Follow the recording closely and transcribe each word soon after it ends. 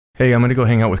Hey, I'm going to go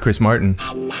hang out with Chris Martin.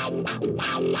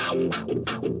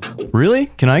 Really?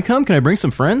 Can I come? Can I bring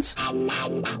some friends?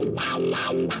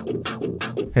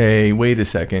 Hey, wait a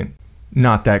second.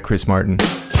 Not that Chris Martin.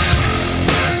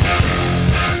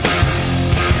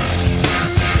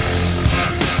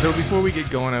 So before we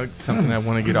get going, something I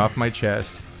want to get off my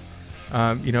chest.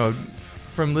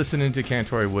 From listening to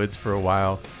Cantory Woods for a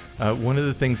while, one of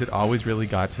the things that always really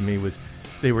got to me was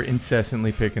they were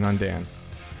incessantly picking on Dan.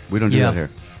 We don't do that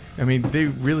here. I mean, they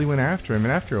really went after him,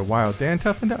 and after a while, Dan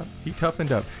toughened up. He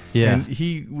toughened up. Yeah. And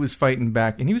he was fighting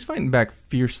back, and he was fighting back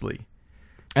fiercely.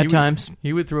 At times.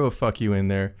 He would throw a fuck you in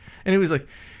there. And it was like,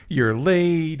 you're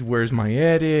late, where's my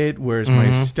edit, where's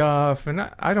my stuff? And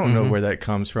I don't know where that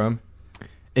comes from.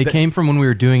 It came from when we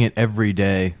were doing it every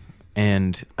day,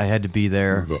 and I had to be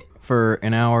there for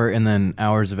an hour and then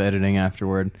hours of editing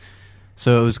afterward.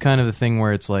 So it was kind of the thing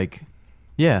where it's like,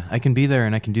 yeah, I can be there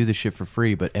and I can do this shit for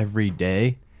free, but every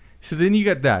day... So then you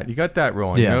got that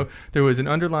rolling. Yeah. There was an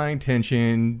underlying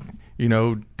tension.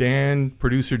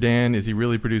 Producer Dan, is he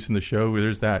really producing the show?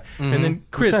 There's that. And then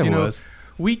Chris,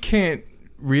 we can't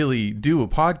really do a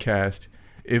podcast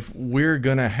if we're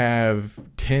gonna have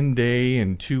 10-day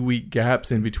and 2-week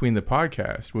gaps in between the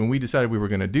podcast. When we decided we were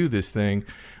gonna do this thing,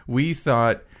 we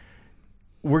thought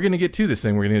we're gonna get to this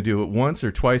thing. We're gonna do it once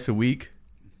or twice a week.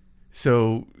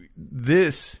 So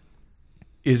this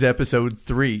is episode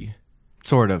 3.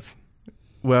 Sort of.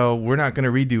 Well, we're not going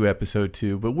to redo episode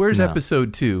 2, but where's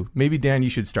episode 2? Maybe, Dan,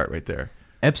 you should start right there.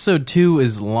 Episode 2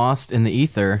 is lost in the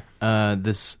ether.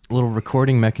 This little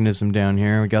recording mechanism down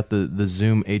here. We got the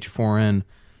Zoom H4n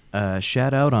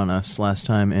shat out on us last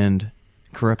time and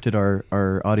corrupted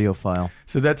our audio file.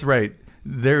 So that's right.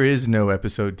 There is no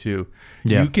episode 2.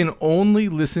 Yeah. You can only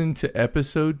listen to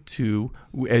episode 2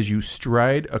 as you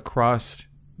stride across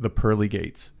the pearly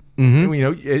gates.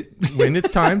 Mm-hmm. When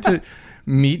it's time to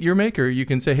meet your maker, you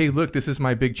can say, hey, look, this is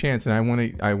my big chance, and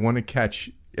I want to catch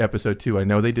episode 2. I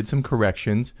know they did some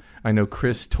corrections. I know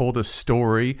Chris told a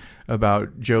story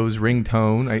about Joe's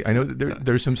ringtone. I know that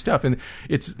there's some stuff, and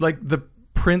it's like the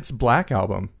Prince Black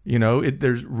album.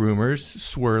 There's rumors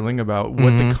swirling about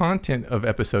what the content of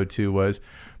episode 2 was,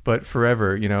 but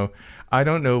forever, I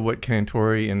don't know what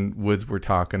Cantory and Woods were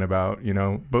talking about,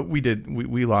 but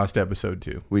we lost episode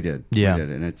 2. We did. Yeah. We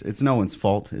did. And it's no one's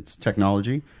fault. It's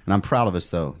technology. And I'm proud of us,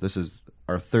 though. This is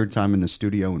our 3rd time in the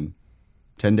studio in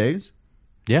 10 days?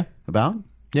 Yeah. About?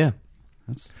 Yeah.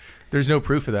 There's no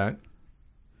proof of that.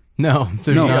 No,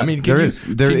 there's not. I mean, there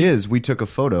is. We took a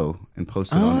photo and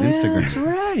posted it on Instagram. Yeah, that's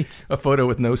right. A photo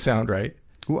with no sound, right?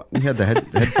 We had the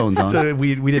headphones on. So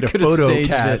we did a photo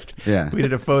cast. Yeah. We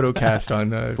did a photo cast on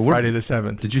Friday the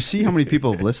 7th. Did you see how many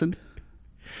people have listened?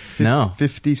 No.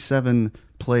 57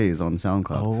 plays on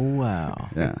SoundCloud. Oh, wow.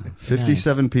 Yeah.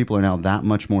 57 people are now that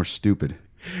much more stupid.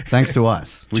 Thanks to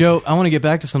us. Joe, I want to get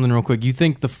back to something real quick. You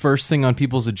think the first thing on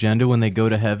people's agenda when they go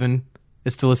to heaven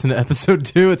is to listen to episode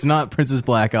 2? It's not Prince's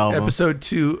Black Album. Episode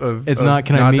 2 of It's of not.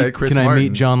 Can I Martin.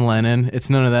 meet John Lennon? It's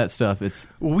none of that stuff. It's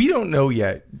We don't know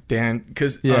yet, Dan,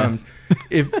 because Yeah.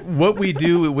 if what we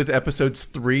do with episodes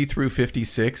 3 through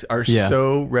 56 are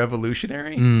so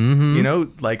revolutionary,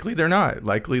 likely they're not.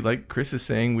 Likely, like Chris is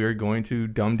saying, we are going to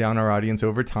dumb down our audience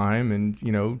over time and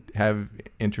have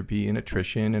entropy and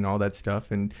attrition and all that stuff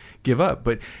and give up.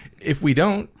 But if we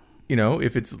don't,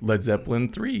 if it's Led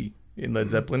Zeppelin 3. In Led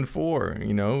Zeppelin 4,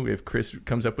 if Chris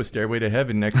comes up with Stairway to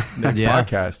Heaven next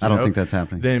podcast, I don't think that's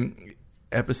happening. Then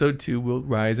episode 2 will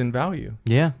rise in value.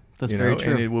 Yeah, that's very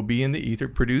true. And it will be in the ether,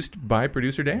 produced by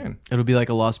producer Dan. It'll be like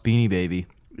a lost Beanie Baby.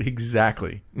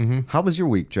 Exactly. Mm-hmm. How was your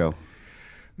week, Joe?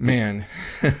 Man.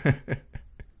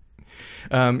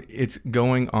 It's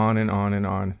going on and on and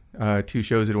on. 2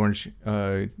 shows at Orange,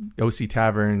 OC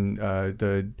Tavern,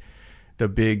 the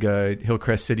big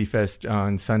Hillcrest City Fest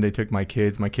on Sunday. Took my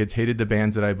kids. My kids hated the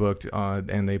bands that I booked,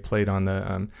 and they played on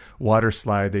the water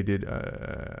slide. They did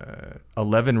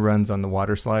 11 runs on the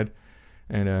water slide,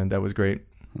 and that was great.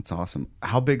 That's awesome.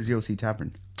 How big is the OC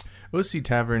Tavern? OC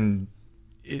Tavern,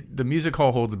 the music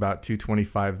hall holds about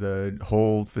 225. The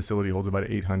whole facility holds about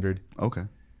 800. Okay.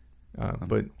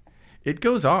 But it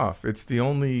goes off. It's the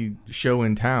only show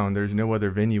in town. There's no other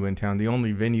venue in town. The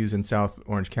only venues in South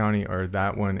Orange County are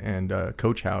that one and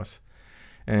Coach House.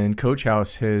 And Coach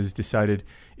House has decided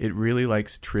it really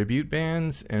likes tribute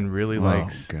bands and really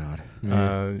likes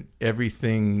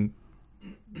everything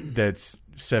that's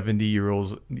 70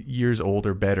 years old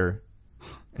or better.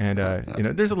 And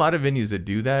there's a lot of venues that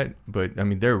do that, but I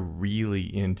mean they're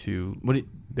really into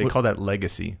they call that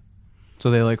legacy. So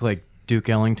they like Duke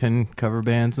Ellington cover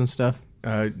bands and stuff?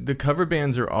 The cover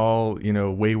bands are all,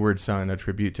 Wayward Son, a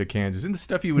tribute to Kansas, and the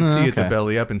stuff you would see at the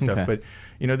Belly Up and stuff. Okay.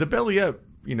 But, the Belly Up,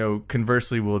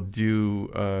 conversely will do,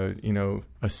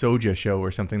 a Soja show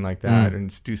or something like that,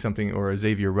 and do something, or a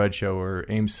Xavier Rudd show, or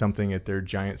aim something at their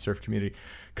giant surf community.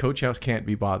 Coach House can't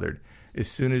be bothered. As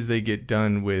soon as they get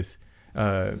done with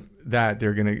that,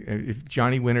 they're going to, if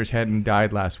Johnny Winters hadn't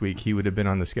died last week, he would have been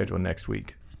on the schedule next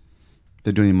week.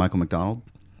 They're doing Michael McDonald?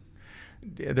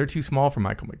 They're too small for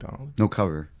Michael McDonald. No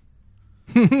cover.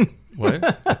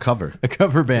 What? A cover. A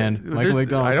cover band. Michael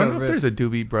McDonald. I don't know cover if band. there's a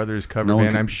Doobie Brothers cover No one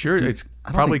band. can- I'm sure it's I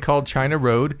don't probably think- called China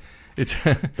Road. It's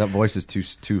That voice is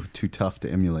too tough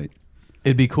to emulate.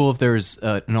 It'd be cool if there was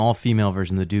an all-female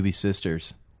version of the Doobie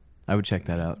Sisters. I would check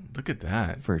that out look at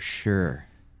that. for sure.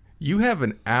 You have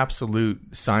an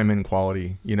absolute Simon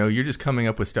quality. You're just coming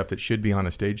up with stuff that should be on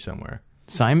a stage somewhere.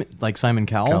 Simon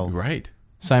Cowell? Cowell. Right.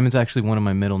 Simon's actually one of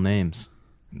my middle names.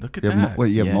 Look at You that. have,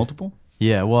 you have Yeah. multiple?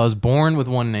 Yeah, well, I was born with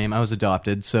one name. I was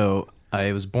adopted, so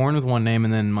I was born with one name,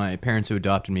 and then my parents who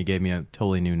adopted me gave me a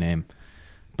totally new name.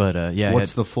 But yeah,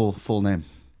 What's the full name?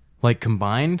 like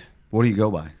combined? What do you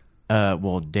go by?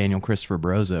 Well, Daniel Christopher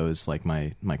Brozo is like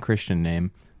my Christian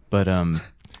name, but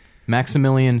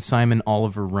Maximilian Simon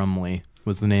Oliver Rumley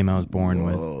was the name I was born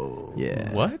with.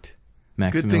 Yeah, What?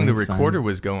 Maximilian Good thing the Simon. recorder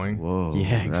was going. Whoa.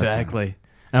 Yeah, that's exactly.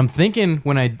 And I'm thinking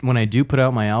when I do put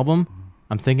out my album,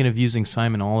 I'm thinking of using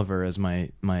Simon Oliver as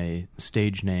my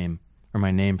stage name or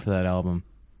my name for that album,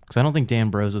 because I don't think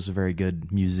Dan Brozo's a very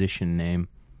good musician name.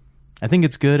 I think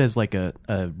it's good as like a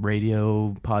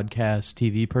radio, podcast,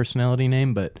 TV personality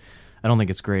name, but I don't think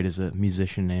it's great as a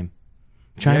musician name.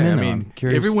 Chime in. I'm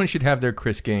curious. everyone should have their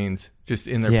Chris Gaines just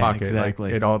in their Yeah, pocket exactly.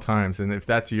 like, at all times. And if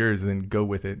that's yours, then go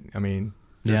with it. I mean,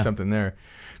 there's Yeah. something there.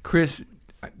 Chris,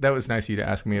 that was nice of you to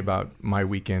ask me about my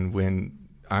weekend when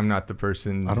I'm not the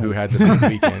person who had the big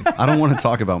weekend. I don't want to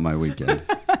talk about my weekend.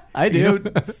 I do.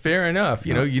 Fair enough.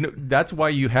 You know, that's why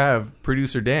you have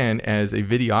producer Dan as a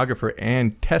videographer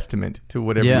and testament to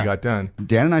whatever Yeah. you got done.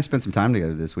 Dan and I spent some time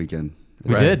together this weekend.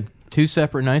 We Right. did. 2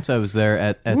 separate nights I was there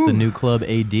at the new club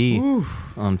AD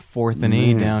on 4th and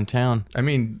E downtown. I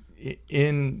mean,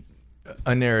 in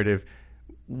a narrative,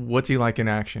 what's he like in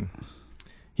action?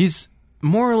 He's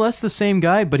more or less the same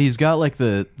guy, but he's got like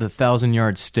the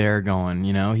 1,000-yard stare going,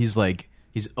 He's like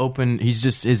he's open, he's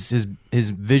just his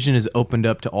vision is opened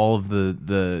up to all of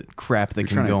the crap that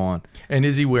can trying go to- on. And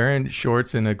is he wearing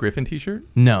shorts and a Griffin t-shirt?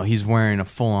 No, he's wearing a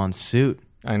full-on suit.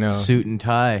 I know. Suit and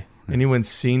tie. Anyone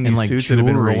seen these And, like, suits that have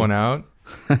been jewelry. rolling out?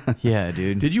 Yeah,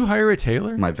 dude. Did you hire a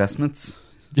tailor? My vestments.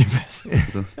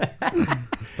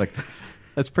 Like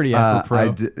That's pretty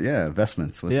apropos.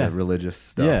 vestments with Yeah. the religious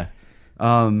stuff.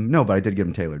 Yeah. No, but I did get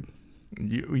them tailored.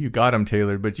 You got them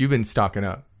tailored, but you've been stocking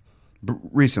up.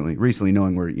 Recently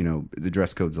knowing where, the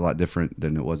dress code's a lot different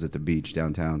than it was at the beach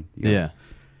downtown. Yeah.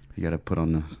 You got to put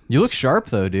on the... You look sharp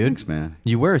though, dude. Thanks, man.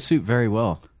 You wear a suit very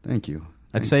well. Thank you.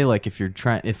 I'd say like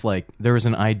if like there was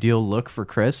an ideal look for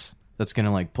Chris that's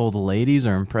gonna like pull the ladies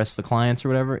or impress the clients or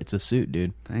whatever, it's a suit,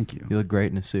 dude. Thank you. You look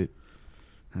great in a suit.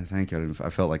 Thank you. I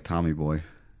felt like Tommy Boy.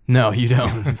 No, you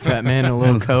don't. Fat man in a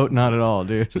little coat, not at all,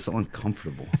 dude. Just so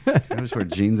uncomfortable. I just wear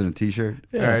jeans and a t-shirt.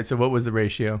 All right, so what was the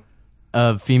ratio?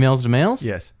 Of females to males?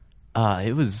 Yes.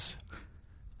 It was,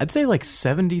 I'd say like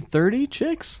 70-30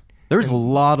 chicks. There was a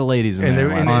lot of ladies in there.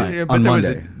 last night. on there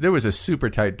Monday. there was a super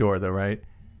tight door though, right?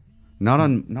 Not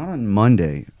on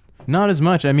Monday. Not as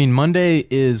much. I mean, Monday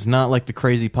is not like the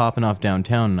crazy popping off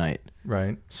downtown night.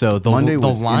 Right. So the Monday the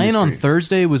was line on industry.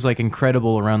 Thursday was like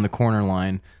incredible around the corner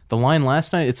line. The line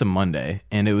last night, it's a Monday,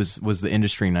 and it was the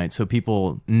industry night, so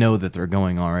people know that they're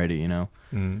going already,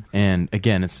 And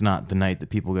again, it's not the night that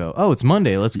people go, oh, it's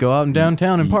Monday, let's go out in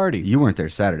downtown and party. You weren't there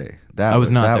Saturday. I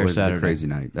was not that there was Saturday. The crazy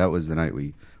night. That was the night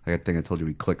I think I told you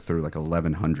we clicked through like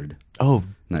 1,100 Oh,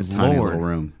 in that tiny Lord. little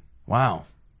room. Wow.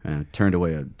 And turned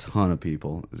away a ton of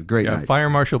people. It was a great Yeah, night. Fire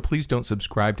Marshal, please don't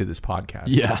subscribe to this podcast.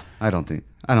 Yeah. I don't think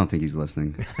he's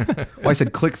listening. Well, I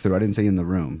said click through. I didn't say in the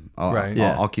room. Right.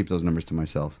 Yeah. I'll keep those numbers to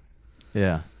myself.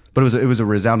 Yeah. But it was a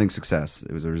resounding success.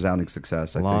 It was a resounding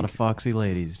success. A lot of foxy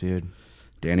ladies, dude.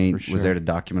 Danny sure. was there to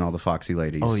document all the foxy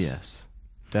ladies. Oh, yes.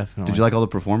 Definitely. Did you like all the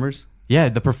performers? Yeah,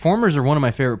 the performers are one of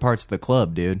my favorite parts of the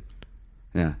club, dude.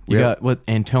 Yeah. You got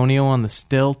Antonio on the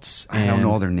stilts. I don't know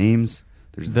all their names.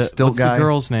 There's the stilt what's guy. the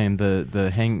girl's name?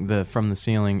 The from the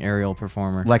ceiling aerial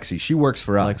performer. Lexi. She works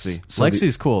for us. Lexi. So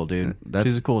Lexi's cool, dude. that's-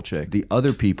 She's a cool chick. The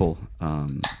other people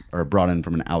are brought in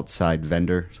from an outside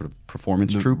vendor, sort of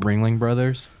performance The troupe. Ringling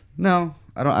Brothers. No,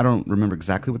 I don't remember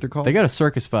exactly what they're called. They got a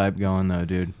circus vibe going though,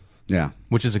 dude. Yeah.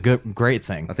 which is a great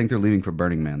thing. I think they're leaving for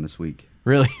Burning Man this week.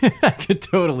 Really, I could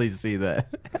totally see that.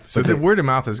 So the word of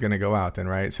mouth is going to go out then,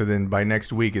 right? So then by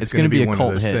next week, it's going to be a one cult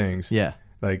of those hit. things. Yeah,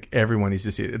 Like everyone needs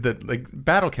to see it. Like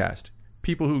Battlecast,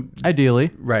 people who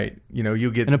ideally, right,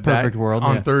 you'll get in a perfect world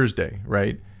on yeah. Thursday,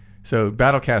 right? So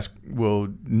Battlecast will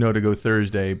know to go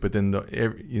Thursday, but then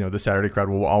the Saturday crowd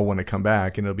will all want to come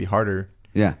back, and it'll be harder.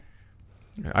 Yeah.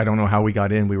 I don't know how we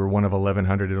got in. We were one of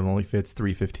 1,100. It only fits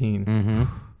 315. Mm-hmm.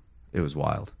 It was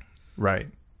wild. Right.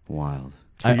 Wild.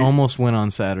 So I almost went on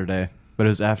Saturday, but it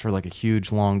was after like a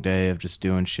huge long day of just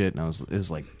doing shit, and it was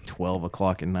like 12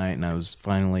 o'clock at night, and I was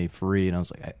finally free, and I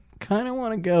was like, I kind of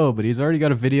want to go, but he's already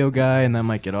got a video guy, and that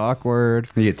might get awkward.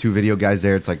 You get two video guys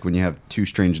there. It's like when you have two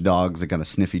strange dogs that kind of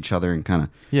sniff each other and kind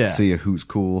of see who's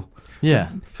cool.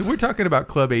 Yeah. So we're talking about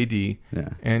Club AD,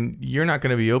 and you're not going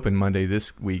to be open Monday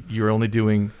this week. You're only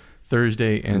doing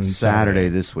Thursday and Saturday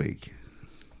this week.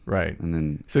 Right. And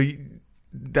then so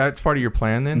that's part of your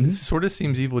plan then? This sort of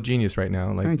seems evil genius right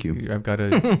now. Like, thank you. I've got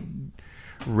a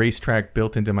racetrack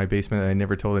built into my basement that I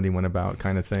never told anyone about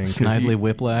kind of thing. Snidely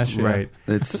Whiplash. Yeah. Right.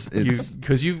 It's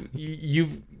because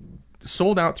you've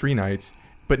sold out 3 nights,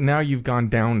 but now you've gone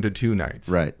down to 2 nights.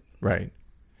 Right. Right.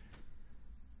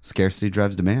 Scarcity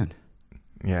drives demand.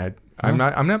 Yeah. I'm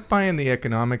not buying the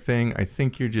economic thing. I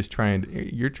think you're just trying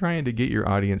to get your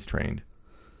audience trained.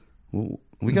 Well,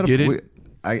 we got Get it?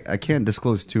 I can't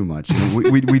disclose too much.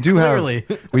 We do Clearly.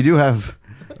 have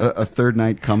a third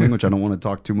night coming, which I don't want to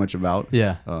talk too much about.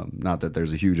 Yeah. Not that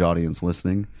there's a huge audience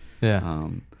listening. Yeah.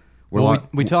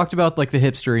 We talked about like the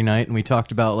hipstery night, and we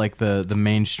talked about like the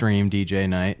mainstream DJ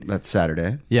night. That's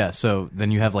Saturday. Yeah. So then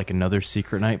you have like another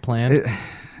secret night planned.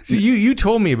 So you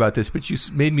told me about this, but you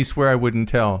made me swear I wouldn't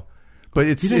tell. But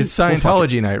it's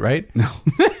Scientology night, right? No.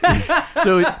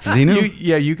 So Xenu?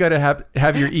 you got to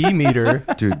have your e-meter.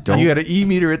 Dude, don't. You got an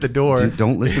e-meter at the door. Dude,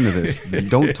 don't listen to this.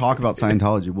 Don't talk about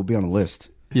Scientology. We'll be on a list.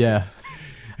 Yeah.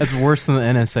 That's worse than the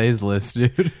NSA's list,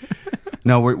 dude.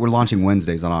 No, we're launching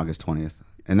Wednesdays on August 20th.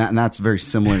 And that's very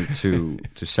similar to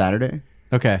Saturday.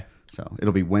 Okay. So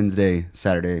it'll be Wednesday,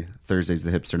 Saturday, Thursday's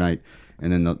the hipster night. And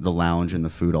then the lounge and the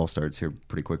food all starts here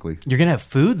pretty quickly. You're going to have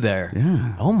food there?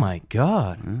 Yeah. Oh, my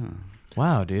God. Yeah.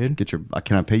 Wow, dude.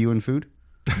 Can I pay you in food?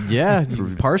 Yeah,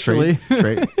 partially.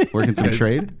 Trade? Working some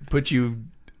trade? Put you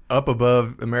up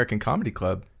above American Comedy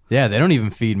Club. Yeah, they don't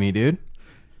even feed me, dude.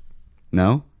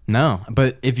 No? No,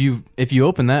 but if you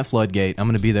open that floodgate, I'm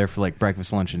going to be there for like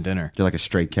breakfast, lunch, and dinner. You're like a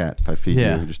stray cat if I feed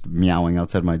you. Just meowing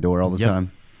outside my door all the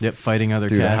time. Yep, fighting other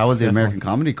Dude, cats. how was the definitely. American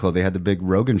Comedy Club? They had the big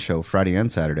Rogan show Friday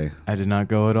and Saturday. I did not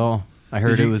go at all. I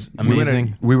heard it was you went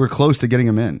amazing. We were close to getting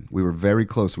him in. We were very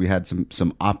close. We had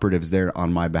some operatives there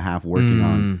on my behalf working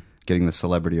on getting the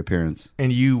celebrity appearance.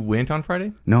 And you went on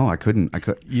Friday? No, I couldn't.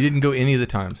 You didn't go any of the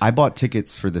times? I bought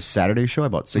tickets for the Saturday show. I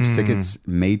bought 6 tickets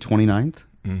May 29th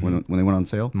when they went on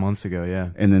sale. Months ago, yeah.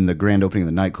 And then the grand opening of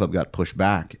the nightclub got pushed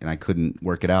back, and I couldn't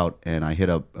work it out. And I hit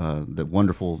up the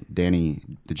wonderful Danny,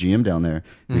 the GM down there.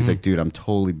 And he's like, dude, I'm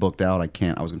totally booked out. I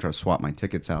can't. I was going to try to swap my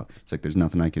tickets out. It's like, there's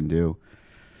nothing I can do.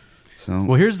 So,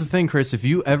 Well, here's the thing, Chris. If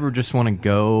you ever just want to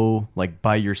go like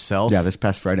by yourself, yeah, this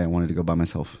past Friday I wanted to go by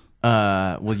myself.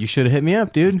 well, you should have hit me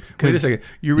up, dude. Wait a second.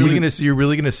 You're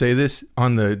really gonna say this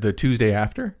on the Tuesday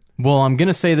after? Well, I'm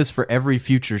gonna say this for every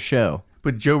future show.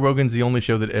 But Joe Rogan's the only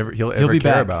show that he'll ever be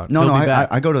care back. about. No, He'll be I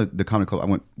back. go to the comedy club. I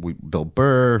went with Bill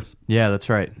Burr. Yeah, that's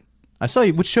right. I saw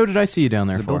you. Which show did I see you down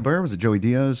there Was it for? Bill Burr? Was it Joey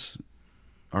Diaz?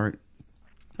 All right.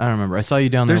 I don't remember. I saw you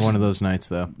down there There's- one of those nights,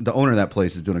 though. The owner of that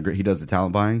place is doing a great. He does the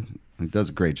talent buying. He does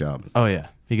a great job. Oh yeah,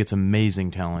 he gets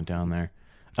amazing talent down there.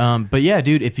 But yeah,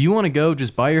 dude, if you want to go,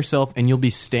 just by yourself, and you'll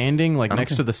be standing like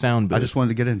next to the sound booth. I just wanted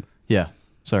to get in. Yeah.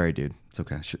 Sorry, dude. It's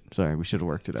okay. Sorry, we should have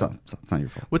worked it It's out. not your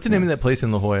fault. What's the name of that place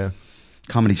in La Jolla?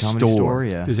 Comedy store.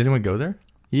 Yeah. Does anyone go there?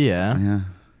 Yeah. Yeah.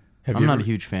 I'm not a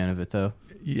huge fan of it though.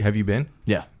 Have you been?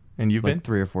 Yeah. And you've Like been?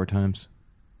 3 or 4 times.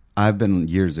 I've been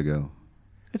years ago.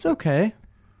 It's okay.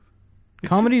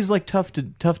 Comedy's like tough to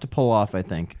pull off. I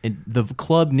think the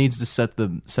club needs to set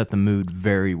the mood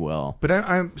very well. But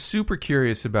I'm super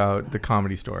curious about the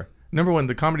Comedy Store. Number one,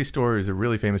 the Comedy Store is a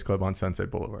really famous club on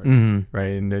Sunset Boulevard,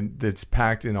 right? And then it's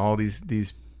packed, and all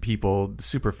these people,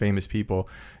 super famous people,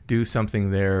 do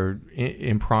something there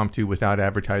impromptu without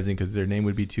advertising because their name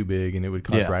would be too big and it would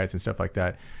cause riots and stuff like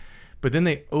that. But then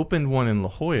they opened one in La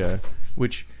Jolla,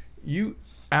 which you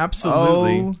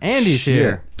absolutely... Andy's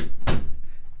here.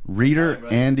 Reader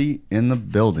Andy in the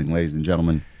building, ladies and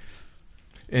gentlemen.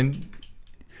 And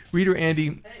Reader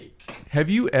Andy, have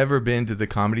you ever been to the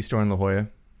Comedy Store in La Jolla?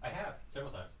 I have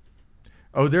several times.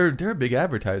 Oh, they're a big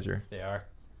advertiser. They are.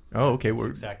 Oh, okay. That's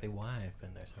exactly why I've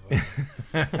been there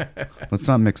so far. Let's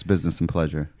not mix business and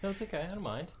pleasure. No, it's okay. I don't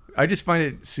mind. I just find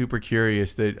it super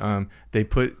curious that they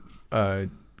put a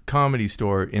Comedy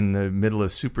Store in the middle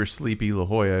of super sleepy La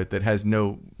Jolla that has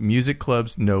no music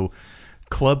clubs, no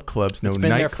clubs, no It's been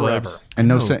there nightclubs, forever. And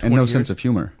no 20 sense of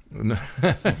humor. no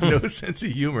sense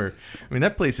of humor. I mean,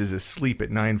 that place is asleep at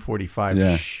 9:45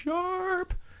 Yeah.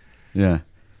 sharp. Yeah.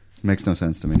 Makes no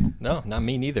sense to me. No, not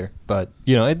me neither. But,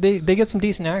 you know, they get some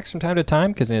decent acts from time to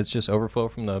time because it's just overflow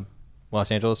from the Los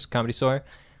Angeles Comedy Store.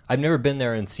 I've never been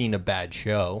there and seen a bad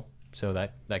show, so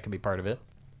that could be part of it.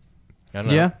 I don't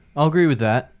know. Yeah, I'll agree with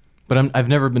that. But I've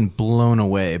never been blown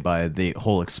away by the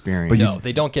whole experience. But No,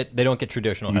 they don't get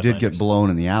traditional You did headliners. get blown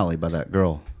in the alley by that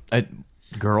girl.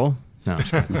 Girl? No.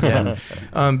 Yeah.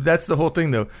 That's the whole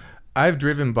thing, though. I've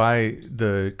driven by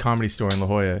the Comedy Store in La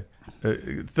Jolla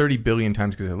 30 billion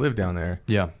times because I live down there.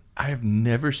 Yeah. I have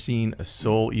never seen a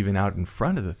soul even out in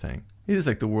front of the thing. It is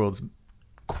like the world's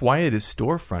quietest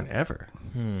storefront ever.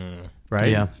 Right?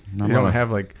 Yeah. Not You a lot don't of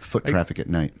have like foot traffic at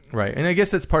night. right. And I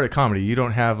guess that's part of comedy. You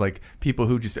don't have like people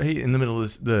who just in the middle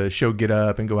of the show get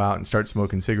up and go out and start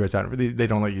smoking cigarettes out. They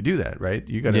don't let you do that, right?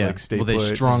 You got to like stay well, they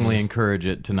put. strongly encourage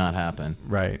it to not happen.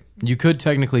 Right. You could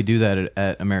technically do that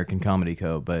at American Comedy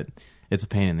Co., but it's a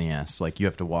pain in the ass. Like, you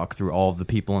have to walk through all of the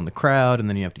people in the crowd, and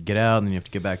then you have to get out, and then you have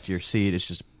to get back to your seat. It's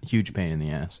just a huge pain in the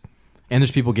ass. And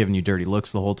there's people giving you dirty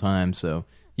looks the whole time, so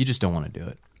you just don't want to do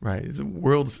it. Right. It's the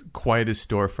world's quietest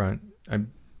storefront.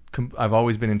 I've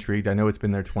always been intrigued. I know it's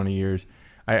been there 20 years.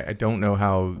 I don't know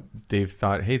how they've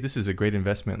thought, hey, this is a great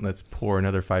investment. Let's pour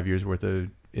another 5 years worth of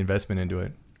investment into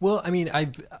it. Well, I mean,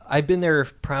 I've been there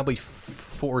probably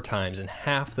 4 times, and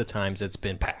half the times it's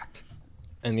been packed,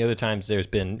 and the other times there's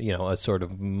been, you know, a sort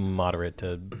of moderate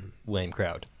to lame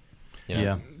crowd. You know?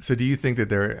 Yeah. So do you think that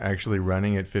they're actually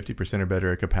running at 50% or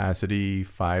better capacity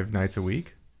 5 nights a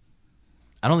week?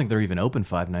 I don't think they're even open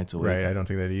 5 nights a week. Right. I don't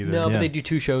think that either. No, Yeah. but they do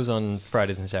 2 shows on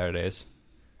Fridays and Saturdays,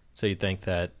 so you'd think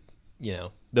that, you know,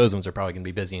 those ones are probably going to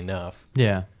be busy enough.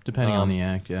 Yeah, depending on the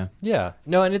act, yeah. Yeah,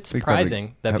 no, and it's We probably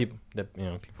surprising that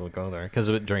have- people would go there because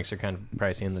the drinks are kind of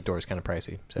pricey and the door's kind of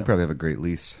pricey. So You probably have a great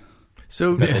lease.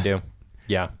 So bet they do.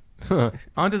 Yeah.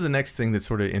 on to the next thing that's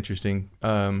sort of interesting.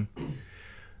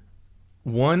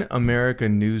 One America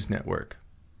News Network.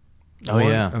 Oh, One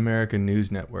yeah. America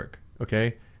News Network.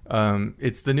 Okay.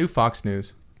 It's the new Fox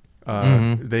News.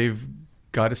 They've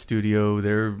got a studio.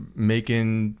 They're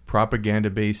making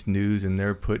propaganda-based news, and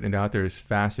they're putting it out there as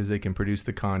fast as they can produce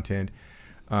the content.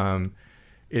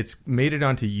 It's made it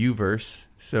onto Uverse,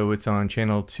 so it's on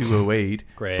channel 208.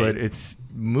 Great. But it's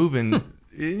moving.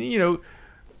 You know,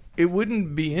 it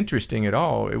wouldn't be interesting at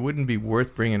all. It wouldn't be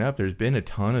worth bringing up. There's been a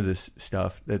ton of this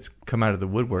stuff that's come out of the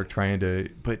woodwork trying to,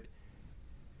 but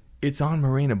it's on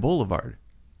Marina Boulevard.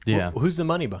 Yeah. Who's the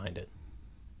money behind it?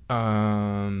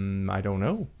 I don't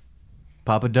know.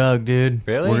 Papa Doug, dude.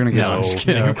 Really? We're gonna get. No, I'm just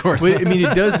kidding, of course. But, I mean,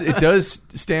 it does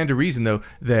stand to reason though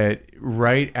that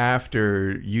right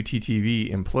after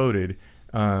UTTV imploded,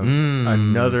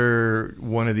 another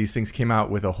one of these things came out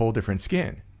with a whole different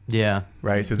skin. Yeah.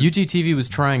 Right. So UTTV was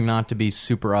trying not to be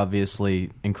super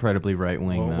obviously incredibly right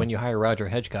wing. Well, when you hire Roger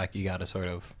Hedgecock, you got to sort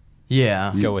of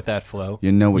yeah. go with that flow.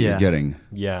 You know what Yeah. you're getting.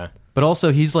 Yeah. But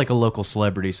also, he's like a local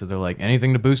celebrity, so they're like,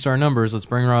 anything to boost our numbers, let's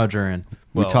bring Roger in.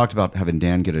 We Well- talked about having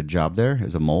Dan get a job there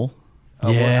as a mole. Oh,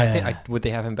 well, I Yeah. think would they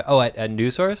have him? At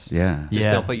News Source? Yeah. Just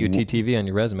Yeah. don't put UTTV on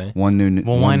your resume. One new.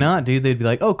 Well, one- why not, dude? They'd be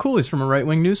like, oh, cool, he's from a right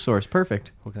wing news source.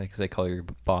 Perfect. Okay, because they call you your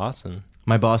boss and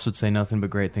My boss would say nothing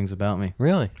but great things about me.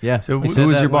 really. Yeah. So he who said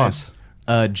is that your when-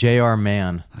 boss? J.R.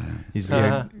 Mann. He's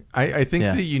Uh-huh. I think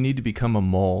Yeah. that you need to become a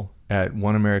mole at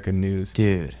One American News.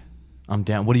 dude, I'm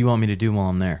down. What do you want me to do while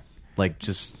I'm there? Like,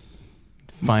 just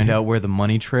find out where the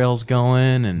money trail's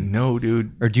going, and No,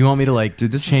 dude. or do you want me to like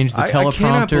Dude, this- change the I cannot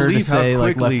teleprompter to believe how say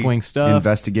like quickly left wing stuff?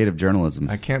 Investigative journalism.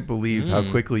 I can't believe how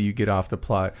quickly you get off the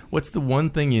plot. What's the one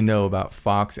thing you know about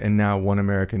Fox and now One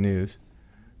American News?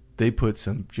 They put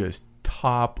some just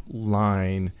top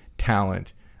line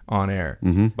talent on air.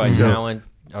 By talent,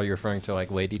 are you referring to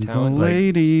like lady talent? The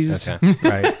ladies. Okay.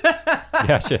 Right.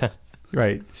 Gotcha.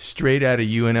 Right. Straight out of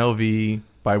UNLV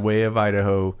by way of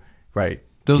Idaho. Right.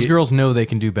 Those Get- girls know they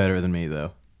can do better than me,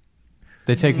 though.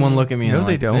 They take one look at me and No,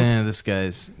 they're they like, don't. this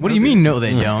guy's... What do you mean, no,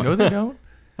 they don't? No, they don't.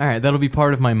 All right, that'll be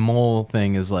part of my mole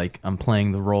thing is like I'm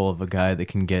playing the role of a guy that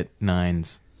can get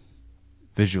nines,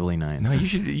 visually nines. No,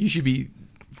 you should be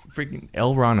freaking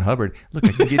L. Ron Hubbard. Look,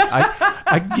 I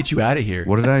can get you out of here.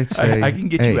 What did I say? I can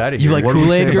get Hey, you out of You here. like What do we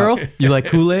Kool-Aid, say girl? about- You like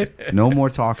Kool-Aid? No more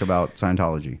talk about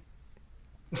Scientology.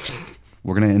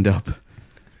 We're gonna end up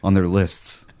on their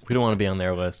lists. We don't want to be on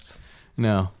their lists.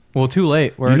 No. Well, too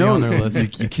late. We're already on their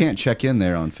list. you can't check in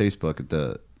there on Facebook at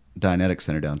the Dianetics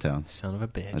Center downtown. Son of a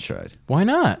bitch. That's right. Why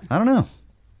not? I don't know.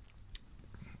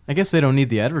 I guess they don't need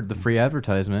the free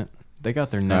advertisement. They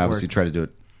got their I network. obviously try to do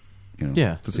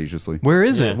it, facetiously. Where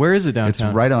is Yeah. it? Where is it downtown?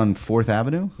 It's right on 4th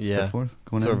Avenue. Yeah. Is that 4th?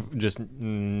 Going Sort in? of just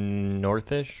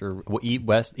northish or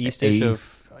eastish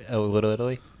of Little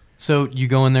Italy. So you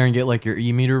go in there and get like your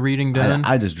e-meter reading done?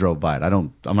 I just drove by it.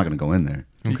 I'm not going to go in there.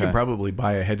 You Okay. could probably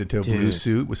buy a head-to-toe blue Dude.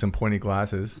 suit with some pointy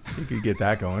glasses. You could get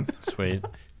that going. Sweet.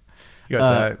 You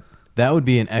got that. That would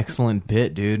be an excellent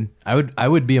bit, dude. I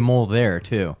would be a mole there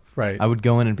too. Right. I would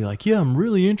go in and be like, "Yeah, I'm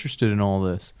really interested in all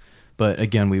this," but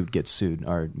again, we would get sued.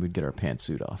 We'd get our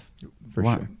pantsuit off for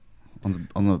Why? sure.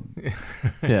 On the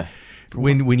Yeah,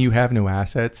 When you have no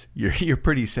assets, you're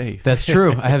pretty safe. that's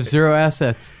true. I have zero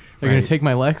assets. They're Right. gonna take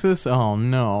my Lexus. Oh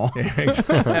no!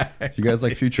 you guys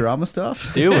like Futurama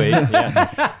stuff? Do we?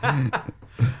 Yeah.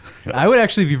 I would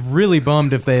actually be really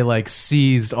bummed if they like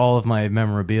seized all of my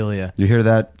memorabilia. You hear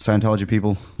that, Scientology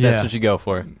people? That's what you go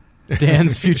for.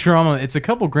 Dan's Futurama. It's a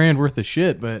couple grand worth of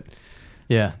shit, but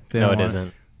yeah. they No, don't it want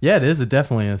isn't. Yeah, it is. It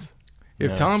definitely is.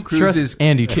 If No. Tom Trust- Cruise's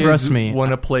Andy, kids trust me.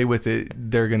 want to play with it,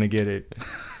 they're gonna get it.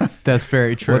 That's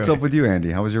very true. What's up with you,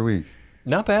 Andy? How was your week?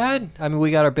 Not bad. I mean,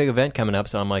 we got our big event coming up,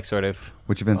 so I'm like sort of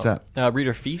Which event's that?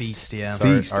 Reader Feast. Feast, yeah. It's our-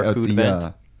 Feast our at food the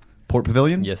event. Port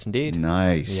Pavilion? Yes, indeed.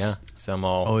 Nice. Yeah. So I'm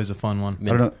all Always a fun one. I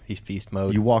don't know. He's feast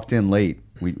mode. You walked in late.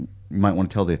 You might want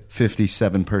to tell the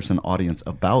 57-person audience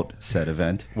about said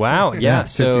event. Wow. Yeah. Yeah,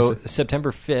 So 50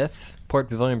 September 5th, Port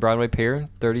Pavilion, Broadway Pier,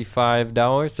 $35,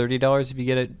 $30 if you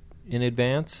get it in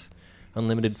advance.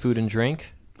 Unlimited food and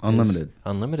drink. Unlimited. Is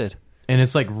unlimited. And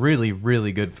it's like really,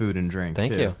 really good food and drink.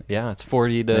 Thank too. you. Yeah, it's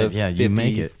 40 to Yeah, you 50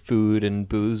 make it. food and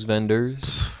booze vendors.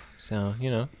 So,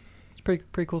 it's a pretty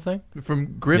cool thing.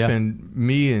 From Griffin,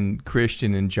 me and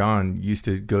Christian and John used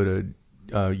to go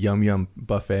to Yum Yum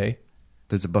Buffet.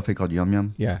 There's a buffet called Yum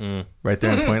Yum. Yeah, right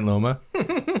there in Point Loma.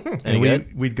 Any And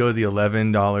good? we'd go the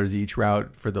 $11 each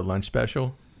route for the lunch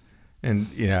special, and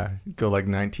go like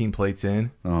 19 plates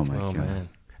in. Oh, my Oh, God.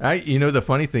 man. The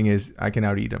funny thing is, I can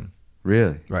out eat them.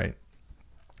 Really? Right.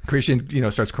 Christian,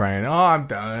 starts crying. Oh, I'm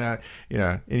done.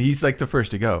 And he's like the first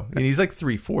to go, and he's like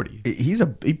 340.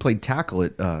 He played tackle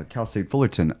at Cal State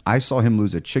Fullerton. I saw him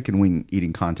lose a chicken wing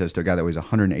eating contest to a guy that weighs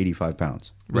 185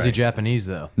 pounds. Was he Right. Japanese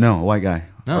though? No, a white guy.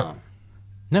 No.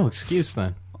 No excuse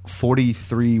then.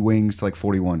 43 wings to like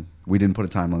 41. We didn't put a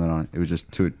time limit on it. It was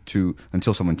just to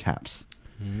until someone taps.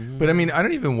 But I mean, I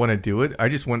don't even want to do it. I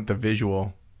just want the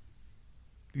visual.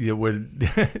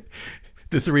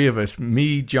 The three of us,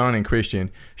 me, John, and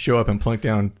Christian, show up and plunk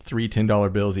down three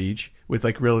 $10 bills each with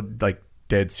like real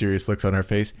dead serious looks on our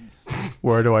face.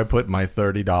 Where do I put my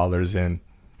 $30 in?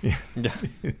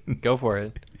 Go for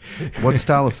it. What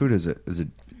style of food is it? Is it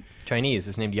Chinese.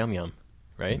 It's named Yum Yum,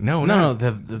 right? No, No,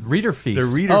 the reader feast. The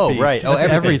reader Oh, feast. right. Oh, That's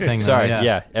everything. everything, though, Sorry. yeah.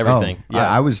 Yeah, everything. Oh, Yeah.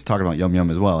 I was talking about Yum Yum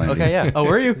as well, Andy. Okay, yeah. Oh,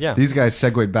 were you? Yeah. These guys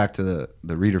segued back to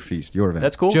the reader feast, your event.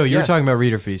 That's cool. Joe, you yeah. were talking about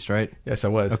reader feast, right? Yes, I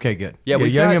was. Okay, good. Yeah, we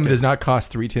Yum got Yum it. does not cost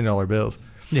three $10 bills.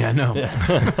 Yeah, no. It's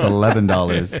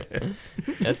 $11.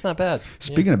 That's not bad.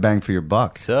 Speaking of bang for your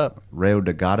buck, What's up? Rio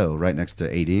de Gato right next to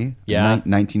AD. Yeah.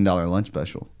 $19 lunch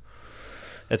special.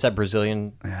 That's that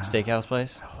Brazilian steakhouse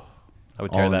place. I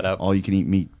would tear that up. All you can eat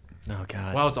meat. Oh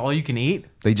God. Wow, it's all you can eat?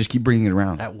 They just keep bringing it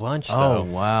around. At lunch Oh, though.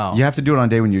 wow. You have to do it on a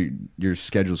day when your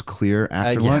schedule's clear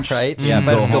after Yeah, lunch. right. Yeah, if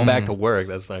I Go have to go home. back to work,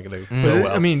 that's not going to But go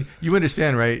well. I mean, you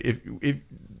understand, right? If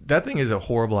that thing is a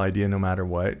horrible idea, no matter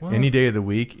what, any day of the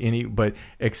week, but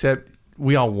except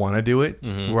we all want to do it.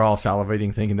 We're all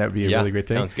salivating, thinking that would be a Yeah, really great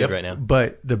thing. sounds good right now.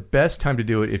 But the best time to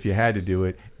do it, if you had to do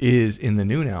it, is in the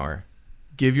noon hour.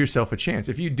 Give yourself a chance.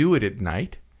 If you do it at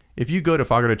night, if you go to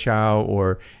Fogo de Chao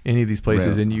or any of these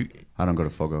places, Rio. and you I don't go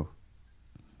to Fogo.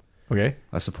 okay.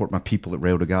 I support my people at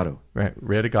Rio de Gato. Right,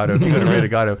 Rio de Gato. If you go to Rio de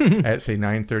Gato at say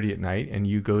 9:30 at night, and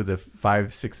you go the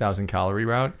 6,000 calorie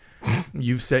route,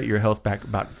 you've set your health back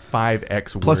about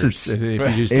 5x Plus worse it's-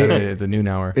 if you just done it at the noon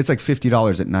hour. It's like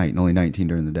 $50 at night and only $19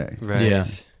 during the day. right. Yeah.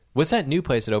 What's that new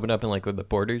place that opened up in like where the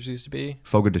Borders used to be?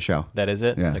 Fogo de Chao. That is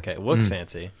it? Yeah. Okay. It looks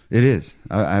fancy. It is.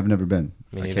 I've never been.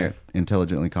 Me I neither. can't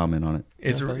intelligently comment on it.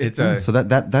 It's Yeah, So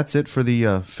that's it for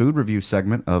the food review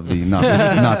segment of the Not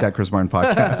That Chris Martin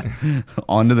podcast.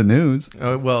 On to the news.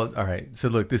 well, all right. So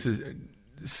look, this is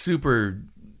super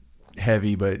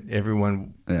heavy, but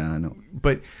everyone. Yeah, I know.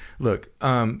 But look,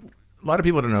 a lot of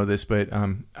people don't know this, but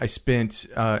I spent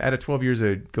out of 12 years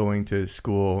of going to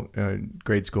school,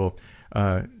 grade school.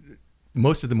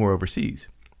 Most of them were overseas,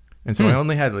 and so I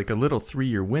only had like a little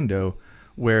 3-year window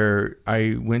where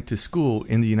I went to school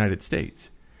in the United States.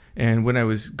 And when I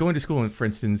was going to school in, for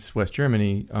instance, West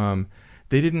Germany,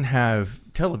 they didn't have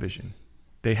television.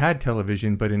 They had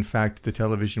television, but in fact, the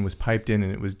television was piped in,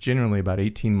 and it was generally about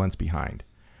 18 months behind.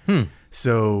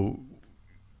 So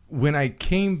when I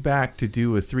came back to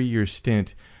do a 3-year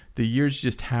stint, the years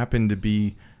just happened to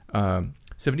be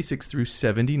 76 through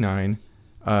 79,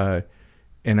 and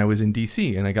I was in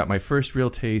D.C., and I got my first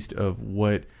real taste of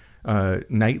what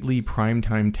nightly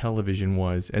primetime television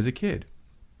was as a kid.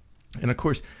 And of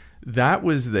course, that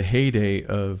was the heyday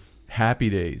of Happy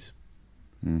Days.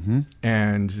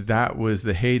 And that was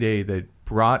the heyday that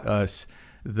brought us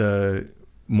the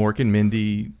Mork and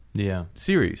Mindy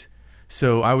series.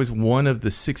 So I was one of the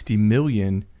 60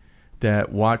 million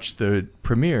that watched the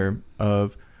premiere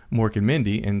of Mork and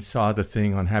Mindy and saw the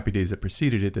thing on Happy Days that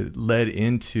preceded it that led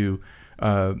into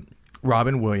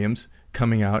Robin Williams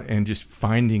coming out and just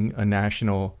finding a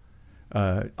national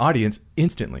audience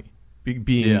instantly,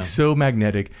 being so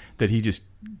magnetic that he just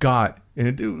got,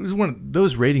 and it was one of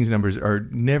those ratings numbers are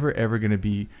never ever going to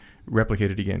be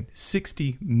replicated again.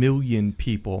 60 million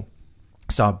people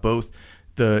saw both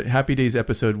the Happy Days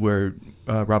episode where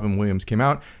Robin Williams came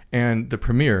out and the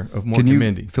premiere of Mork and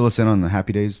Mindy. Can you fill us in on the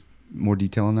Happy Days? More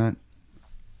detail on that?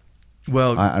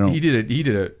 Well, he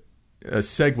did a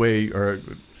segue, or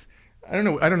I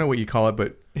don't know what you call it,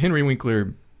 but Henry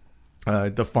Winkler,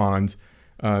 the Fonz,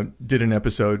 did an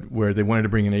episode where they wanted to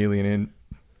bring an alien in,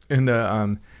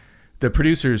 and the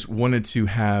producers wanted to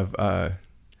have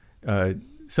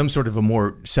some sort of a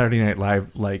more Saturday Night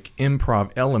Live like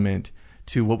improv element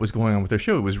to what was going on with their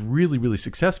show. It was really, really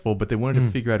successful, but they wanted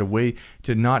to figure out a way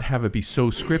to not have it be so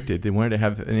scripted. They wanted to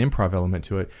have an improv element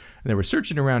to it. And they were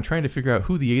searching around trying to figure out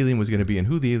who the alien was going to be and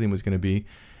who the alien was going to be.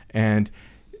 And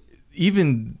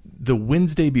even the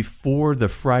Wednesday before the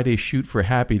Friday shoot for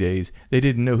Happy Days, they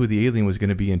didn't know who the alien was going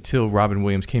to be until Robin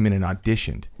Williams came in and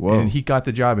auditioned. Whoa. And he got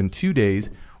the job in 2 days,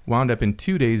 wound up in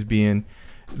 2 days being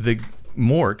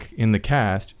Mork in the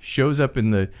cast, shows up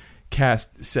in the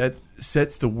cast set,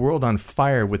 sets the world on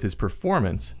fire with his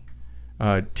performance,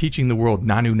 teaching the world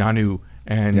Nanu Nanu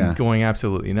and going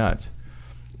absolutely nuts.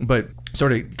 But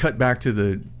sort of cut back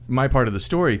to my part of the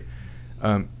story,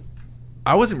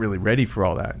 I wasn't really ready for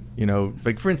all that. You know,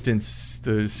 like for instance,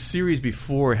 the series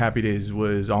before Happy Days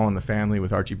was All in the Family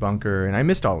with Archie Bunker, and I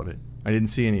missed all of it. I didn't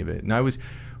see any of it. And I was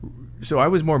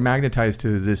more magnetized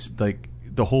to this, like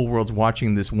the whole world's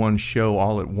watching this one show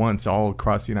all at once, all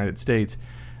across the United States,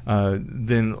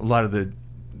 than a lot of the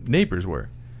neighbors were.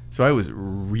 So I was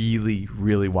really,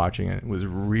 really watching it. Was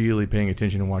really paying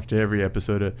attention and watched every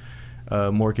episode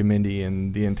of Mork and Mindy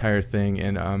and the entire thing.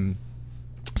 And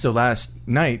so last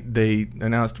night they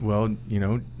announced, well, you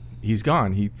know, he's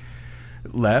gone. He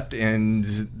left, and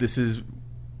this is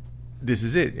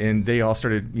it. And they all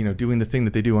started, you know, doing the thing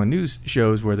that they do on news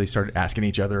shows where they started asking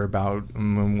each other about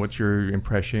what's your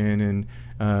impression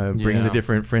and bringing the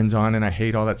different friends on. And I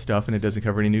hate all that stuff, and it doesn't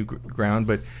cover any new ground.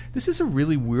 But this is a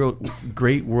really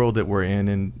great world that we're in.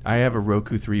 And I have a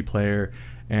Roku 3 player,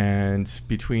 and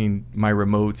between my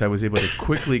remotes, I was able to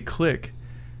quickly click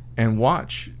and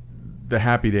watch the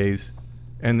Happy Days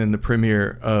and then the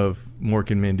premiere of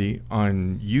Mork and Mindy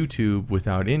on YouTube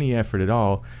without any effort at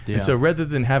all. Yeah. And so rather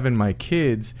than having my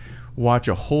kids watch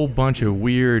a whole bunch of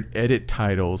weird edit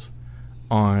titles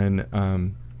on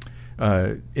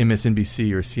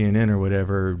MSNBC or CNN or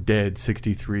whatever, Dead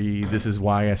 63, This Is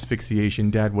Why,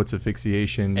 Asphyxiation, Dad, What's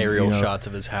Asphyxiation? Aerial shots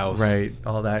of his house. Right,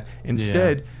 all that.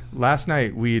 Instead, last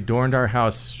night we adorned our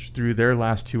house through their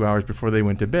last 2 hours before they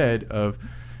went to bed of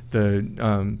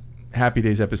the Happy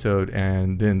Days episode,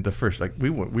 and then the first, like we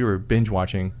were binge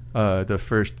watching the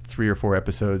first 3 or 4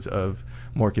 episodes of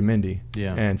Mork and Mindy.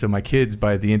 Yeah. And so my kids,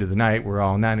 by the end of the night, were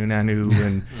all Nanu Nanu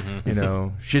and you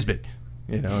know, Shizbit,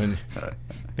 you know, and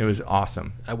it was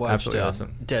awesome. I watched absolutely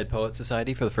awesome. Dead Poet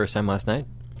Society for the first time last night,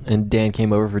 and Dan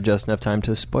came over for just enough time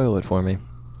to spoil it for me.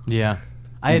 Yeah.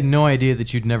 I had no idea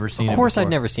that you'd never seen it. Of course, before. I'd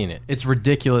never seen it. It's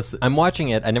ridiculous. I'm watching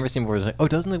it. I'd never seen it before. I was like, oh,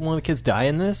 doesn't one of the kids die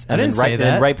in this? And I didn't say that.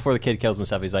 Then right before the kid kills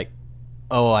himself, he's like,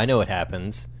 oh, I know what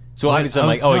happens. So obviously I'm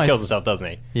like, oh, he kills himself, doesn't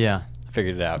he? Yeah. I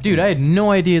figured it out. Dude, I had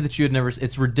no idea that you had never...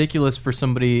 It's ridiculous for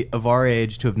somebody of our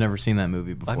age to have never seen that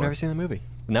movie before. I've never seen the movie.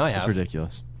 Now I have. It's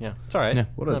ridiculous. Yeah. It's all right. Yeah.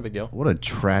 Not a big deal. What a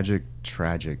tragic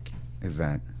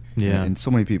event. Yeah. And so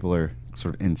many people are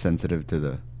sort of insensitive to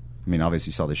the... I mean,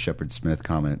 obviously you saw the Shepard Smith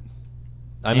comment.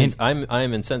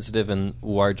 I'm insensitive and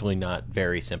largely not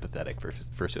very sympathetic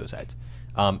for suicides.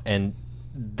 And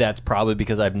that's probably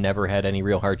because I've never had any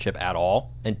real hardship at all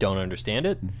and don't understand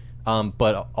it.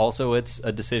 But also it's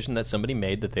a decision that somebody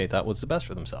made that they thought was the best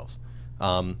for themselves.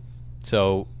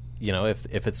 So, you know,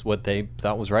 if it's what they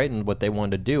thought was right and what they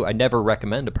wanted to do, I never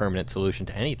recommend a permanent solution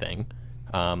to anything.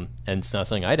 And it's not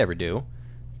something I'd ever do.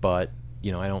 But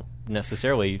I don't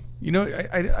necessarily.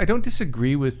 I don't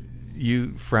disagree with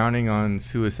you frowning on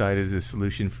suicide as a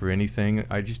solution for anything.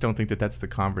 I just don't think that that's the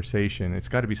conversation. It's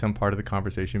got to be some part of the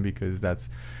conversation because that's,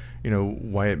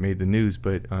 why it made the news.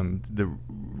 But the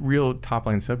real top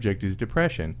line subject is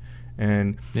depression.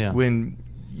 And when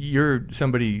you're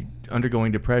somebody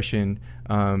undergoing depression,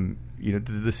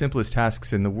 the simplest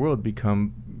tasks in the world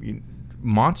become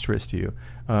monstrous to you,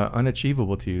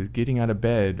 unachievable to you. Getting out of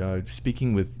bed,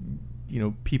 speaking with,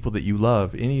 people that you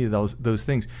love, any of those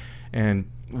things. And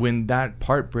when that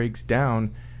part breaks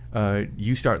down,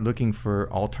 you start looking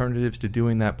for alternatives to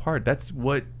doing that part. That's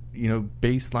what,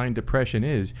 baseline depression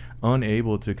is,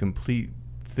 unable to complete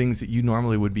things that you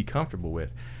normally would be comfortable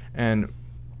with. And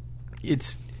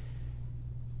it's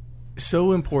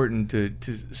so important to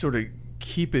sort of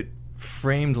keep it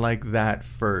framed like that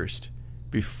first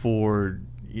before.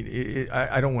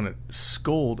 I don't want to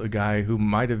scold a guy who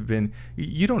might have been.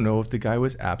 You don't know if the guy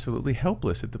was absolutely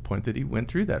helpless at the point that he went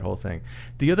through that whole thing.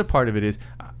 The other part of it is,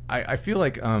 I feel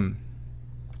like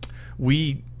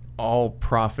we all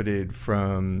profited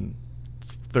from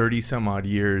 30 some odd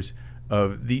years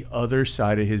of the other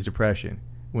side of his depression.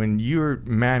 When you're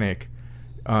manic,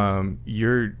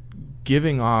 you're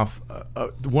giving off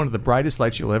one of the brightest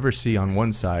lights you'll ever see on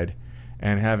one side,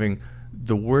 and having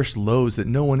the worst lows that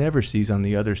no one ever sees on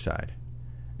the other side.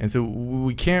 And so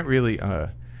we can't really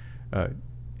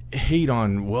hate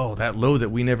on, well, that low that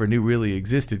we never knew really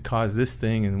existed caused this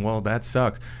thing, and well, that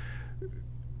sucks,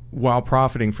 while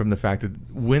profiting from the fact that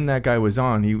when that guy was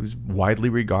on, he was widely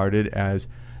regarded as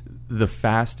the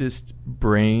fastest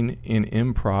brain in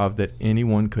improv that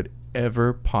anyone could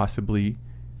ever possibly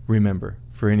remember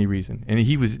for any reason. And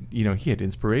he was, he had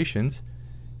inspirations,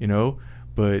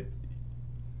 but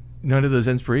none of those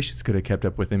inspirations could have kept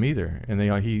up with him either. And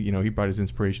he brought his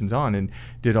inspirations on and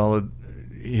did all of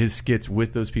his skits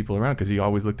with those people around because he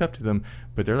always looked up to them.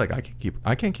 But they're like,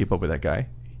 I can't keep up with that guy.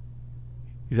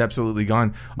 He's absolutely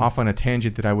gone off on a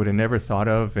tangent that I would have never thought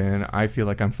of, and I feel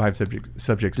like I'm 5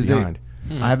 subjects behind.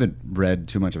 I haven't read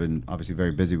too much. I've been obviously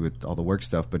very busy with all the work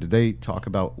stuff, but did they talk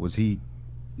about, was he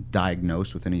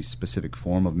diagnosed with any specific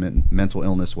form of mental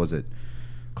illness? Was it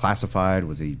classified?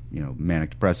 Was he, manic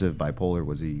depressive, bipolar?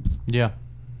 Was he? Yeah.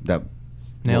 That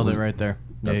nailed it right there.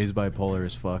 Yeah, he's bipolar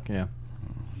as fuck. Yeah.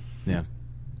 Yeah.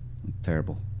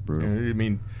 Terrible. Brutal. I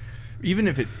mean, even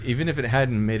if it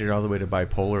hadn't made it all the way to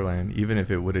bipolar land, even if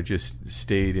it would have just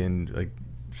stayed in like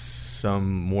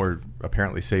some more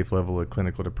apparently safe level of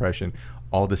clinical depression,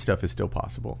 all this stuff is still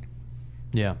possible.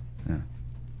 Yeah. Yeah.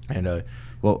 And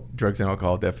drugs and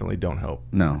alcohol definitely don't help.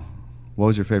 No. What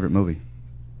was your favorite movie?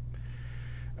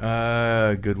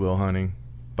 Good Will Hunting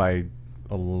by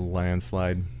a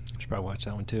landslide. I should probably watch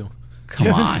that one too. Come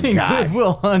you haven't on, seen guy. Good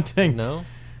Will Hunting? No.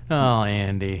 Oh,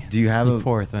 Andy. Do you have you a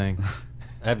poor thing?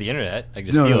 I have the internet. I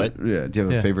can just steal it. Yeah. Do you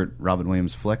have a favorite Robin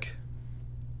Williams flick?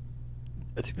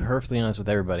 To be perfectly honest with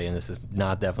everybody, and this is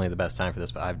not definitely the best time for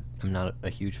this, but I'm not a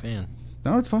huge fan.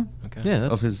 No, it's fine. Okay. Yeah,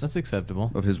 that's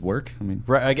acceptable. Of his work, I mean,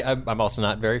 Right. I'm also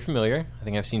not very familiar. I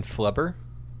think I've seen Flubber.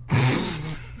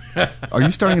 are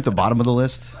you starting at the bottom of the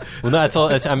list? Well, no, that's all.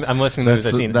 I'm listening to movies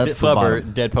I've seen. That's the Flubber,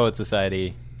 bottom. Dead Poet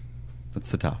Society, That's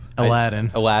the top. Aladdin.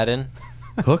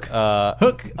 Hook.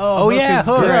 Hook. Oh, yeah, is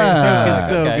Hook. great. Yeah. Hook is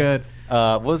so Okay. good.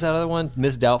 What was that other one?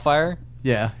 Miss Doubtfire.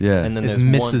 Yeah. Yeah. And then It's there's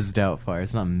Mrs. Doubtfire.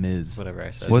 It's not Ms. whatever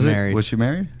I said. was married. Was she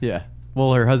married? Yeah.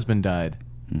 Well, her husband died.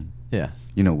 Yeah.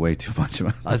 You know way too much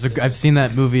about this. I've seen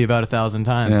that movie about 1,000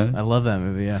 times. Yeah. I love that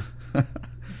movie. Yeah.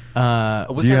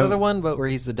 What's that other one? But where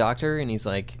he's the doctor and he's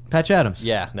like, Patch Adams.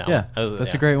 yeah, no, Yeah.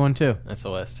 That's a great one too. That's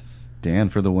the list. Dan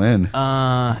for the win.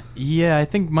 Yeah, I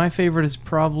think my favorite is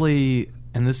probably,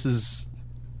 and this is,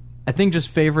 I think just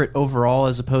favorite overall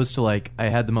as opposed to like I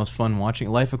had the most fun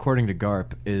watching. Life According to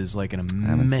Garp is like an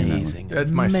haven't seen that one. amazing.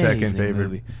 That's my second amazing favorite.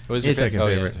 movie. What was your It's- second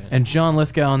favorite? And John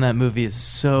Lithgow in that movie is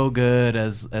so good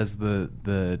as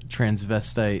the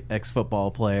transvestite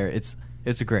ex-football player. It's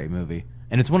a great movie.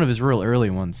 And it's one of his real early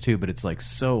ones too, but it's like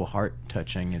so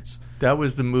heart-touching. That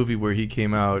was the movie where he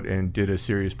came out and did a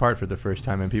serious part for the first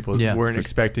time, and people weren't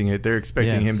expecting it. They're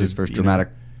expecting him So to his first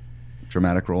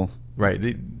dramatic role.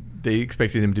 Right. They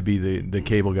expected him to be the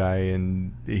cable guy,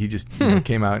 and he just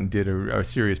came out and did a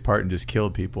serious part and just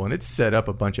killed people. And it set up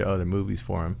a bunch of other movies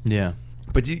for him. Yeah.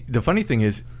 But the funny thing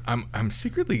is, I'm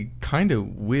secretly kind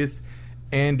of with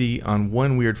Andy on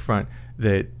one weird front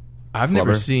that I've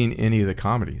never seen any of the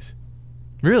comedies.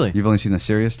 Really? You've only seen the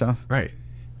serious stuff? Right.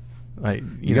 Like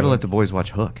You got to let the boys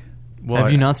watch Hook. Well,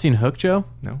 Have you not seen Hook, Joe?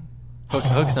 No.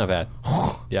 Hook's not bad.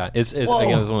 Yeah, it's again,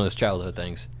 it was one of those childhood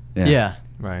things. Yeah.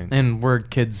 Right. And we're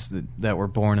kids that were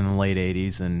born in the late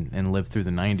 80s and lived through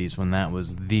the 90s when that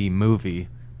was the movie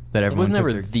that It everyone was took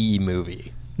never their... the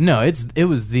movie. No, it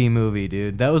was the movie,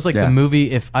 dude. That was like the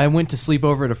movie. If I went to sleep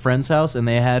over at a friend's house and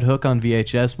they had Hook on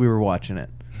VHS, we were watching it.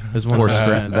 It was one Or of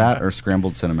those- that or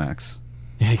Scrambled Cinemax.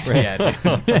 Exactly.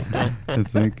 I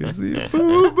think is the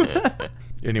boob.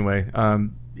 Anyway,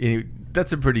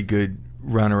 that's a pretty good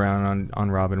run around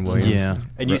on Robin Williams. Yeah.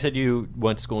 And you said you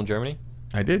went to school in Germany?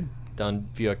 I did. Dann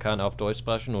wir kann auf Deutsch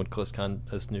sprechen und Chris kann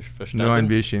es nicht verstehen. No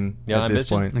ambition Ja, at ein this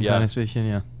bisschen. point. Ein Ja. kleines bisschen,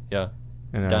 ja. Ja.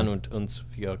 And, Dann und uns,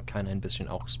 wir können ein bisschen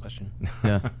auch sprechen.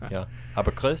 Ja. Ja.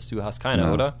 Aber Chris, du hast keine,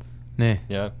 No. oder? Nee.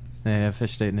 Ja. Nee, er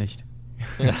versteht nicht.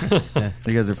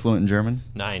 You guys are fluent in German?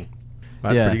 Nein.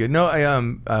 That's Yeah. pretty good. No,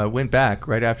 I went back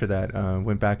right after that.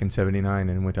 Went back in '79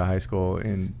 and went to high school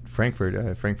in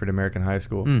Frankfurt, Frankfurt American High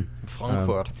School.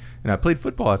 Frankfurt. And I played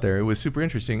football out there. It was super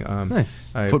interesting. Nice.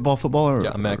 Football or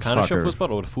Ja, amerikanischer soccer?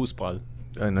 Fußball oder Fußball?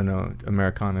 No,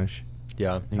 Americanisch.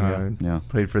 Ja. Yeah.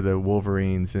 Played for the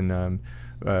Wolverines, and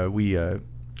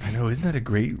I know, isn't that a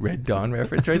great Red Dawn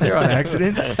reference right there on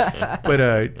accident? But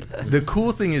the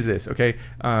cool thing is this, okay?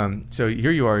 So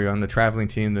here you are, you're on the traveling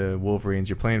team, the Wolverines,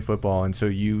 you're playing football, and so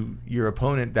your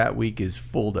opponent that week is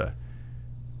Fulda.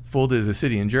 Fulda is a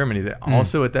city in Germany that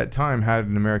also at that time had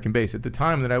an American base. At the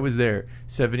time that I was there,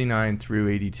 79 through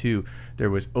 82, there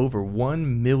was over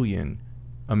 1 million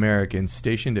Americans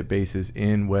stationed at bases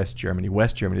in West Germany.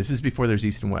 West Germany. This is before there's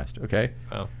East and West, okay?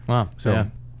 Wow. Wow. So yeah.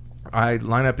 I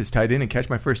line up as tight end and catch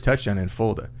my first touchdown in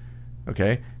Fulda.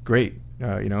 Okay, great.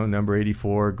 Number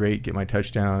 84, great. Get my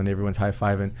touchdown. Everyone's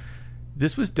high-fiving.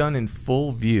 This was done in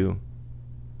full view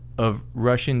of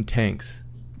Russian tanks.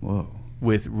 Whoa.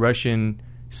 With Russian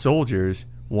soldiers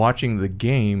watching the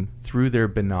game through their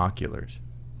binoculars.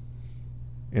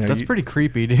 That's pretty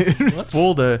creepy, dude.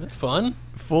 Fulda. That's fun.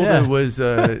 Fulda Yeah. was,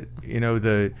 the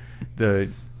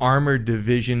armored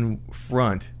division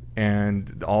front,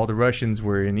 and all the Russians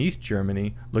were in East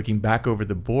Germany, looking back over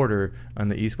the border on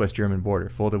the East-West German border.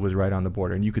 Fulda was right on the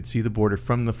border, and you could see the border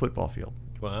from the football field.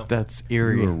 Wow. That's You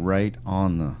eerie. were right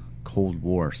on the Cold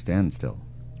War standstill.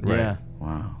 Right. Yeah.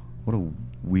 Wow. What a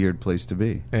weird place to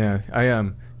be. Yeah,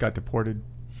 I got deported.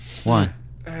 Why?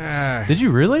 Did you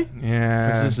really?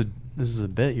 Yeah, Or is this is a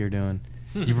bit you're doing.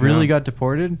 You really got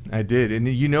deported? I did, and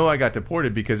I got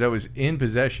deported because I was in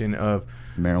possession of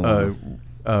Marijuana.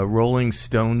 a Rolling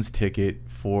Stones ticket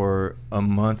for a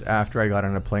month after I got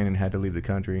on a plane and had to leave the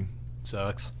country.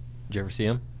 Sucks. Did you ever see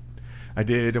him? I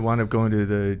did. I wound up going to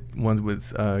the ones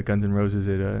with Guns N' Roses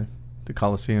at the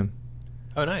Coliseum.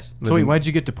 Oh, nice. So wait, why'd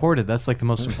you get deported? That's like the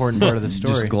most important part of the You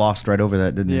story. just glossed right over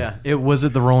that, didn't you? Yeah. Was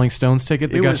it the Rolling Stones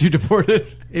ticket that It got was- you deported?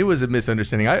 It was a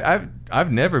misunderstanding.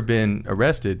 I've never been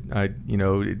arrested.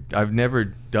 I've never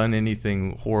done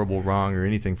anything horrible, wrong, or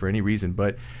anything for any reason.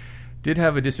 But did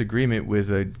have a disagreement with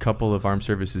a couple of armed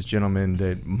services gentlemen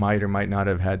that might or might not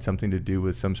have had something to do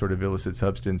with some sort of illicit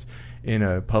substance in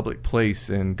a public place,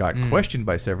 and got questioned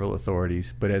by several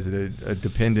authorities. But as a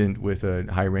dependent with a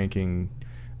high-ranking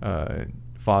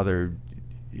father,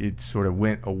 it sort of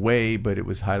went away. But it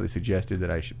was highly suggested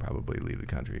that I should probably leave the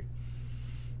country.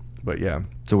 But yeah.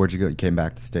 So where'd you go? You came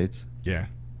back to States? Yeah,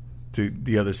 to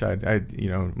the other side. I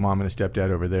mom and a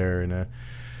stepdad over there, and a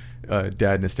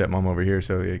dad and a stepmom over here.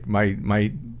 So like,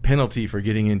 my penalty for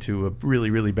getting into a really,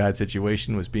 really bad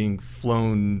situation was being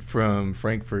flown from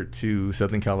Frankfurt to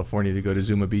Southern California to go to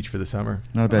Zuma Beach for the summer.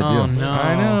 Not a bad Oh, deal. no.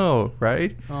 I know,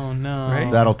 right? Oh, no.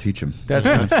 Right? That'll teach him. That's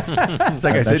it's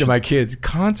like I That say to should- my kids,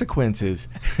 consequences.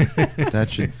 That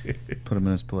should put him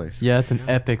in his place. Yeah, it's an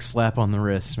epic slap on the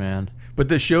wrist, man. But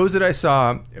the shows that I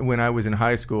saw when I was in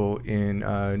high school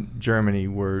in Germany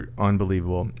were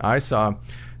unbelievable. I saw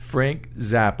Frank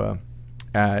Zappa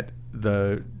at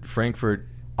the Frankfurt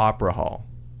Opera Hall.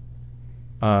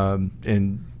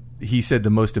 And he said the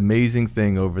most amazing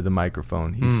thing over the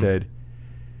microphone. He said,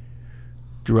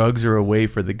 drugs are a way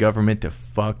for the government to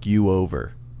fuck you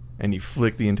over. And he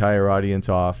flicked the entire audience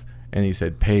off, and he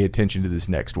said, pay attention to this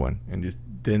next one. And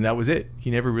then that was it.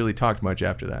 He never really talked much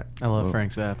after that. I love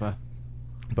Frank Zappa.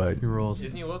 But He rules.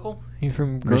 Isn't he local? He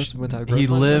from He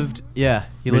lived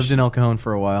in El Cajon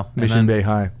for a while. Mission and then, Bay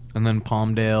High. And then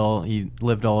Palmdale. He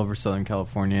lived all over Southern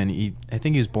California, and I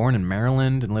think he was born in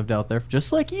Maryland and lived out there,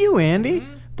 just like you, Andy.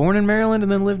 Born in Maryland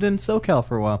and then lived in SoCal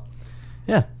for a while.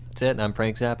 Yeah. That's it. I'm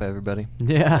Frank Zappa, everybody.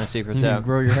 Yeah. My secret's You out.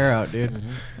 Grow your hair out, dude.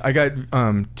 I got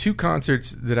two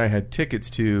concerts that I had tickets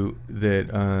to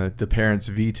that the parents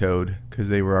vetoed because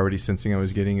they were already sensing I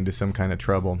was getting into some kind of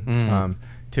trouble.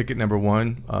 Ticket number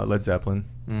one, Led Zeppelin.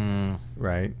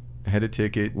 Right. I had a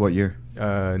ticket. What year?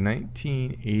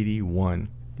 1981.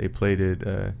 They played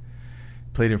at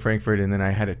played in Frankfurt, and then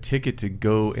I had a ticket to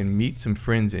go and meet some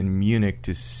friends in Munich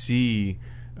to see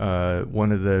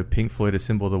one of the Pink Floyd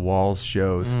Assemble the Walls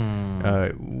shows,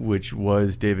 which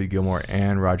was David Gilmour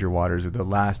and Roger Waters, the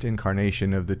last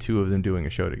incarnation of the two of them doing a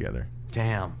show together.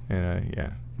 Damn. And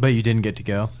yeah. But you didn't get to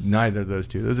go? Neither of those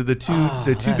two. Those are the two.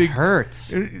 The two that big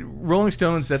hurts. Rolling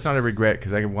Stones. That's not a regret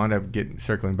because I wound up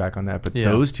circling back on that. But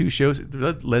those two shows,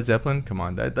 Led Zeppelin. Come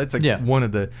on, that's like one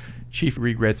of the chief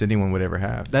regrets anyone would ever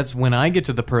have. That's when I get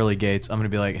to the pearly gates. I'm gonna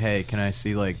be like, hey, can I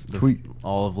see like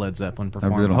all of Led Zeppelin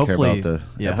perform? I really don't hopefully, care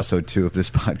about the episode 2 of this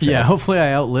podcast. Yeah, hopefully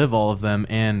I outlive all of them.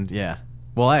 And yeah,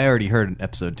 well, I already heard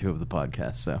episode 2 of the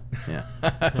podcast, so yeah.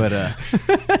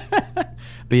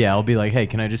 But yeah, I'll be like, hey,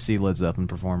 can I just see Led Zeppelin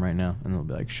perform right now? And they'll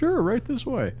be like, sure, right this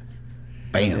way.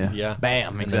 Bam. Yeah.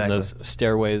 Bam, And exactly. then those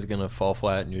stairways going to fall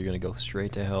flat and you're going to go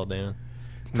straight to hell, Dan.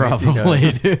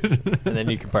 Probably, dude. And then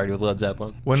you can party with Led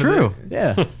Zeppelin.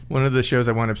 Yeah. One of the shows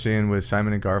I wound up seeing was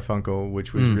Simon and Garfunkel,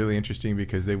 which was really interesting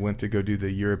because they went to go do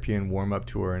the European warm-up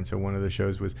tour, and so one of the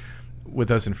shows was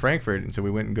with us in Frankfurt, and so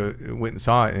we went and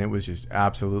saw it, and it was just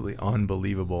absolutely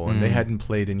unbelievable. And they hadn't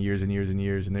played in years and years and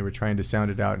years, and they were trying to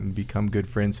sound it out and become good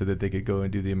friends so that they could go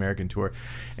and do the American tour.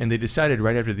 And they decided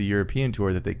right after the European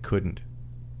tour that they couldn't.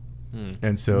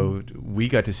 And so we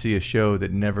got to see a show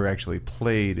that never actually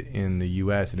played in the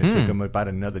U.S., and it took them about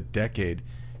another decade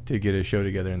to get a show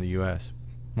together in the U.S.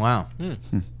 Wow.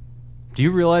 Do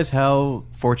you realize how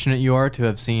fortunate you are to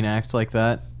have seen acts like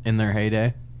that in their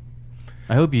heyday?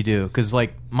 I hope you do, because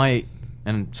like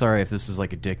and sorry if this is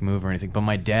like a dick move or anything, but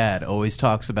my dad always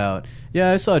talks about,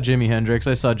 I saw Jimi Hendrix,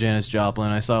 I saw Janis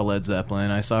Joplin, I saw Led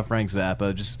Zeppelin, I saw Frank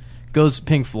Zappa, just goes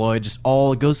Pink Floyd, just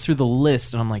all goes through the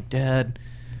list, and I'm like, Dad,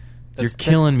 you're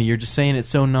killing me. You're just saying it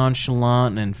so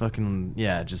nonchalant and fucking,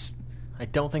 just... I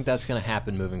don't think that's going to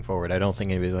happen moving forward. I don't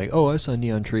think anybody's like, I saw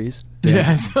Neon Trees.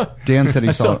 Dan said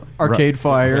he saw Arcade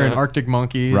Fire and Arctic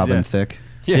Monkeys. Robin Thicke.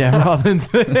 Yeah, Robin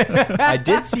Thicke. I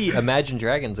did see Imagine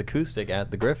Dragons acoustic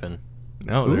at the Griffin.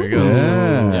 Oh, there you go.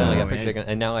 Yeah, I got picture,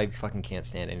 and now I fucking can't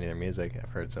stand any of their music. I've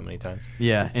heard it so many times.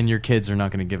 Yeah, and your kids are not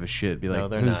going to give a shit. Be like,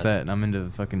 they're who's not. that? And I'm into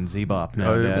fucking Z-Bop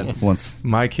now, Dad. Once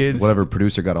My kids, whatever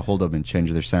producer got a hold of and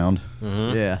changed their sound.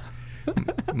 Yeah.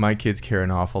 my kids care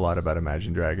an awful lot about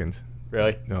Imagine Dragons.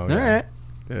 Really? Oh, All yeah. right.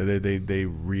 They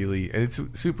really, and it's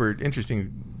super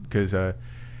interesting because it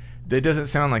doesn't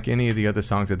sound like any of the other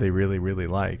songs that they really, really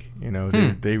like. You know,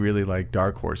 they really like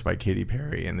Dark Horse by Katy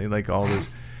Perry, and they like all those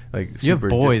like. You have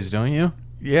boys, don't you?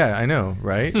 Yeah, I know,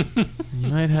 right? You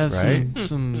might have Right?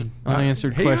 some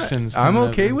unanswered Hey, questions. I'm coming up.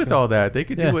 okay with all that. They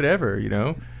could Yeah. do whatever, you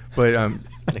know. But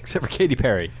Except for Katy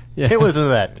Perry. Yeah. Can't listen to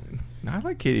that. I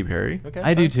like Katy Perry. Okay,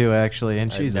 I do fine. too, actually,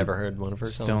 and I've she's never heard one of her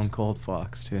songs. Stone Cold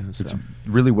Fox too. So. It's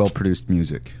really well produced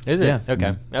music. Is it? Yeah.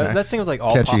 Okay. That seems like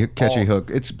all Catchy pop, hook.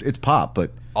 It's pop,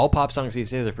 but all pop songs these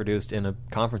days are produced in a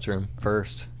conference room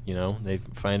first. You know, they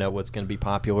find out what's going to be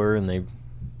popular and they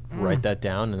write that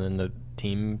down, and then the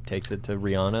team takes it to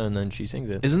Rihanna, and then she sings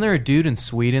it. Isn't there a dude in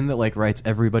Sweden that like writes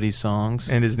everybody's songs?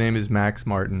 And his name is Max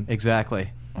Martin.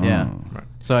 Exactly. Yeah. Right.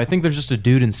 So I think there's just a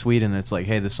dude in Sweden that's like,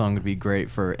 hey, this song would be great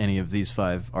for any of these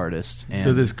 5 artists. And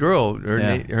So this girl, her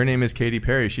Yeah. name is Katy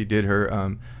Perry. She did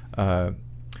her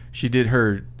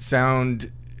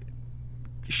sound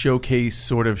showcase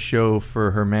sort of show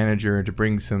for her manager to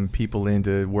bring some people in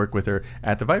to work with her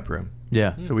at the Viper Room.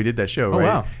 Yeah. So we did that show, Oh, right?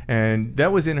 wow. And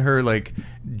that was in her like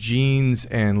jeans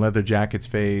and leather jackets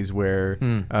phase where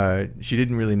she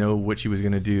didn't really know what she was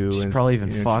going to do. She's and, probably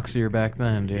even you know, foxier back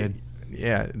then, dude.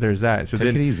 Yeah, there's that. So take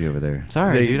then it easy over there.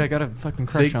 Sorry, They- dude. I got a fucking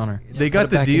crush on her. they put got it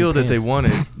the back in deal your that they pants.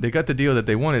 wanted. They got the deal that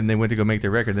they wanted, and they went to go make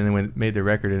their record. Then they made their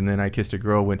record, and then I Kissed a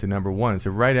Girl went to #1. So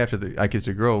right after the I Kissed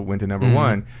a Girl went to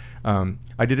 #1,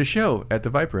 I did a show at the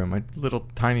Viper Room, a little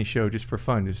tiny show just for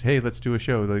fun. Just hey, let's do a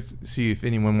show. Let's see if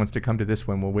anyone wants to come to this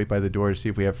one. We'll wait by the door to see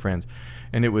if we have friends.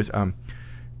 And it was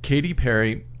Katy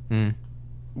Perry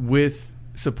with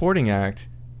supporting act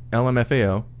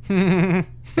LMFAO.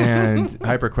 And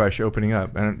Hypercrush opening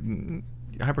up, and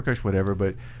Hypercrush whatever,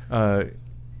 but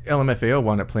LMFAO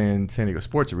wound up playing San Diego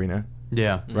Sports Arena,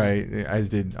 Yeah. right? As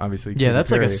did obviously. Yeah, Katy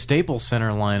that's like a Perry. Staples Center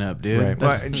lineup, dude. Right.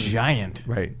 That's Well, giant.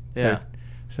 right. Yeah.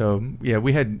 So yeah,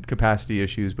 we had capacity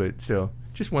issues, but still,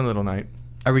 just one little night.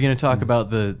 Are we going to talk about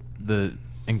the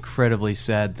incredibly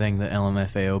sad thing that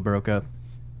LMFAO broke up?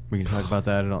 We can talk about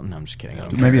that at all? No, I'm just kidding. I don't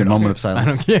care. Maybe a moment of I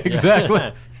silence. don't care.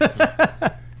 Exactly.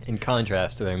 In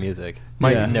contrast to their music.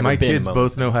 My Yeah. Never my been a kids moment.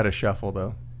 both know how to shuffle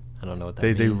though. I don't know what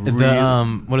that They means.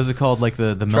 The what is it called? Like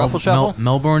the Truffle shuffle?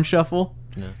 Melbourne Shuffle?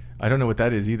 I don't know what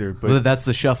that is either, but Well, that's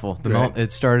the shuffle. Right.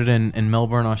 It started in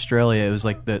Melbourne, Australia. It was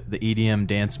like the EDM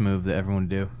dance move that everyone would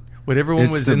do. whatever one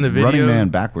It's was the in the video. Running Man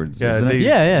backwards. Yeah, isn't it?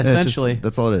 Yeah, It's just- essentially.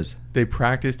 that's all it is. They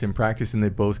practiced and practiced, and they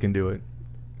both can do it.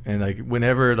 And like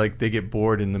whenever like they get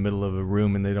bored in the middle of a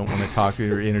room and they don't want to talk to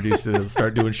you or introduce you, they'll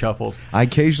start doing shuffles. I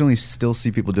occasionally still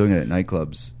see people doing it at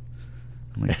nightclubs.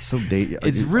 I'm like, it's so dated.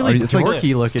 It's really it's like,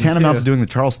 dorky looking, It's tantamount too. to doing the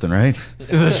Charleston, right?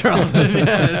 The Charleston.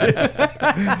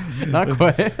 Yeah. Not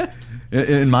quite.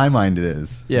 In my mind, it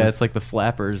is. Yeah, it's like the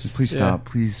flappers. Please stop.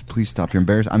 Please stop. You're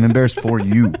embarrassed. I'm embarrassed for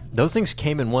you. Those things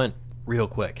came and went real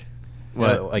quick.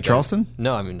 What, Like Charleston?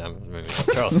 No, I mean not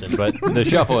Charleston, but the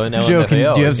shuffle and Joe,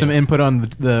 LMFAO. do you have some input on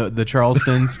the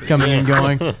Charlestons coming and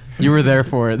going? You were there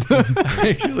for it.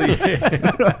 Actually,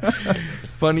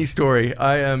 funny story.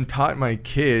 I taught my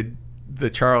kid the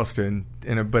Charleston,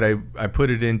 but I put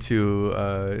it into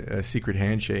a secret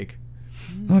handshake.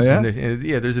 Oh, yeah? And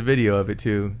there's a video of it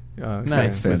too.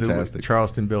 Nice. with Fantastic.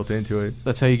 Charleston built into it.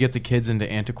 That's how you get the kids into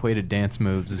antiquated dance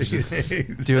moves. Is just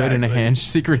do it in a Exactly.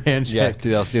 secret handshake. Yeah,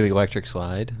 do they see the electric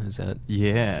slide? Is that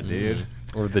Yeah, dude.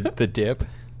 or the dip?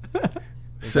 Is that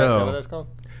So what that's called?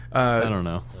 I don't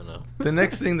know. I don't know. the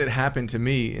next thing that happened to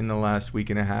me in the last week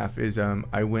and a half is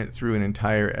I went through an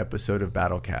entire episode of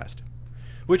Battlecast.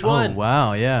 Which Oh one?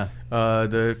 wow, yeah,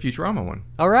 The Futurama one.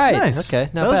 All right. Nice. Okay.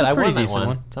 Not That was bad. a I pretty won that decent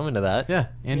one. So I'm into that. yeah.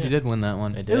 Andy Yeah. did win that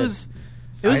one. I It did. was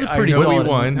a I pretty know we solid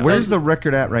won. Where's the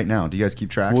record at right now? Do you guys keep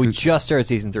track? Well, we Who's- just started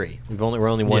season 3. We're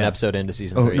only one Yeah. episode into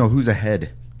season oh 3. no, who's ahead?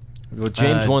 Well,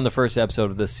 James Uh, won the first episode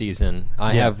of this season.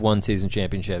 I Yeah. have one season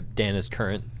championship. Dan is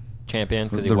current champion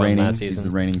because he The won reigning. last He's season.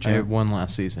 the reigning I champ. won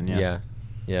last season. Yeah.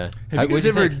 Yeah. Have What'd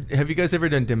you think? have you guys ever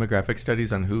done demographic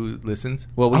studies on who listens?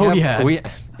 Well, we Oh, have,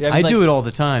 yeah. I do it all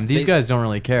the time. These they- guys don't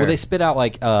really care. Well, they spit out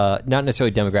like not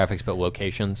necessarily demographics, but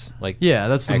locations. Like Yeah,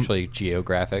 that's the- actually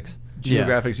geographics. Yeah.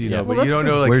 Geographics, you know, Yeah. but Well, you don't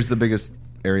know like Where's the biggest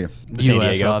area? San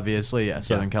U.S. Diego. obviously. Yeah,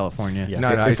 Southern California. Yeah.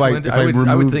 not If I- Iceland. if I I would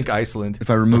remove- think Iceland. If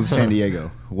I remove San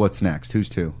Diego, what's next? Who's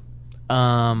two?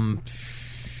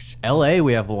 L.A.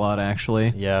 we have a lot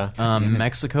actually. Yeah.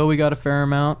 Mexico we got a fair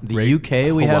amount. The Great.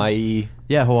 U.K. we have. Hawaii.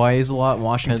 Yeah, Hawaii's a lot.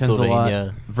 Washington's a lot.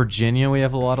 Pennsylvania. Virginia, we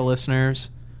have a lot of listeners.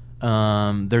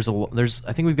 There's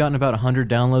I think we've gotten about 100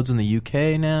 downloads in the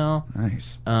UK now.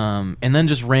 Nice. And then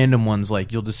just random ones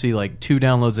like you'll just see like 2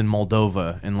 downloads in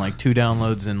Moldova and like 2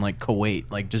 downloads in like Kuwait,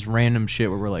 like just random shit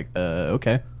where we're like,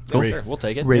 okay, Cool. Sure, we'll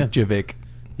take it. Reykjavik.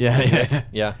 yeah.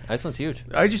 Yeah, Iceland's huge.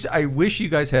 I wish you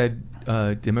guys had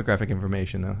demographic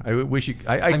information though. I wish you.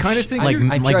 I I'm kind of sh- think like you're-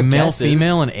 I'm like sure male, guesses.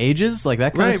 female, and ages, like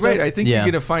that kind of right, stuff. right. I think yeah.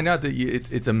 you're gonna find out that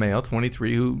it's a male,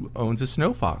 23, who owns a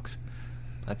snow fox.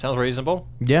 That sounds reasonable.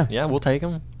 Yeah. Yeah, we'll take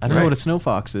them. I don't know Right. what a snow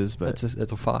fox is, but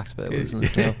It's a fox, but it was in the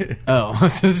snow. oh,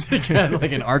 so it's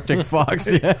like an Arctic fox.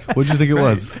 Yeah. What'd you think it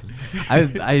was?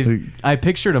 I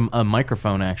pictured a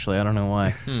microphone actually. I don't know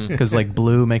why. Because like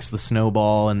Blue makes the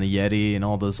snowball and the Yeti and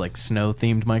all those like snow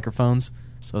themed microphones.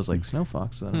 So I was like, Snow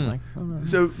Fox. Is that a microphone?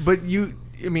 So, but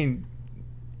I mean,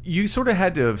 you sort of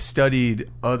had to have studied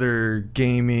other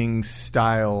gaming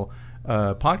style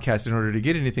podcasts in order to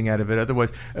get anything out of it.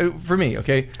 Otherwise, for me,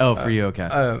 okay. Oh, for you,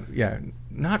 okay. Yeah,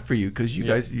 not for you because you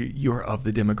guys, you're of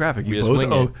the demographic. We just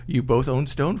wing it. You both own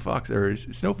snow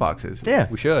foxes. Yeah.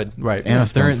 We should. Right. And a They're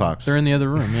stone in, fox. they're in the other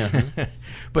room. Yeah.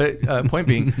 But point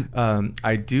being,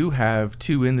 I do have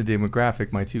 2 in the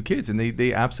demographic, my 2 kids, and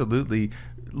they absolutely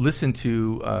listen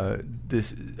to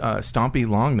this Stompy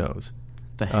Longnose.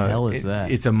 The hell is that?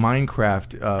 It's a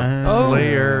Minecraft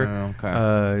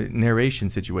player narration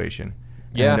situation.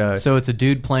 Yeah. And, so it's a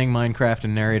dude playing Minecraft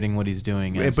and narrating what he's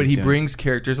doing. as but he's he doing. brings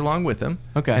characters along with him,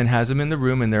 Okay. and has them in the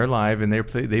room, and they're live, and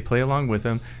they play along with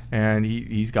him. And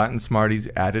he's gotten smart. He's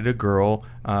added a girl,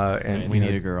 and We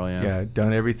need a girl, yeah. yeah,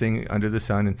 done everything under the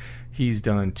sun, and he's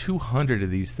done 200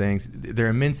 of these things. They're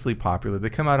immensely popular. They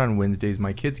come out on Wednesdays.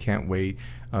 My kids can't wait.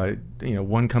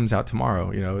 One comes out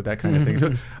tomorrow. That kind of thing.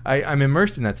 So I'm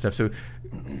immersed in that stuff. So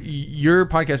your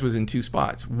podcast was in 2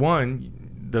 spots. One,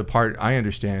 the part I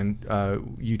understand,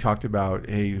 you talked about,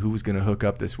 hey, who was going to hook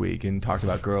up this week, and talked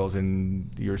about girls and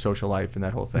your social life and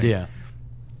that whole thing. Yeah.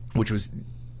 Which was,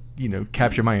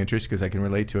 capture my interest because I can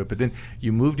relate to it. But then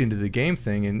you moved into the game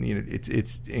thing, and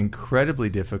it's incredibly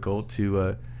difficult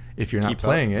to, if you're not Keep up.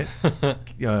 playing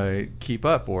it, keep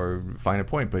up or find a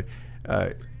point. But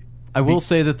I will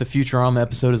say that the Futurama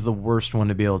episode is the worst one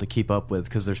to be able to keep up with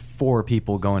because there's 4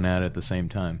 people going at it at the same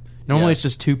time. Normally Yeah. it's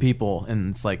just 2 people,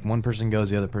 and it's like one person goes,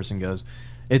 the other person goes.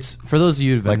 It's for those of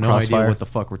you who have Like no Crossfire? idea what the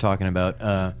fuck we're talking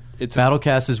about. It's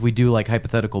Battlecast is we do like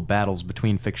hypothetical battles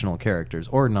between fictional characters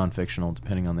or non-fictional,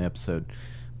 depending on the episode.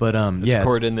 But yeah, It's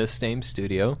recorded in this same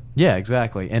studio. yeah,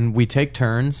 exactly. And we take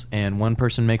turns, and one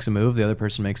person makes a move, the other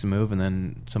person makes a move, and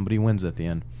then somebody wins at the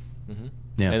end. Mm-hmm.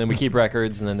 Yeah. And then we keep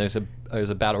records, and then there's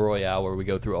a battle royale where we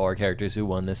go through all our characters who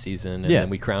won this season, and then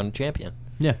we crown a champion.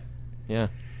 Yeah. Yeah.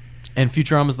 And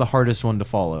Futurama's the hardest one to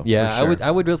follow. Yeah, for sure.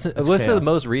 I would listen to the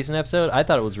most recent episode. I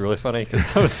thought it was really funny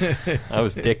because I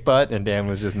was dick butt and Dan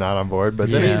was just not on board. But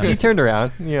then he turned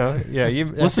around.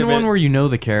 Listen to one where you know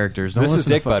the characters. Don't This is listen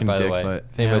to Dick Butt, fucking by the Dick way. Butt.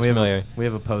 If anybody's familiar. We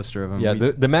have a poster of him. Yeah,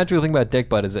 the magical thing about Dick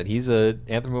Butt is that he's a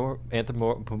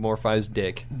anthropomorphized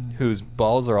dick whose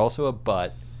balls are also a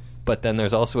butt, but then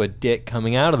there's also a dick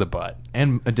coming out of the butt.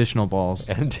 And additional balls.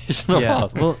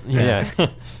 Balls. Well, yeah.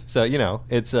 So,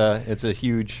 it's a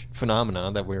huge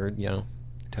phenomenon that we're,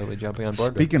 totally jumping on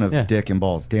board Speaking of dick and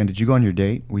balls, Dan, did you go on your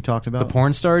date we talked about? The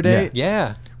porn star date? with.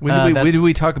 Yeah. When did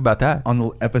we talk about that? On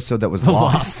the episode that was The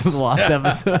lost. lost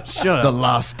episode. Shut The up.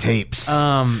 lost tapes.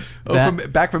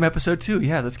 Back from episode 2.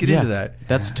 Yeah, let's get into that.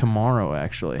 That's tomorrow,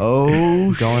 actually.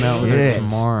 Oh, Going out with her shit.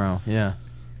 tomorrow. Yeah.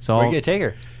 So Where are you going to take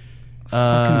her?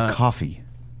 Fucking coffee.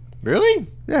 Really?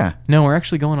 Yeah, No, we're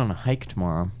actually going on a hike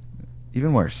tomorrow.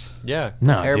 even worse. Yeah.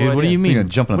 No, Terrible dude. What do idea. you mean? You're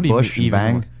gonna jump in a What do you bush mean and even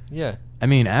bang? more? Yeah. I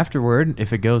mean, afterward,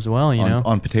 if it goes well, you know.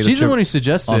 On potato She's chip, the one who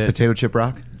suggested on it. potato chip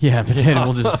rock. Yeah, potato.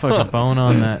 We'll just fucking bone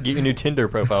on that. Get your new Tinder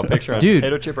profile picture on Dude,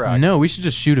 Potato Chip Rock. no, we should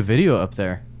just shoot a video up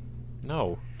there.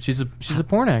 No. She's a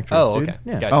porn actress, Oh, dude. okay.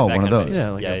 Yeah. Gotcha, Oh, that one of kind those.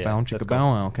 video. Yeah, like a bow That's chicka cool.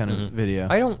 bow wow kind of video.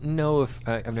 I don't know if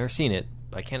I've never seen it.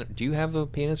 I can't. Do you have a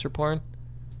penis for porn?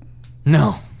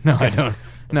 No, I don't.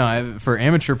 No, for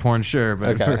amateur porn, sure,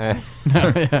 but Okay.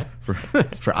 no, yeah. for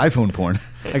iPhone porn.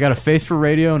 I got a face for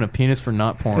radio and a penis for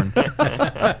not porn.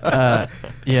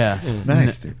 Yeah,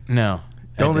 Nice, dude. No,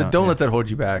 Don't I let that hold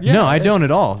you back. No, I don't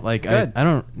at all. Like I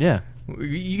don't. Yeah,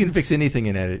 You can fix anything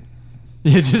in edit.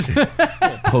 yeah, just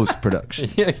Post production.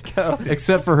 Yeah, go.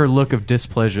 except for her look of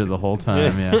displeasure the whole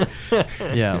time. Yeah,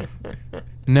 yeah.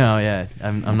 No, yeah.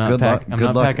 I'm not. Good luck- I'm good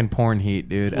not luck. packing porn heat,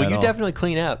 dude. Well, at you all. definitely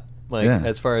clean up. Like Yeah.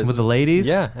 as far as With the ladies,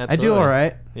 Yeah, I do absolutely. all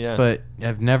right. Yeah. But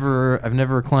I've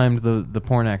never climbed the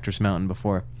porn actress mountain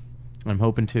before. I'm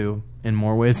hoping to in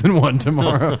more ways than one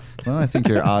tomorrow. Well, I think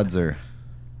your odds are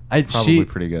probably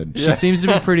pretty good. She seems to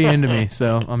be pretty into me,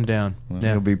 so I'm down. Well,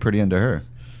 Yeah, You'll be pretty into her.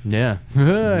 yeah,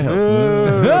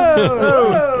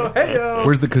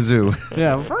 Where's the kazoo?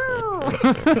 yeah.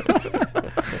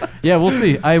 Yeah, we'll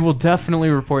see. I will definitely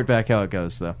report back how it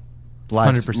goes, though.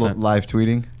 100%. Live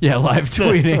tweeting. Yeah, live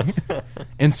tweeting.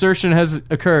 Insertion has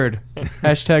occurred.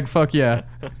 Hashtag fuck yeah.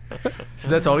 So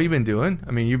that's all you've been doing?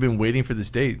 I mean, you've been waiting for this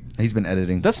date. He's been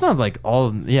editing. That's not like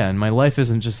all. Yeah, and my life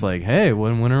isn't just like, hey,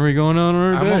 when are we going on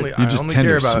our I'm date? only- You're just only Tinder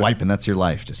care about- swiping. That's your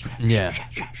life. Just Yeah,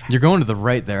 you're going to the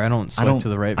right there. I don't swipe to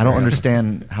the right. I don't very often.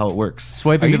 understand how it works.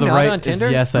 Swiping Are to you the not right on is Tinder?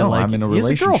 yes. I No, like. I'm in a He has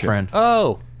relationship. girlfriend.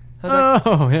 Oh. How's that?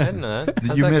 Oh I yeah. didn't know that.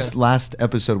 How's You that missed go? last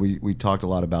episode. We talked a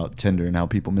lot about Tinder and how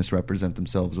people misrepresent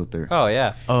themselves with their Oh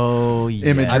yeah. Oh yeah.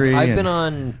 Imagery. I've and- been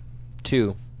on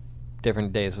 2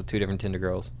 different days with 2 different Tinder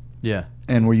girls. Yeah.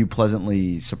 And were you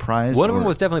pleasantly surprised? One of or- them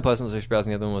was definitely pleasantly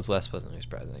surprising. The other one was less pleasantly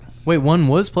surprising. Wait, one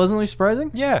was pleasantly surprising.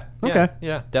 Yeah. Okay.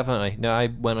 Yeah, definitely. No, I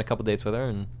went on a couple dates with her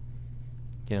and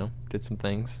did some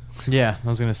things. Yeah, I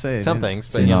was gonna say Some dude. things,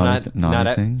 but Some naughty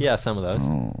not things? yeah, some of those.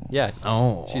 Oh. Yeah.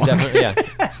 Oh, She's definitely yeah.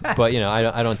 But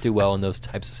I don't do well in those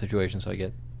types of situations, so I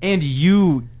get And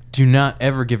you do not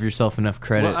ever give yourself enough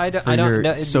credit Well, I don't- for I don't your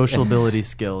know- social ability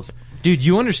skills. Dude,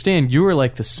 you understand you are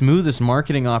like the smoothest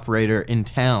marketing operator in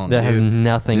town. that has dude.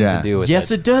 nothing Yeah. to do with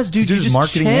Yes, it. it does, dude. You're You just just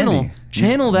marketing channel Andy.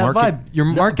 channel that Market- vibe. You're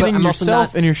but marketing I'm also yourself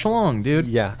not- and your schlong, dude.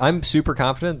 Yeah, I'm super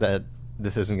confident that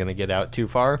this isn't going to get out too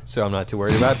far, so I'm not too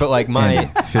worried about it. But like my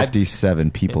And 57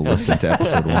 people listened to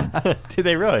episode 1. did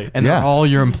they really? And Yeah. they're all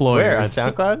your employers. Where on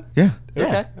SoundCloud? Yeah.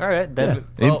 Okay, all right. Then It,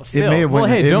 well, it still may have Well,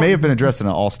 went- hey, it don't- may have been addressed in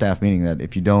an all staff meeting that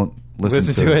if you don't listen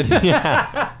listen to it.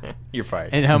 Yeah, you're fired.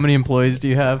 And how many employees do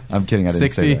you have? I'm kidding. I didn't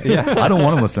 60? say that. I don't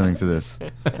want them listening to this.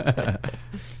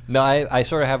 No, I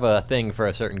sort of have a thing for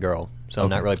a certain girl, so I'm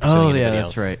not really pursuing Oh anybody yeah,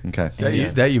 else. that's right. Okay.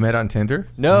 That you met on Tinder?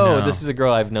 No, No. this is a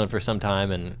girl I've known for some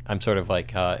time, and I'm sort of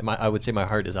like, I would say my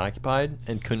heart is occupied,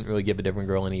 and couldn't really give a different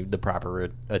girl the proper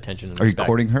attention and Are you respect.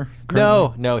 courting her?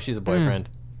 No, she's a boyfriend.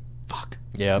 Fuck.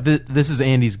 Yeah, This is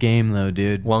Andy's game, though,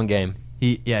 dude. long game.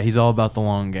 He's all about the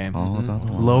long game. All about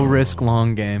the Low risk,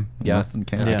 long game. Yeah, Nothing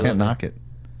can't, Yeah. can't knock it.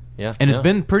 Yeah, And it's yeah.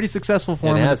 been pretty successful for It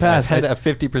him in the has past. had a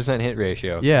 50% hit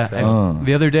ratio. Yeah, so- and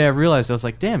the other day I realized I was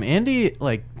like, "Damn, Andy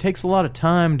takes a lot of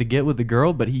time to get with the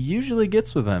girl, but he usually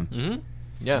gets with them." Mm-hmm.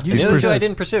 Yeah, He's the other two I persistent.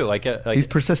 didn't pursue. Like He's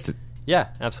persistent. yeah,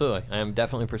 absolutely. I am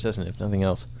definitely persistent, if nothing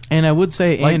else. And I would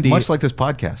say Like, Andy, much like this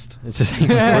podcast. It's just we're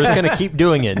just gonna keep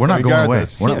doing it. We're not going away.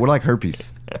 regardless. We're like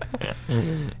herpes.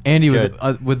 Andy Good.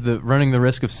 with the running the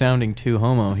risk of sounding too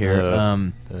homo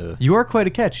here. You are quite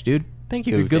a catch, dude. Thank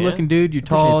you. You're a good Dan. looking dude. You're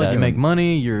Appreciate tall. that. You make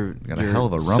money. You're Got a you're hell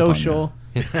of a rump on social.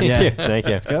 Yeah. Thank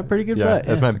you. Got a pretty good Yeah, butt.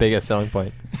 that's my biggest selling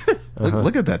point.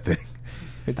 Look at that thing.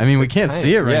 I mean, we It's can't tiny.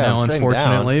 see it right Yeah, now, I'm sitting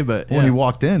unfortunately, but When he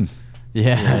walked in,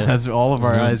 yeah, that's all of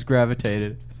our Mhm. eyes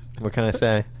gravitated. down. What can I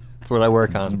say? That's what I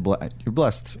work on. you're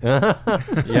blessed.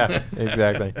 Yeah,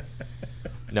 exactly.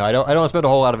 No, I don't spend a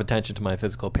whole lot of attention to my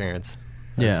physical appearance.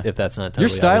 Yeah. If that's not totally You're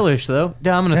stylish, though.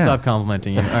 Yeah, I'm going to Yeah. stop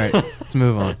complimenting you. All right, let's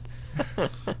move on.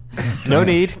 obvious. No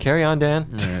need. Carry on, Dan.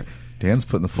 All right. Dan's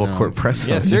putting the full No. court press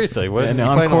Yeah, on. seriously. What, Yeah, you no,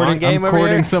 playing I'm the long courting, game I'm over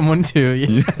courting here? someone, too.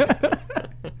 Yeah.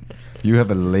 You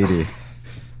have a lady.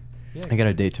 I got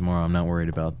a date tomorrow. I'm not worried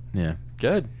about. Yeah.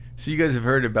 Good. So you guys have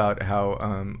heard about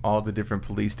how all the different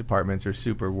police departments are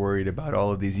super worried about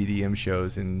all of these EDM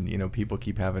shows, and people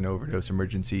keep having overdose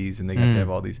emergencies, and they have to have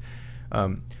all these.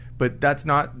 But that's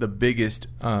not the biggest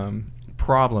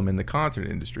problem in the concert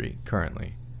industry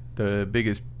currently. The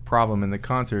biggest problem in the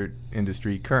concert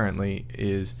industry currently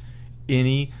is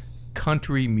any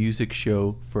country music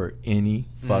show for any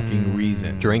fucking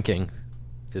reason. Drinking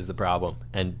is the problem,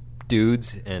 and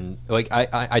dudes, and like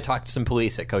I talked to some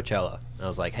police at Coachella. And I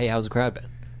was like, "Hey, how's the crowd been?" I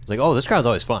was like, "Oh, this crowd's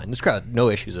always fine. This crowd, no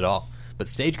issues at all." But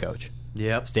Stagecoach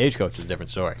Yep. is a different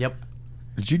story. Yep.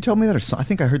 Did you tell me that? I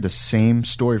think I heard the same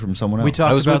story from someone else. We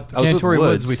talked was about with- I was with Cantory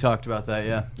Woods. Woods. We talked about that.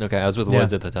 Yeah. Okay, I was with Yeah.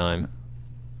 Woods at the time.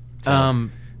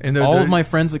 And All of my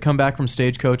friends that come back from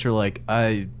Stagecoach are like,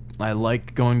 I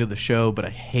like going to the show, but I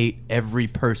hate every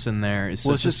person there. It's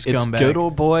Well, such it's a just scumbag. it's good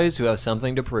old boys who have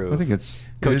something to prove. I think it's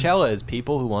Coachella is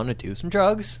people who want to do some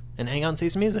drugs and hang out and see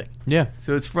some music. Yeah.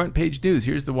 So it's front page news.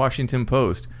 Here's the Washington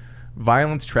Post.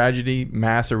 Violence, tragedy,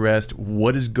 mass arrest.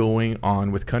 What is going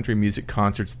on with country music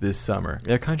concerts this summer?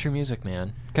 They're country music,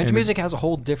 man. Country And music has a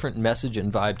whole different message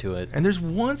and vibe to it. And there's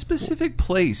one specific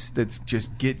place that's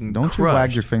just getting Don't you crushed.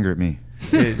 wag your finger at me.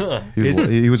 It-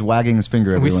 He was wagging his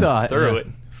finger at We everyone. saw it. Thoroughly.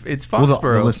 Yeah. It's Well, the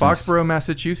Foxborough, listeners. Foxborough,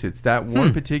 Massachusetts. That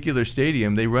one particular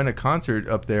stadium, they run a concert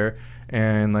up there,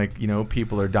 and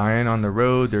people are dying on the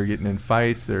road. They're getting in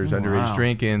fights. There's underage wow.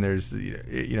 drinking. There's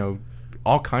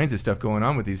all kinds of stuff going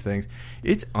on with these things.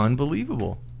 It's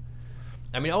unbelievable.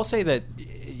 I mean, I'll say that,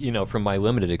 from my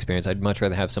limited experience, I'd much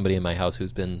rather have somebody in my house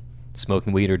who's been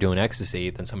smoking weed or doing ecstasy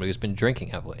than somebody who's been drinking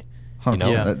heavily.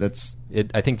 100%. Yeah. That's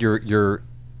I think your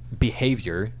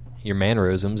behavior, your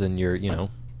mannerisms, and your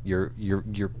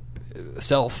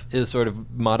self is sort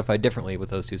of modified differently with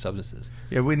those two substances.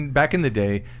 Yeah, back in the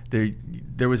day,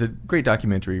 there was a great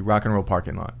documentary, Rock and Roll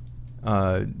Parking Lot,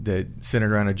 that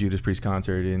centered around a Judas Priest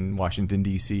concert in Washington,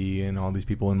 D.C., and all these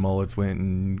people in mullets went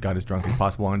and got as drunk as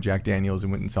possible on Jack Daniels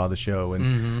and went and saw the show,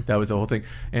 and that was the whole thing.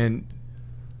 And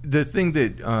the thing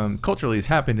that culturally has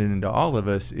happened into all of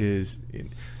us is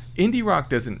indie rock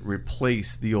doesn't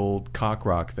replace the old cock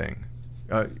rock thing.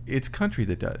 It's country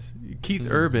that does. Keith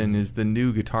Urban is the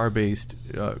new guitar-based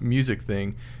music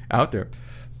thing out there.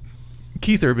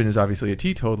 Keith Urban is obviously a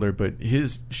teetotaler, but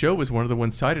his show was one of the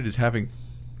ones cited as having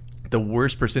the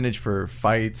worst percentage for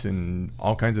fights and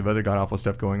all kinds of other god-awful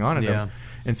stuff going on in Yeah. them.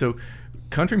 And so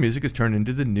country music has turned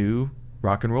into the new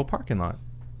rock and roll parking lot.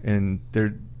 And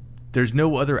there's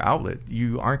no other outlet.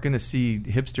 You aren't going to see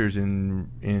hipsters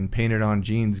in painted on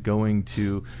jeans going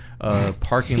to a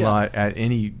parking lot at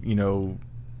any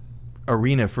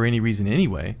arena for any reason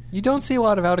anyway. You don't see a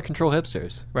lot of out-of-control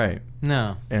hipsters. Right.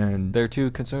 No. And They're too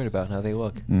concerned about how they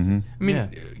look. I mean, Yeah.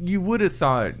 you would have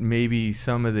thought maybe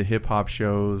some of the hip hop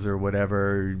shows or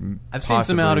whatever. I've seen some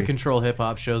possibly- out of control hip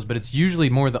hop shows, but it's usually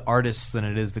more the artists than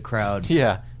it is the crowd.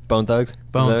 Yeah. Bone Thugs?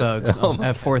 Bone Is that- Thugs Oh, my-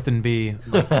 at 4th and B,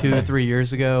 like 2 or 3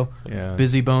 years ago. Yeah.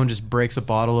 Busy Bone just breaks a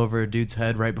bottle over a dude's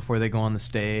head right before they go on the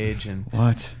stage, and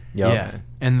what? Yup. yeah,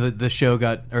 and the show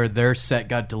their set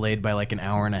got delayed by like an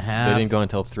hour and a half. They didn't go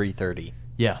until 3:30.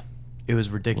 Yeah, it was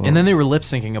ridiculous. Whoa. And then they were lip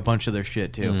syncing a bunch of their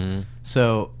shit too. Mhm.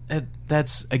 So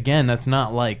that's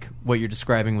not like what you're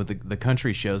describing with the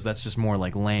country shows. That's just more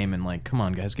like lame and like, come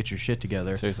on guys, get your shit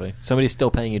together. Seriously. Somebody's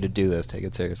still paying you to do this. Take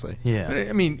it seriously. Yeah. But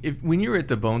I mean, when you were at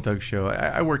the Bone Thugs show,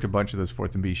 I worked a bunch of those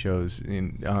 4th and B shows.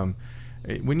 And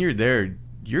when you're there,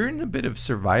 you're in a bit of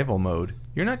survival mode.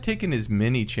 You're not taking as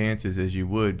many chances as you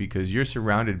would because you're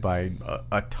surrounded by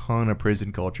a ton of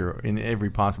prison culture in every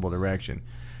possible direction.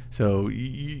 So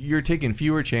you're taking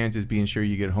fewer chances, being sure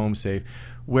you get home safe.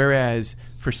 Whereas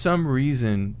for some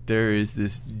reason there is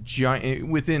this giant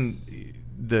within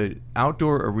the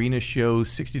outdoor arena show,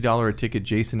 $60 a ticket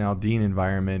Jason Aldean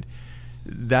environment.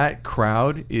 That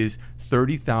crowd is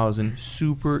 30,000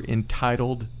 super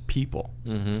entitled people. I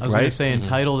was right? going to say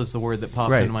entitled is the word that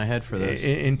popped into my head for this.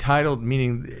 Entitled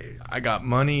meaning I got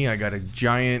money, I got a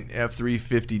giant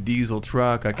F-350 diesel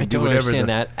truck, I can I do don't whatever understand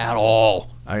that at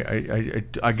all.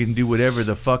 I can do whatever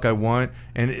the fuck I want.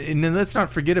 And then let's not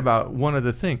forget about one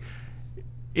other thing.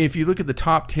 if you look at the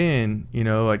top 10,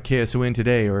 like KSON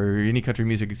today or any country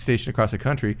music station across the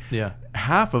country,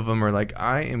 half of them are like,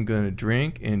 I am going to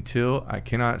drink until I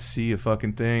cannot see a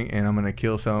fucking thing, and I'm going to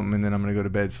kill something, and then I'm going to go to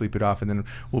bed, sleep it off, and then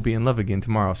we'll be in love again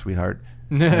tomorrow, sweetheart.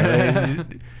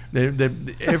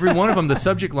 Every one of them, the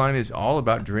subject line is all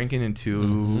about drinking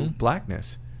into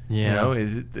blackness.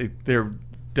 They're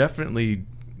definitely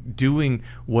doing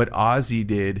what Ozzy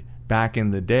did back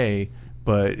in the day,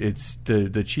 but it's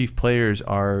the chief players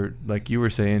are, like you were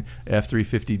saying,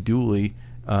 F-350 Dually,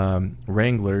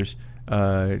 Wranglers,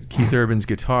 Keith Urban's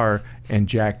guitar, and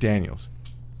Jack Daniels.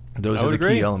 Those are the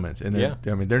key elements, and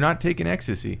they're not taking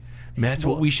ecstasy. That's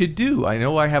what we should do. I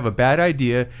know I have a bad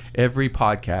idea every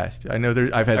podcast. I know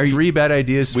I've had 3 bad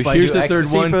ideas. Here's the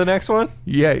third one for the next one.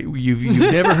 Yeah, you've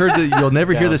never heard you'll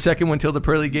never hear the second one till the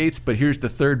pearly gates. But here's the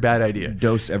third bad idea.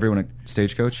 Dose everyone at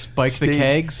Stagecoach. Spike the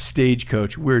kegs.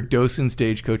 Stagecoach. We're dosing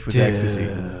Stagecoach with ecstasy.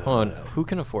 Hold on, who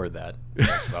can afford that?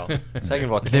 Well, second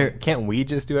of all, can't we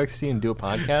just do ecstasy and do a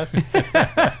podcast?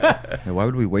 Why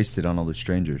would we waste it on all the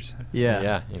strangers?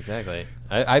 Yeah, exactly.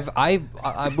 I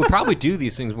would probably do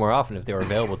these things more often if they were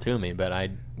available to me,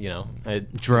 but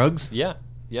drugs? Yeah,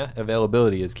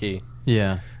 availability is key.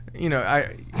 Yeah. You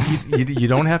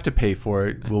don't have to pay for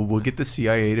it. We'll get the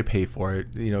CIA to pay for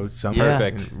it.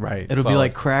 Perfect. Right. It'll be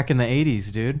like crack in the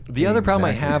 80s, dude. The other problem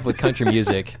I have with country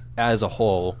music as a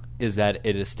whole is that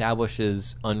it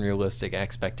establishes unrealistic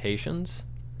expectations.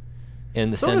 In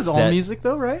the sense does all music,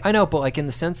 though, right? I know, but like in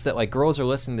the sense that like girls are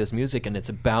listening to this music and it's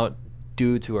about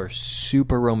dudes who are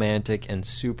super romantic and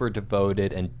super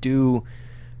devoted and do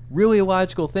really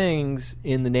illogical things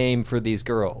in the name for these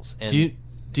girls. And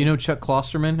do you know Chuck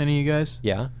Klosterman? Any of you guys?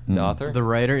 Yeah, the author, the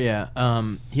writer. Yeah,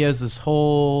 he has this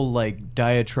whole like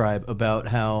diatribe about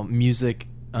how music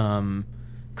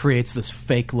creates this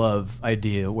fake love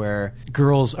idea where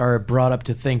girls are brought up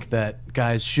to think that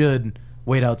guys should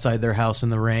wait outside their house in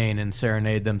the rain and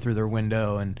serenade them through their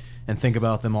window and think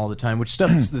about them all the time, which stuff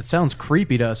that sounds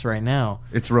creepy to us right now.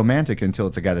 It's romantic until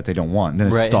it's a guy that they don't want. Then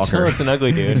it's a stalker. Until it's an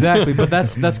ugly dude. Exactly, but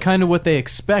that's kind of what they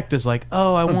expect is like,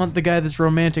 oh, I want the guy that's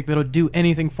romantic that'll do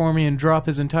anything for me and drop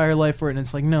his entire life for it. And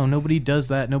it's like, no, nobody does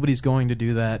that. Nobody's going to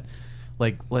do that.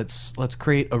 Like, let's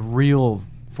create a real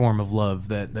form of love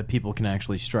that people can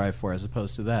actually strive for as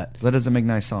opposed to that. That doesn't make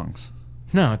nice songs.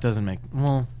 No, it doesn't make...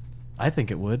 Well, I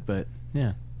think it would, but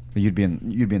yeah. You'd be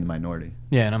in the minority.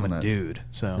 Yeah, and I'm a dude,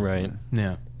 so... Right.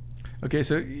 Yeah. Okay,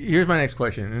 so here's my next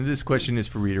question, and this question is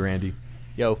for Reader Andy.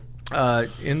 Yo.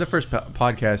 In the first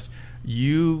podcast,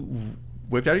 you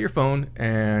whipped out your phone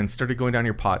and started going down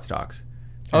your pot stocks.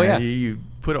 Oh, yeah. You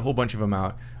put a whole bunch of them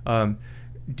out.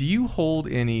 Do you hold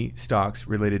any stocks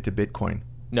related to Bitcoin?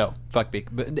 No, fuck Bitcoin.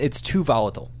 But it's too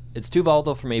volatile. It's too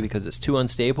volatile for me because it's too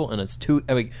unstable, and it's too...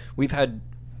 I mean, we've had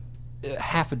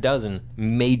half a dozen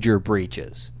major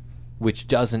breaches, which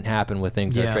doesn't happen with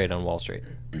things that trade on Wall Street.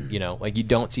 Like you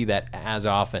don't see that as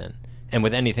often, and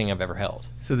with anything I've ever held.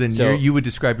 So then you would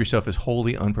describe yourself as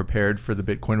wholly unprepared for the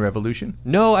Bitcoin revolution?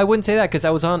 No, I wouldn't say that because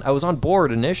I was on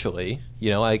board initially.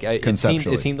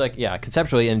 Conceptually. It seemed like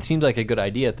conceptually, and it seemed like a good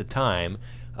idea at the time.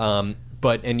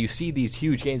 But you see these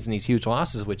huge gains and these huge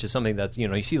losses, which is something that's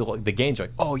you see the gains, you're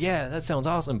like, oh yeah, that sounds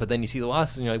awesome. But then you see the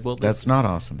losses, and you're like, well, that's not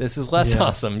awesome. This is less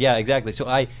awesome. Yeah, exactly. So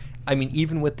I mean,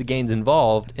 even with the gains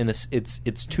involved, in this,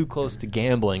 it's too close to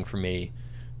gambling for me.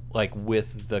 Like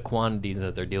with the quantities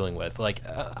that they're dealing with, like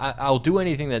I'll do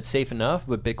anything that's safe enough,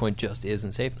 but Bitcoin just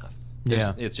isn't safe enough.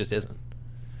 It just isn't.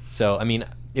 So I mean,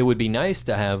 it would be nice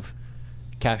to have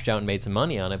cashed out and made some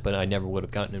money on it, but I never would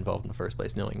have gotten involved in the first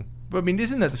place knowing. But I mean,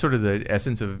 isn't that sort of the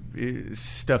essence of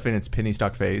stuff in its penny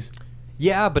stock phase?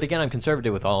 Yeah, but again, I'm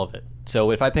conservative with all of it.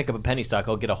 So if I pick up a penny stock,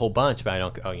 I'll get a whole bunch, but I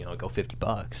don't. I'll go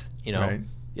 $50. Right.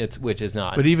 Which is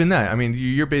not. But even that, I mean,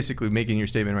 you're basically making your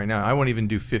statement right now. I won't even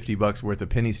do $50 worth of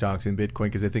penny stocks in Bitcoin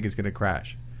because I think it's going to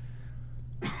crash.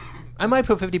 I might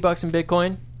put $50 in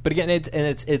Bitcoin, but again,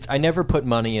 it's. I never put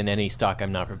money in any stock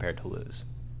I'm not prepared to lose.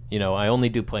 I only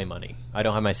do play money. I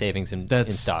don't have my savings in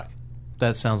stock.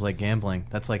 That sounds like gambling.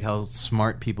 That's like how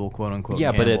smart people, quote unquote,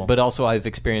 yeah, gamble. but also I've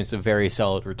experienced a very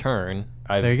solid return.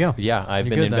 There you go. Yeah, I've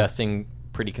You're been good investing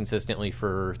pretty consistently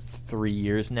for 3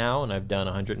 years now, and I've done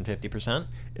 150%.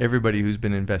 Everybody who's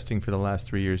been investing for the last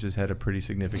 3 years has had a pretty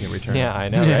significant return. Yeah, I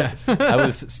know. Yeah. Right? I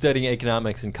was studying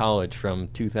economics in college from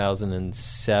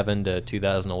 2007 to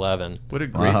 2011. What a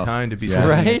great time to be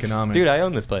studying economics. Dude, I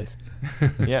own this place.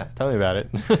 Yeah, tell me about it.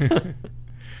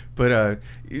 But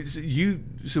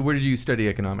so where did you study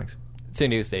economics?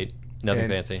 San Diego State. Nothing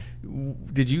fancy.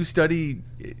 What did you study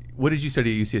at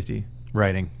UCSD?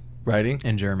 Writing. Writing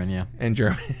In German, yeah. and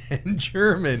German. And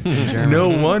German. German. No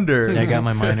wonder. I got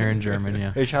my minor in German,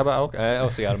 yeah. Ich habe auch, I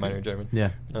also got a minor in German.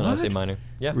 Yeah. I don't know, I say minor.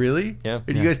 Yeah. Really? Yeah.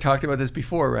 And you guys talked about this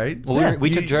before, right? Well, Yeah.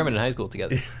 we took German in high school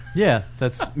together. Yeah,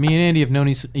 that's me and Andy have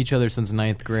known each other since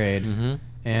 9th grade, Mm-hmm.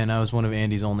 and I was one of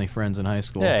Andy's only friends in high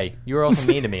school. Hey, you were also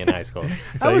mean to me in high school.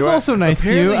 I was also nice to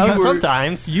you. apparently I you was, were-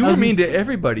 Sometimes. You were mean to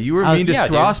everybody. You were I was- mean to yeah,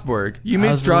 dude. Strasbourg. You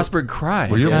made was a- Strasbourg cry.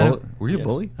 Were you Yeah. a bully? Were you a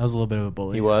bully? I was a little bit of a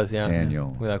bully. He was, yeah.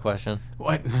 Daniel. Without question.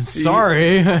 What?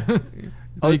 Sorry.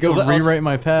 You go well, rewrite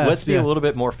my past. Let's be yeah. a little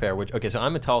bit more fair. Okay, so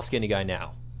I'm a tall, skinny guy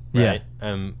now. Yeah. Right?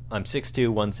 I'm 6'2",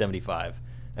 175.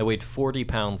 I weighed 40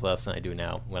 pounds less than I do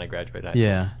now when I graduated high school.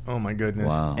 Yeah. Oh my goodness.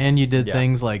 Wow. And you did Yeah.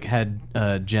 things like had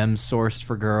gems sourced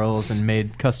for girls and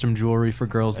made custom jewelry for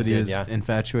girls that he did, was yeah.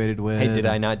 infatuated with. Hey, did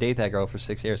I not date that girl for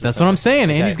 6 years? That's what I'm saying.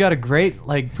 Okay. Andy's got a great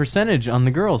percentage on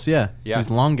the girls. Yeah. Yeah. He's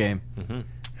long game. Mhm.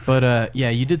 But yeah,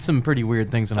 you did some pretty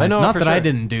weird things in high I know, school. Not for that I sure.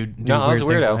 didn't do No, I was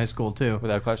weird a things in weirdo. high school too.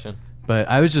 Without question. But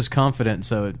I was just confident,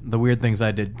 so the weird things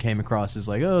I did came across as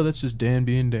like, oh, that's just Dan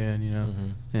being Dan, you know?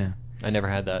 Yeah. I never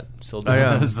had that. Still Oh,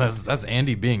 yeah. That's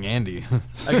Andy being Andy.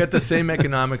 I got the same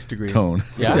economics degree. Tone.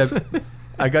 Yeah. Except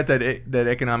I got that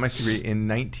economics degree in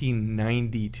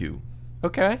 1992.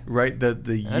 Okay. Right, the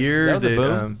That's- year that was a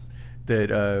that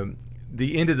boom.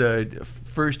 The end of the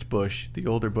first Bush, the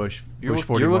older Bush, You're, Bush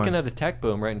 41. you're looking at a tech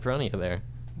boom right in front of you there.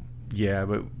 Yeah,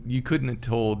 but you couldn't have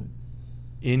told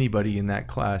anybody in that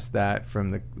class that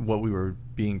from what we were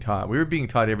being taught. We were being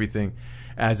taught everything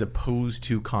as opposed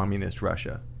to communist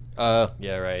Russia.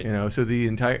 Yeah, right. You know, so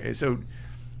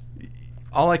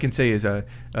all I can say is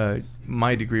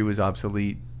my degree was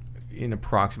obsolete in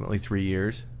approximately 3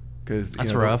 years. Because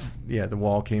That's rough. The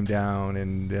wall came down,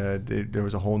 and there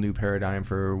was a whole new paradigm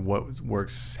for what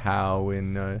works how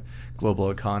in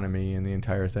global economy and the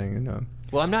entire thing. And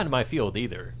Well, I'm not in my field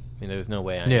either. I mean, there's no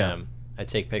way I Yeah. am. I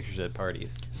take pictures at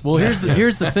parties. Well, here's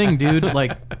the thing, dude.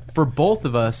 Like, for both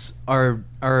of us, our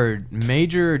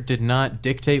major did not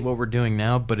dictate what we're doing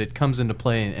now, but it comes into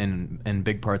play in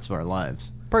big parts of our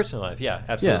lives. Personal life, yeah,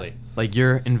 absolutely. Yeah. Like,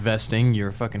 you're investing, you're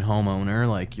a fucking homeowner,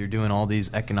 like, you're doing all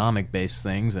these economic-based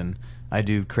things, and I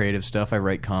do creative stuff, I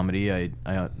write comedy, I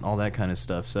all that kind of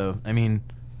stuff. So, I mean,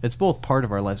 it's both part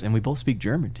of our lives, and we both speak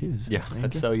German, too. So Yeah, there you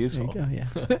that's go. so useful. There you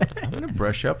go, yeah. I'm going to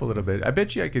brush up a little bit. I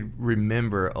bet you I could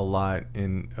remember a lot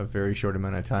in a very short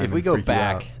amount of time. If we and go freak you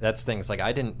back, out. that's things like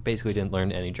I didn't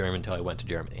learn any German until I went to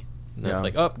Germany. And I Yeah. was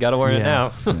like, oh, gotta learn it Yeah.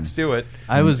 now. Let's do it.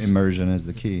 I was Immersion is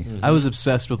the key. I was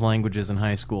obsessed with languages in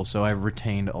high school, so I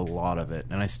retained a lot of it,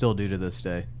 and I still do to this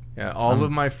day. Yeah, all I'm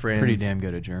of my friends, pretty damn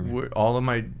good at German. all of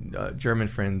my German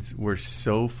friends were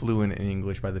so fluent in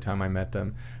English by the time I met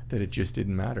them that it just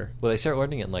didn't matter. Well, they start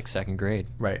learning it in like second grade.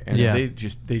 Right, and Yeah. they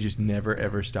just never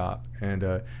ever stop, and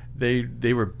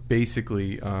they were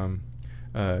basically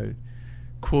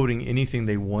quoting anything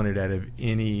they wanted out of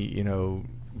any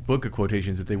book of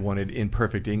quotations that they wanted in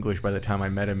perfect English by the time I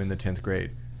met them in the 10th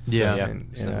grade. Yeah. Yeah. And-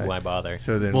 So and, why bother?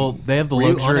 So then, Well, they have the Were you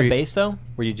on a luxury. base though?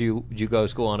 Did you go to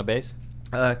school on a base?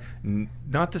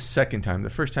 not the second time. The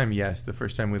first time, yes. The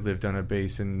first time we lived on a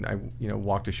base, and I,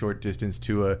 walked a short distance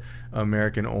to a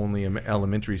American-only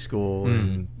elementary school,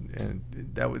 and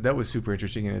that was super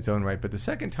interesting in its own right. But the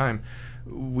second time,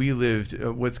 we lived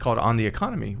what's called on the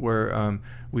economy, where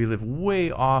we lived way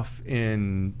off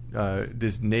in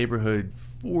this neighborhood,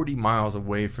 40 miles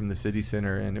away from the city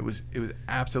center, and it was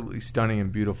absolutely stunning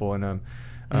and beautiful. And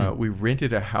we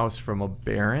rented a house from a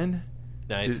baron.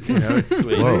 Nice.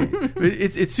 Sweet. Whoa.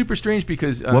 It's super strange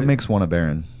because What makes one a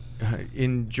baron?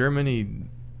 in Germany,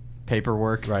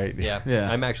 paperwork. right? Yeah.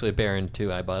 Yeah. I'm actually a baron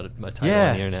too. I bought a title Yeah,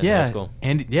 on the internet in yeah, high school.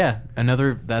 and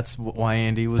that's why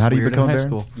Andy was How do you weird in become high Baron?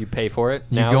 school. You pay for it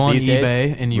You now go on these eBay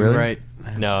days? and you Really? write.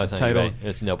 No, it's not Title. eBay.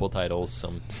 It's Noble Titles.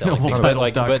 Some selling things.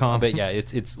 NobleTitles.com. But yeah,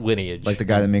 it's lineage. Like the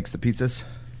guy that makes the pizzas?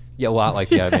 yeah, a lot like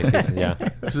the guy who makes pieces. Yeah.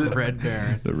 Red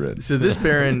Baron. The red. So this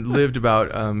baron lived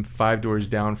about 5 doors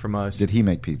down from us. Did he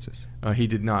make pizzas? He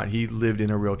did not. He lived in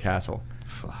a real castle.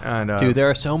 And Dude, there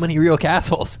are so many real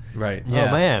castles. right. Yeah.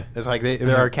 Oh man, it's like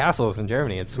there are castles in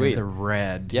Germany. It's sweet. They're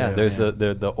rad. Yeah, too, there's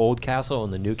the old castle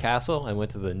and the new castle. I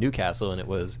went to the new castle and it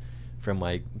was from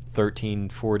like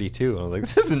 1342. I was like,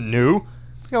 this isn't new.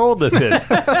 Look how old this is.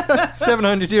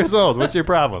 700 years old. What's your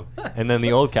problem? And then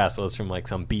the old castle is from like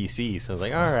some BC. So I was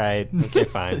like, all right, okay,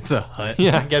 fine. It's a hut.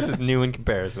 Yeah, I guess it's new in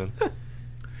comparison.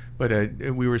 But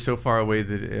we were so far away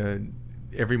that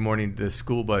every morning the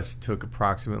school bus took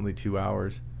approximately 2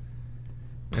 hours.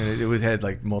 And it had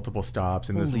like multiple stops,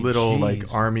 and this Holy little jeez.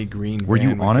 like army green. Were you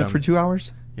van would on it come. for 2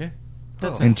 hours? Yeah,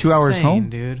 That's In 2 hours insane, home?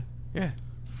 dude. yeah.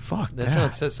 Fuck That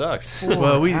sounds that sucks.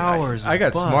 Well, hours I got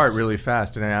of bus. smart really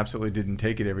fast, and I absolutely didn't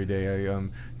take it every day. I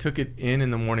took it in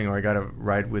the morning, or I got a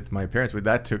ride with my parents. But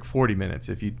that took 40 minutes.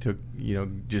 If you took,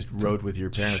 just rode with your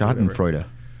parents. or whatever. Schadenfreude.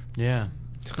 Yeah.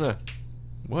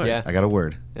 What? Yeah, I got a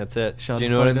word. that's it. Schadenfreude. Do you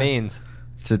know what it means?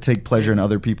 To take pleasure in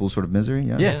other people's sort of misery.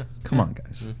 Yeah. Yeah. Come on,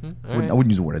 guys. All right. I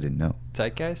wouldn't use a word I didn't know.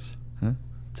 Zeitgeist. Huh?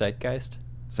 Zeitgeist.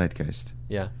 Zeitgeist.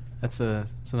 Yeah, That's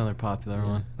another popular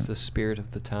one. it's the spirit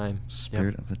of the time.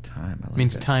 Spirit of the time. I like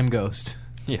Means that. time ghost.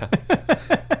 Yeah.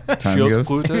 Time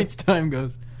ghost? It means time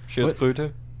ghost.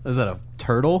 Schildkröte. Is that a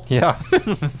turtle? Yeah.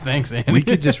 Thanks, Andy. We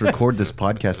could just record this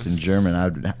podcast in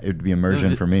German. It would be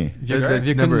immersion for me. That's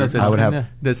You number, couldn't- I would have.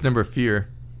 that's number fear.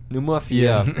 Nummer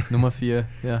Yeah. vier. Nummer 4.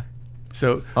 Yeah.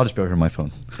 So I'll just be over here on my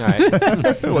phone. All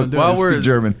right. while we're Speak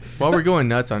German. while we're going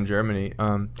nuts on Germany,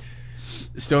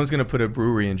 Stone's going to put a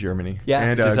brewery in Germany. Yeah,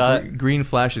 and just Green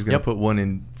Flash is going to Yep. put one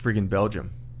in friggin'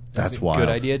 Belgium. That's a wild. good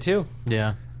idea too.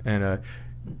 Yeah. And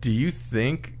do you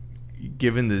think,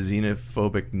 given the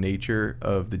xenophobic nature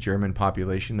of the German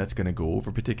population, that's going to go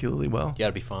over particularly well? You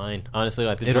gotta be fine. Honestly,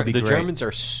 like It'll be the great. Germans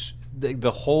are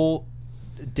the whole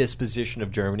disposition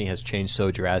of Germany has changed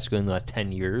so drastically in the last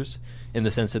 10 years, in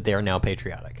the sense that they are now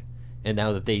patriotic, and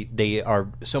now that they are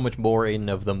so much more in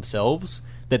of themselves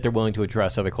that they're willing to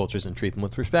address other cultures and treat them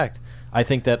with respect. I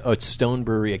think that a Stone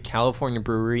brewery, a California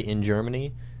brewery in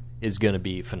Germany, is going to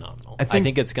be phenomenal. I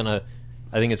think it's gonna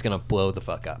blow the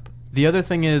fuck up. The other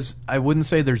thing is, I wouldn't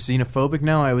say they're xenophobic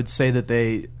now. I would say that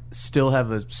they still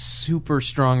have a super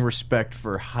strong respect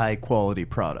for high quality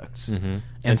products. Mm-hmm.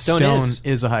 And Stone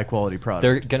is a high quality product.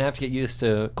 They're gonna have to get used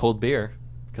to cold beer,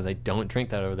 because I don't drink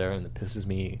that over there, and it pisses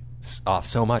me off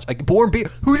so much. Like, warm beer.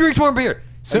 Who drinks warm beer?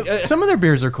 So, some of their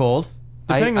beers are cold.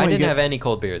 I Depending on what you didn't get. have any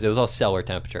cold beers. It was all cellar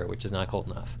temperature, which is not cold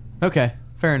enough. Okay,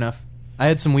 fair enough. I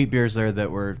had some wheat beers there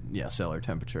that were cellar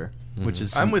temperature, which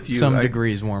is I'm with you. some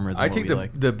degrees warmer than I what take we the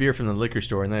like. the beer from the liquor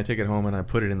store, and then I take it home and I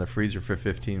put it in the freezer for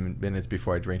 15 minutes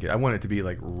before I drink it. I want it to be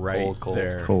like right Cold.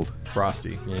 there, Cold.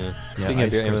 frosty. Yeah. Speaking of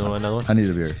ice beer, cream. anyone want another one? I need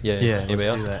a beer. Yeah. Yeah, Anybody let's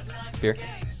else? do that. Beer.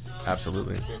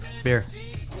 Absolutely. Beer.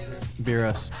 Beer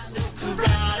us.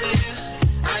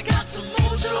 I got some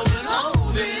mojo and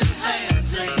holding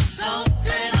hands ain't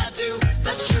something I do.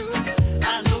 That's true.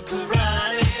 I know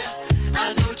karate.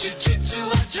 I know jiu-jitsu.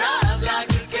 I drive like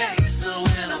a gangster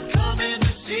when I'm coming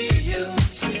to see you.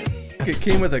 It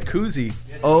came with a koozie.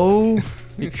 Oh,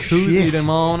 Koozied shit. him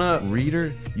on up.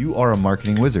 Reader, you are a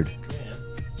marketing wizard.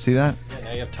 See that? Yeah,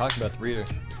 now you have to talk about the reader.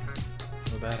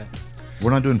 What about it? We're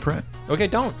not doing print. Okay,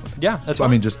 don't. Yeah, that's I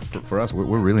fine. mean, just for us,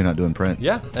 we're really not doing print.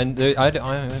 Yeah, and I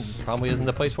probably isn't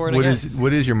the place for it What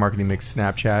again. is your marketing mix?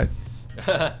 Snapchat.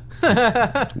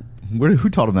 Who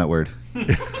taught him that word?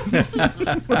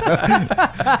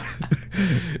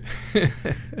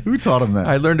 Who taught him that?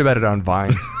 I learned about it on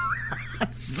Vine.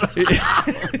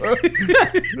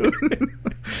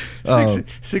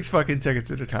 Six fucking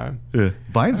seconds at a time.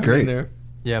 Vine's I'm great. in there.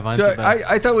 Yeah, Vine's So the best.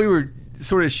 I thought we were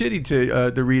sort of shitty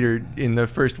to the reader in the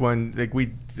first one. Like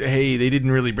they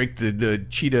didn't really break the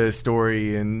cheetah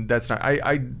story, and that's not.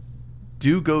 I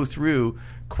do go through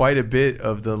quite a bit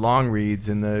of the long reads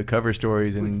and the cover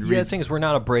stories and Yeah, the thing is, we're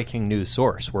not a breaking news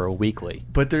source. We're a weekly.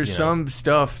 but there's some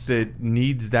stuff that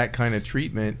needs that kind of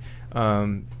treatment,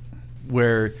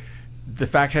 where the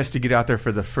fact has to get out there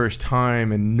for the first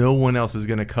time and no one else is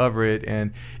going to cover it.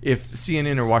 And if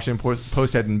CNN or Washington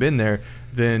Post hadn't been there,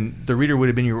 then the reader would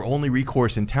have been your only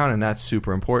recourse in town, and that's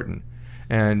super important.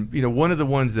 And one of the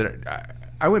ones that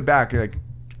I went back, like,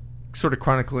 sort of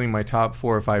chronicling my top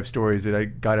 4 or 5 stories that I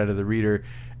got out of the reader,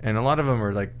 and a lot of them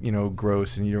are like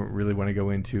gross and you don't really want to go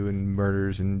into, and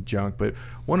murders and junk. But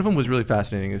one of them was really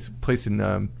fascinating. It's a place in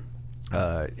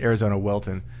Arizona,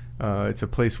 Welton. It's a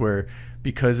place where,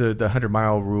 because of the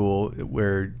 100-mile rule,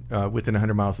 where within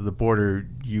 100 miles of the border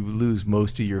you lose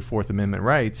most of your Fourth Amendment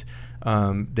rights,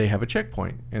 they have a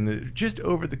checkpoint. And just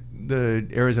over the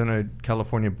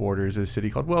Arizona-California border is a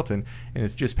city called Welton, and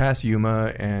it's just past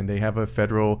Yuma, and they have a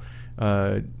federal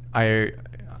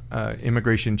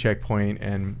immigration checkpoint.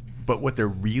 But what they're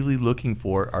really looking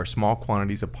for are small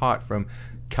quantities of pot from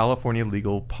California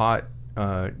legal pot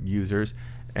users.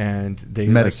 And they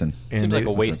Medicine. Seems like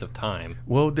a waste of time.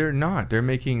 Well, they're not. They're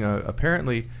making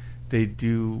apparently they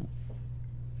do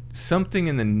something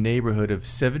in the neighborhood of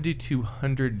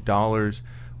 $7,200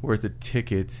 worth of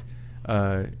tickets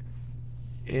in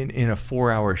a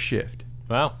 4-hour shift.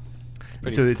 Wow. It's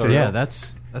pretty So it's thorough.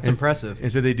 that's impressive.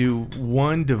 And so they do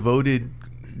one devoted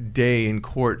day in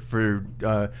court for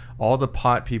all the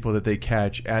pot people that they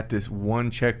catch at this one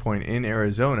checkpoint in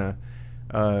Arizona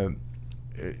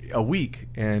a week,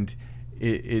 and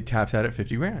it taps out at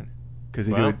 $50,000. because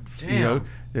they Well, do it. You know,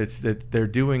 they're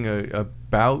doing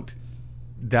about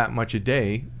that much a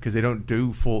day because they don't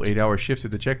do full 8-hour shifts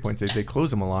at the checkpoints. They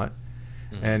close them a lot,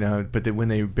 and but when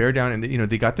they bear down and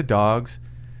they got the dogs,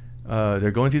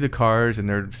 they're going through the cars and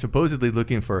they're supposedly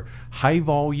looking for high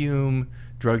volume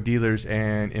drug dealers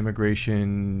and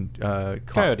immigration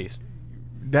Coyotes.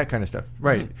 that kind of stuff,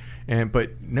 right?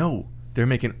 But no, they're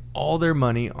making all their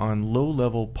money on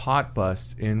low-level pot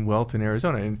busts in Welton,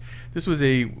 Arizona. And this was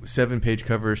a 7-page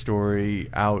cover story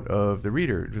out of the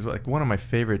Reader. It was like one of my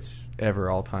favorites ever,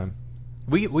 all time.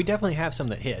 We definitely have some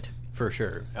that hit for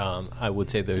sure. I would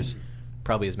say there's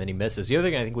probably as many misses. The other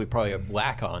thing I think we probably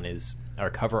lack on is our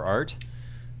cover art.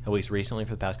 At least recently,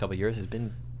 for the past couple of years, has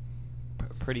been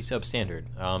pretty substandard.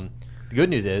 The good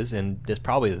news is, and this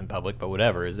probably isn't public, but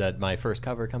whatever, is that my first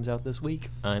cover comes out this week.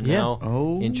 I'm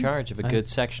now in charge of a good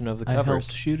section of the I covers.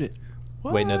 helped shoot it.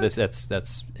 Wait, no, that's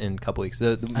in a couple weeks.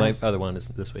 My other one is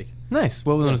this week. Nice.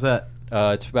 What one was that?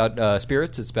 It's about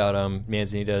spirits. It's about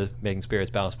Manzanita making spirits,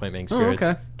 Ballast Point making spirits,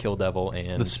 okay. Kill Devil,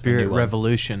 and The Spirit a new one.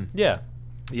 Revolution. Yeah.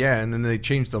 Yeah, and then they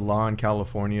changed the law in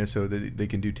California so that they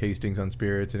can do tastings on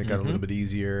spirits, and it got a little bit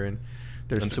easier. And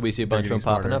And so we see a bunch of them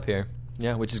popping up here.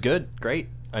 Yeah, which is good. Great.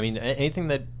 I mean, anything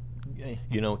that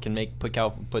can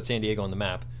put San Diego on the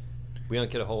map. We don't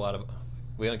get a whole lot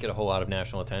of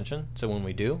national attention. So when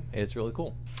we do, it's really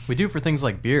cool. We do for things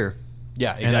like beer.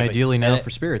 Yeah, exactly. And ideally now And for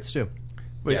spirits, too.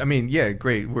 But, I mean, yeah,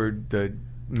 great. We're the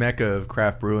mecca of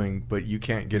craft brewing, but you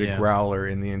can't get a growler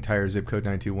in the entire zip code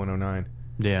 92109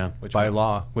 Yeah. by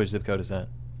law. Which zip code is that?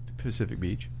 Pacific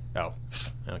Beach. Oh,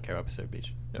 I don't care about Pacific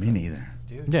Beach. No. Me neither.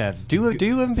 Dude. Yeah. Do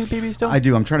you live in PB still? I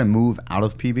do. I'm trying to move out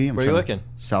of PB. Where are you looking?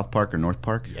 South Park or North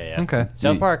Park? Yeah. Okay.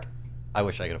 South Yeah. Park. I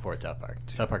wish I could afford South Park.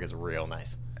 South Park is real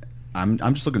nice. I'm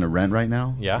just looking to rent right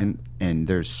now. Yeah. And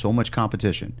there's so much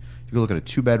competition. You can look at a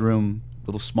 2-bedroom,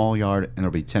 little small yard, and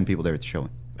there'll be 10 people there at the showing.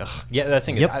 Ugh. Yeah, that's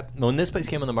the thing. When this place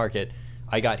came on the market,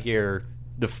 I got here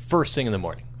the first thing in the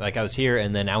morning. Like, I was here,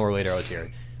 and then an hour later I was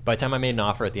here. By the time I made an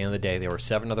offer at the end of the day, there were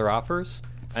 7 other offers,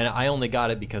 and I only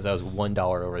got it because I was $1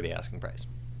 over the asking price.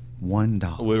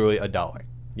 $1. Literally $1.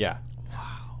 Yeah.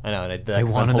 Wow. I know, and I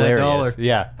wanted that hilarious. dollar.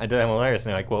 Yeah, I did that hilarious. And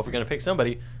they're like, well, if we're going to pick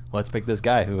somebody, let's pick this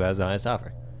guy who has the highest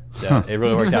offer. So it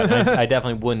really worked out. I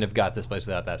definitely wouldn't have got this place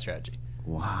without that strategy.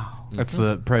 Wow. That's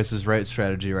the Price is Right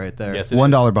strategy right there. Yes, it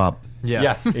 $1, Bob.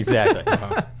 Yeah, exactly.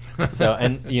 So,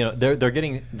 and they're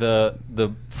getting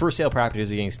the for sale properties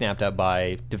are getting snapped up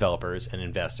by developers and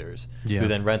investors who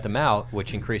then rent them out,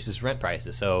 which increases rent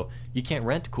prices. So you can't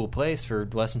rent a cool place for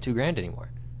less than $2,000 anymore.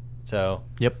 So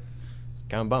Yep.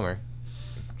 kind of a bummer.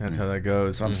 That's how that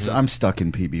goes. I'm stuck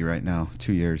in PB right now.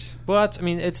 2 years. Well,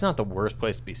 it's not the worst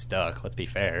place to be stuck. Let's be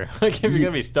fair. Like, if you're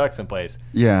gonna be stuck someplace,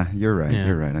 Yeah, you're right. Yeah.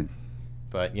 You're right.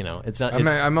 but it's not.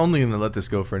 I'm only going to let this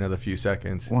go for another few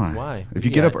seconds. Why? Why? If you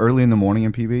Yeah. get up early in the morning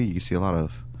in PB, you see a lot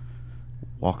of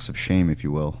walks of shame, if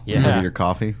you will. Yeah. Over your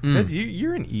coffee. But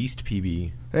you're in East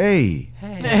PB. Hey.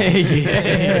 Hey.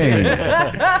 Hey.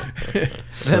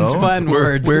 That's fun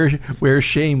words. Where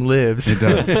shame lives. It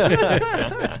does.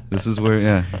 This is where,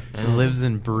 yeah. It lives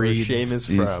and where breathes. shame is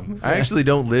Jeez. from. I actually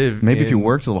don't live. Maybe if you in-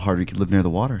 worked a little harder, you could live near the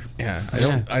water. Yeah, I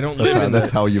don't That's live how, in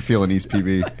that's the how you feel in East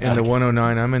PB. in the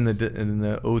 109. I'm in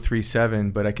the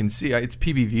 037, but I can see it's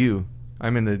PB View.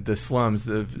 I'm in the slums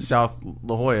of South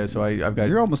La Jolla, so I've got.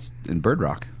 You're almost in Bird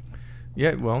Rock.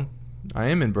 Yeah, well, I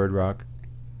am in Bird Rock.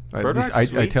 Bird At least Rock's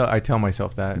sweet. I tell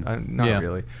myself that. Not Yeah.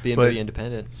 really. Being but,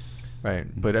 independent. right.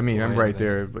 But I mean, I'm right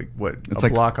there. Like what? It's a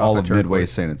like block all off of Midway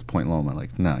saying it's Point Loma.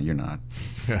 Like, no, you're not.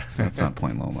 That's not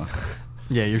Point Loma.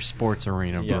 Yeah, your sports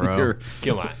arena, Yeah. bro. You're,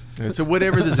 Come on. So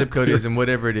whatever the zip code is and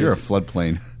whatever it you're a is,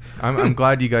 floodplain. I'm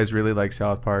glad you guys really like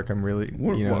South Park. I'm really,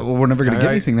 Well, we're never going to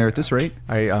get anything there at this rate.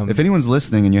 If anyone's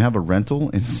listening and you have a rental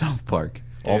in South Park,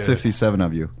 all Dude. 57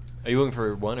 of you, Are you looking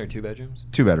for 1 or 2 bedrooms?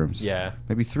 2 bedrooms. Yeah.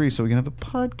 Maybe 3, so we can have a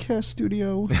podcast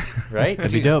studio. Right?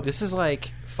 That'd be Dude, dope. This is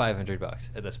like $500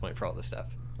 at this point for all this stuff.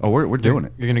 Oh, we're doing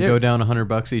it. You're gonna Dude. go down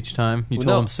 $100 each time. You Well,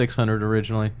 told no. them 600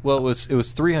 originally. Well, it was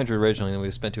 $300 originally, and we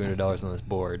spent $200 on this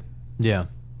board. Yeah,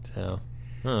 So,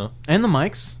 I don't know. and the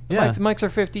mics. Yeah, Mics are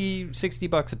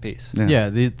 $50-$60 a piece. Yeah.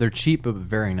 they're cheap but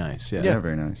very nice. Yeah, Yeah,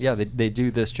 very nice. Yeah, they do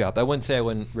this job. I wouldn't say I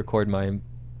wouldn't record my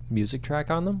music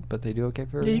track on them, but they do okay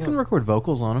for Yeah, everything you can else. record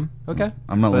vocals on them. Okay.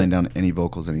 I'm not laying down any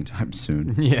vocals anytime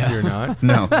soon. Yeah, You're not.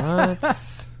 No.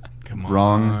 What? Come on.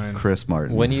 Wrong Chris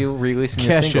Martin. When are you releasing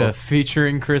your Kesha single?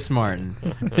 featuring Chris Martin.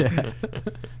 Yeah.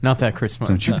 Not that Chris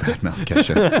Martin. Don't you badmouth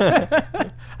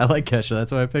Kesha. I like Kesha.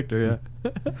 That's why I picked her.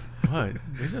 Yeah. What?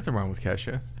 There's nothing wrong with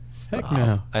Kesha. Heck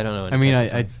no. I don't know any I mean,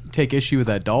 Kesha I songs. take issue with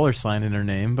that $sign in her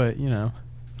name, but you know,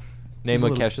 Name a a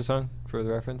little- Kesha song for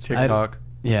the reference. TikTok.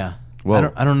 yeah.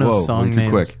 Whoa, I don't know whoa, song way names. too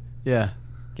quick. Yeah.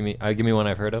 Give me one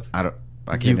I've heard of.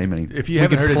 I can't name any. If you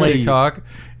haven't could heard of play- TikTok,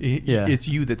 Yeah. it's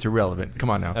you that's irrelevant. Come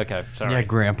on now. Okay, sorry. Yeah,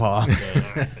 Grandpa.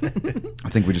 I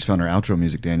think we just found our outro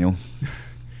music, Daniel.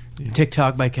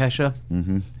 TikTok by Kesha.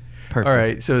 Mm-hmm. Perfect. All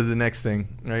right, so the next thing.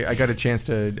 I got a chance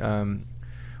to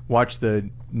watch the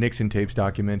Nixon tapes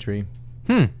documentary.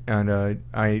 And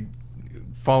I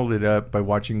followed it up by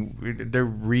watching. They're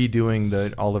redoing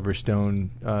the Oliver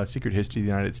Stone Secret History of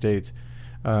the United States,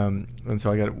 and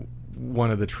so I got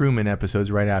one of the Truman episodes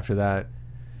right after that.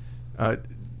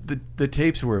 The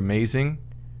tapes were amazing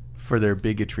for their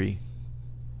bigotry.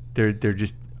 They're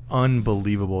just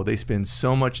unbelievable. They spend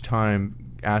so much time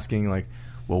asking, like,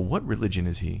 well, what religion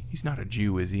is he? He's not a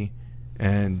Jew, is he?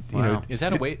 And you know, Is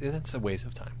that a waste? That's a waste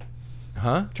of time.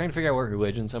 huh? Trying to figure out what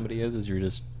religion somebody is you're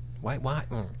just why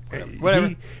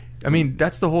whatever. I mean,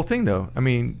 that's the whole thing, though. I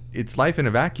mean, it's life in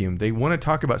a vacuum. They want to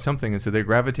talk about something, and so they're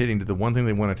gravitating to the one thing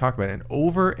they want to talk about. And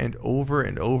over and over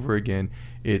and over again,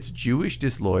 it's Jewish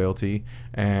disloyalty,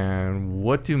 and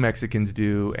what do Mexicans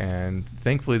do? And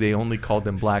thankfully, they only called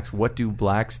them blacks. What do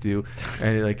blacks do?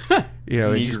 And like, you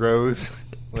know, it's Negroes.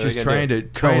 just trying to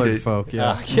Colored folk,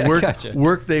 yeah.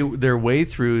 work their way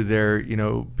through their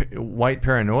white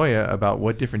paranoia about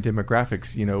what different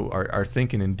demographics are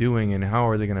thinking and doing, and how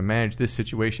are they going to manage this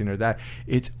situation or that.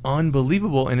 It's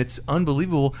unbelievable, and it's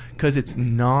unbelievable because it's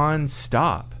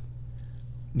nonstop.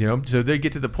 So they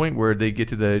get to the point where they get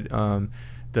to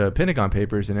the Pentagon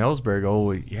Papers in Ellsberg.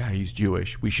 Oh yeah, he's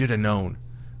Jewish. We should have known.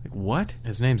 Like, what?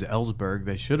 His name's Ellsberg.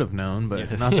 They should have known,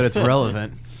 but not that it's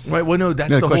relevant. Right. Well, no, that's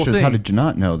the the whole question thing. is, how did you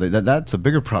not know? That's a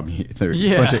bigger problem. They're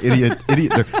Yeah. a bunch of idiot.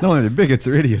 Not only are they bigots,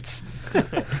 they're idiots.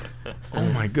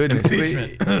 Oh my goodness!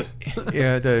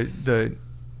 Yeah, the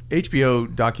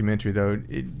HBO documentary though.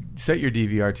 Set your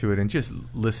DVR to it and just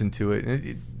listen to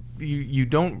it. You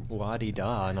don't.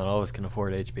 La-di-da, not all of us can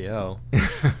afford HBO.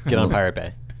 Get on Pirate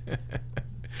Bay.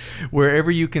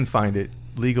 Wherever you can find it,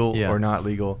 legal Yeah. or not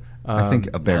legal. I think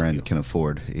a baron can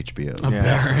afford HBO.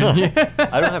 Yeah.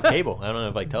 I don't have cable. I don't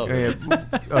have like television. Yeah,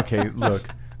 okay, look.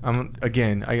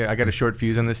 Again, I got a short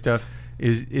fuse on this stuff.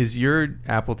 Is your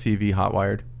Apple TV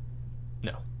hotwired?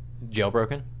 No.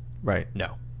 Jailbroken? Right.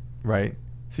 No. Right.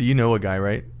 So you know a guy,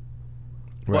 right?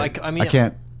 Well, Right. I mean, I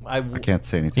can't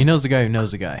say anything. He knows the guy who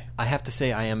knows the guy. I have to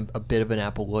say I am a bit of an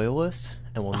Apple loyalist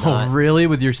and will Oh, not. really?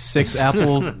 With your 6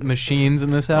 Apple machines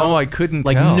in this house? Oh, I couldn't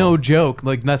Like, tell. no joke.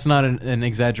 Like, that's not an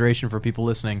exaggeration for people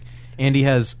listening. Andy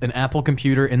has an Apple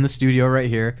computer in the studio right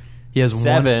here. He has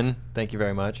 7. Thank you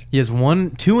very much. He has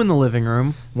 2 in the living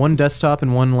room, 1 desktop,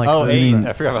 and 1 like. Oh, the- 8.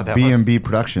 I forgot about that one. B&B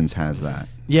Productions has that.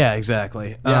 Yeah,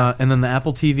 exactly. Yeah. And then the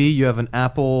Apple TV. You have an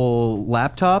Apple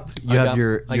laptop. You have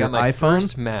your I got my iPhone.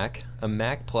 first Mac, a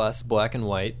Mac Plus, black and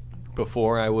white,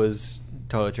 before I was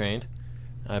toilet trained.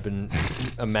 I've been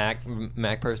a Mac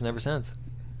person ever since.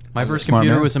 My first Smart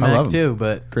computer man. was a I love Mac 'em. too,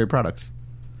 but Great products.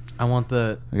 I want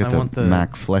the. I got want the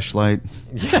Mac Fleshlight.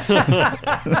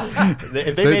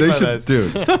 If they made one of those.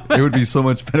 Dude, it would be so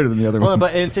much better than the other Well, ones.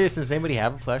 but in seriousness, does anybody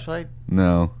have a flashlight?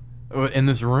 No. in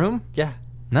this room. Yeah.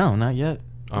 No, not yet.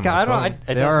 On God, my I don't. phone.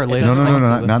 It They are doesn't- it latest No, doesn't no, no, make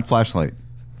no, sense. not flashlight.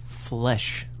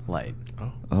 Fleshlight.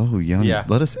 Oh, young. Yeah.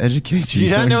 Let us educate you. Do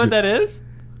you not know what that is?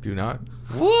 Do not.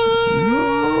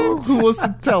 What? Who wants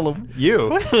to tell him?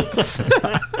 You.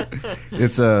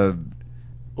 It's a.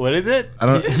 What is it? I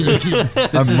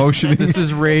don't. I'm motioning. This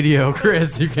is radio,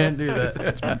 Chris. You can't do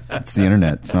that. It's the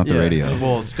internet. It's not the Yeah. radio.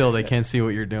 Well, still, they can't see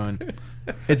what you're doing.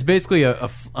 It's basically do you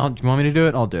want me to do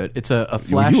it? I'll do it. It's a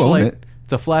flashlight. it.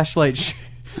 It's a flashlight.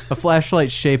 A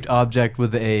flashlight-shaped object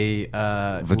with a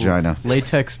Vagina.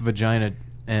 latex vagina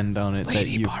end on it. Lady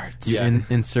that you, parts. You Yeah.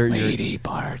 insert Lady your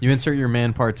parts. You insert your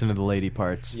man parts into the lady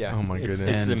parts. Yeah. Oh, my It's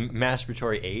goodness. a And-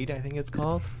 masturbatory aid, I think it's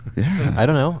called. Yeah. I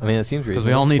don't know. I mean, it seems Because reasonable.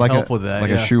 we all need Like help a, with that.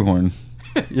 like yeah. a shoehorn.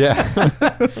 Yeah.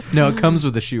 No, it comes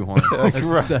with a shoehorn. That's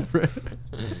Right. separate.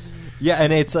 Yeah,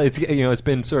 and it's it's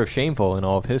been sort of shameful in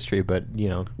all of history, but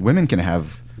Women can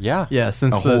have yeah. Yeah,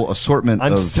 since a whole assortment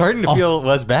I'm of. starting to feel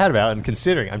less bad about it and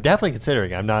considering. I'm definitely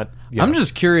considering. I'm not. I'm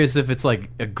just curious if it's like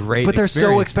a great. But they're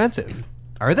so experience. expensive,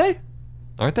 Are they?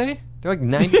 aren't they? They're like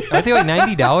 90. Aren't they like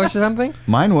 $90 or something?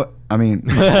 Mine. What I mean.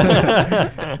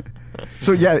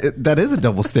 So yeah, that is a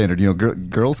double standard.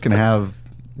 Girls can have.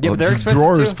 Yeah, but they're expensive,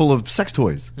 drawers too. full of sex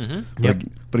toys. Mm-hmm. Yep.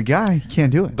 But a guy he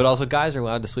can't do it. But also, guys are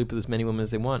allowed to sleep with as many women as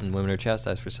they want, and women are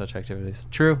chastised for such activities.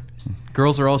 True.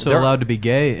 Girls are also They're- allowed to be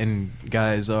gay, and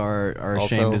guys are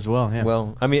ashamed Also, as well. Yeah.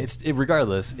 Well, I mean,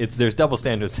 regardless, there's double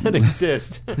standards that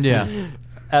exist. Yeah.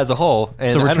 as a whole.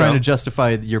 And So we're I don't trying know. to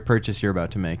justify your purchase you're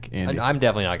about to make, Andy. I'm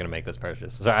definitely not going to make this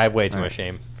purchase. So I have way too much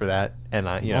shame for that. And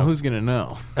I, well, who's gonna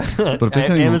know? But if there's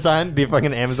any- Amazon, the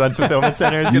fucking Amazon fulfillment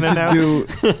center is You going to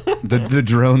could know. do the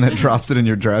drone that drops it in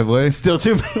your driveway. Still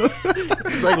too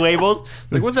It's like labeled.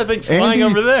 Like, what's that thing flying Andy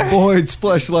over there? Boyd's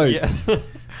fleshlight. Yeah.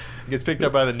 Gets picked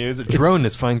up by the news. A drone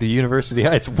is flying through University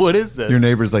Heights. What is this? Your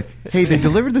neighbor's like, hey, they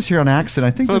delivered this here on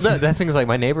accident. I think Well, this is- that thing's like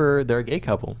my neighbor. They're a gay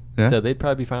couple, Yeah? so they'd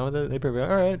probably be fine with it. They'd probably be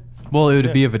all right. Well, it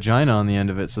would be a vagina on the end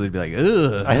of it, so they'd be like,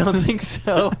 ugh. I don't think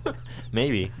so.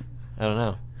 Maybe. I don't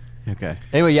know. Okay.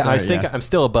 Anyway, yeah, I Sorry, think yeah. I'm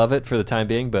still above it for the time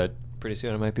being, but pretty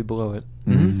soon I might be below it.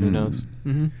 Mm-hmm. Who knows?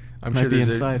 Mm-hmm. I'm Might sure be there's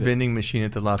a inside it. vending machine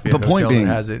at the Lafayette But point Hotel being,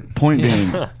 that has it. point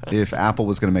being, if Apple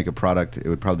was going to make a product, it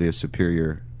would probably be a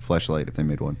superior fleshlight if they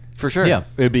made one. For sure. Yeah.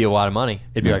 It'd be a lot of money.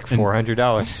 It'd be Yeah. like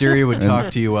 $400. Siri would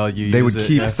talk to you while you They use would it.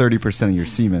 keep yeah. 30% of your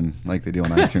semen like they do on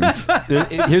iTunes.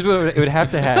 Here's what it would have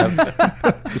to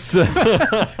have. So-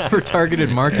 for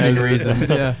targeted marketing reasons.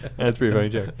 Yeah. That's a pretty funny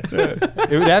joke.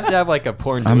 It would have to have like a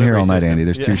porn I'm delivery here all night, system. Andy.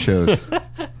 There's two Yeah. shows.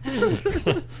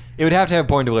 It would have to have a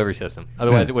porn delivery system.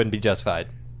 Otherwise, Yeah. it wouldn't be justified.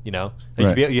 You know?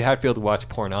 Like Right. you have to be able to watch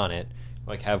porn on it.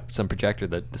 Like have some projector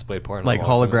that displayed porn. on Like the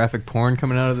wall or something. holographic porn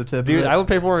coming out of the tip. Dude, of it. I would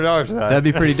pay $400 for that. That'd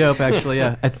be pretty dope, actually.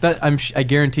 Yeah, I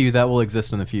guarantee you that will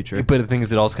exist in the future. But the thing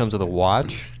is, it also comes with a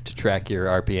watch to track your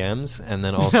RPMs, and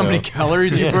then also How many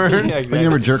calories you burn? Yeah, You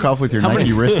never jerk off with your How Nike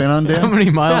many- wristband on, Dan? How many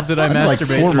miles did I did masturbate? like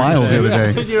 4 through miles the today?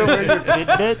 other day. You know where your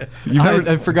Fitbit? You've never,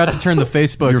 I forgot to turn the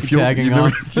Facebook your fuel, tagging you've, on.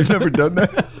 never, you've never done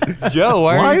that? Joe,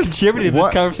 why are you is- contributing to this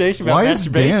why- conversation about why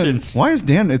masturbation? Why is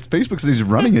Dan? It's Facebook says he's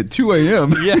running at 2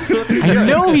 a.m. Yeah. I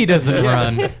know he doesn't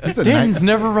run. He's a Dan's night-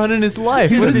 never run in his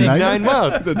life. He's What a is he? night- 9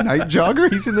 miles. He's a night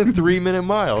jogger. He's in the 3-minute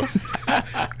miles.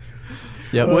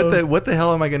 Yep. What the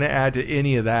hell am I going to add to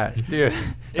any of that? Dude.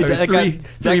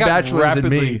 Three bachelors and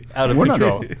rapidly me. out of We're not-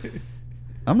 control.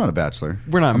 I'm not a bachelor.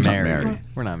 We're not I'm married.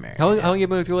 We're not married. How long you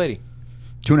been with your lady?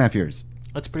 2.5 years.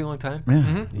 That's a pretty long time.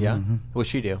 Yeah. Yeah. What's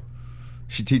she do?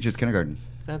 She teaches kindergarten.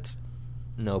 That's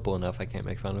noble enough. I can't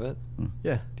make fun of it.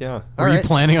 Yeah. Yeah. Are you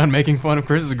planning on making fun of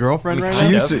Chris's girlfriend right She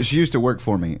now? used to work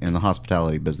for me in the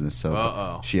hospitality business, so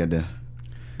Uh-oh. she had to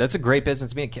That's a great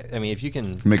business to be. I mean, if you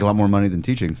can, make a lot more money than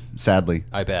teaching. Sadly,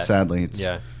 I bet. Sadly, it's,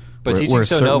 yeah. But we're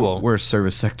teaching's a so noble, We're a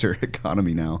service sector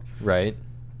economy now. right?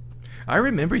 I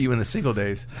remember you in the single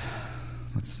days.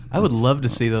 I would love to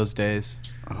see those days.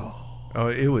 Oh,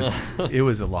 it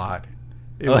was a lot.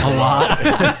 It was A lot.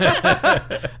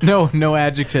 No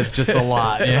adjectives, just a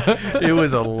lot. Yeah. It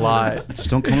was a lot. Just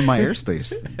don't come in my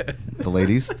airspace, the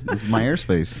ladies. This is my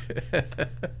airspace.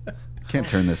 Can't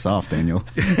turn this off, Daniel.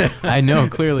 I know.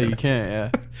 Clearly, you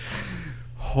can't. Yeah.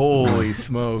 Holy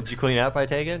smokes! Did you clean up? I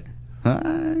take it.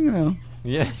 You know,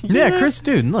 Yeah. Yeah, Chris,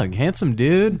 dude, look, handsome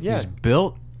dude. Yeah. He's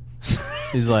built.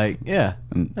 He's like, yeah.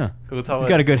 And- He's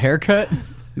got a good haircut.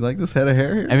 you like this head of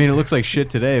hair here? I mean, it looks like shit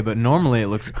today, but normally it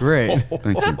looks great.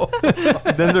 Thank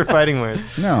you. Those are fighting words.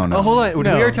 No, no. Oh, hold on. Did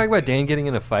No. we ever talk about Dan getting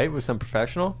in a fight with some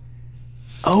professional?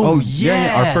 Oh,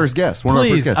 yeah, our first guest. One of our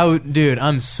first Please, guests. dude,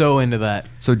 I'm so into that.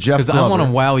 So Jeff Because I Glover, want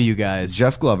to wow you guys.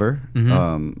 Jeff Glover,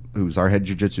 who's our head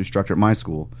jiu-jitsu instructor at my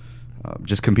school,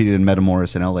 just competed in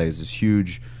Metamoris in LA. It's this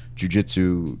huge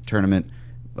jiu-jitsu tournament,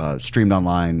 streamed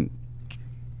online,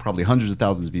 probably hundreds of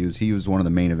thousands of views. He was one of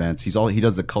the main events. He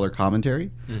does the color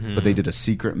commentary, but they did a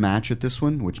secret match at this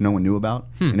one, which no one knew about,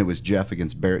 and it was Jeff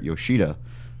against Barrett Yoshida,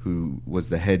 who was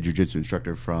the head jiu-jitsu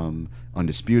instructor from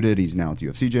Undisputed. He's now at the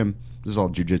UFC gym. This is all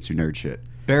jiu-jitsu nerd shit.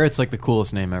 Barrett's like the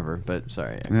coolest name ever, but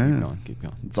sorry. Yeah, keep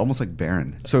going. It's almost like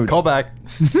Baron. So Call back.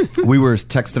 we were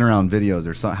texting around videos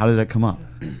or something. How did that come up?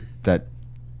 That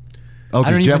I don't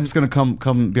because Jeff's even- going to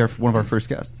come be one of our first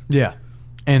guests. Yeah.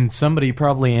 And somebody,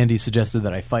 probably Andy, suggested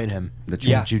that I fight him. That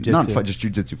Yeah. Jiu-jitsu. not fight, just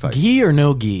jiu-jitsu fight. Gi or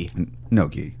no gi? No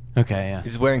gi. Okay, yeah.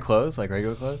 He's wearing clothes, like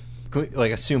regular clothes?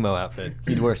 Like a sumo outfit.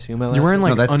 You'd wear a sumo outfit? You're wearing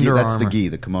like No, that's Under gi. That's the Armour. gi,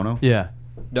 the kimono. Yeah.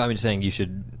 No, I'm just saying you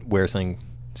should wear something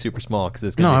super small because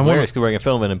it's No, going I to be wanna- hilarious because we're going to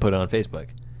film it and put it on Facebook.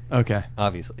 Okay.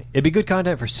 Obviously. It'd be good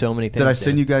content for so many things. Did I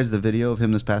send Dan. you guys the video of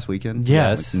him this past weekend?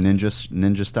 Yes. Like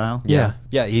ninja style. Yeah.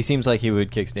 Yeah, he seems like he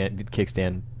would kick Dan's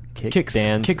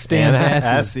Stan's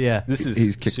asses, yeah. This is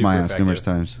He's kicked super my ass effective, numerous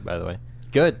times. by the way.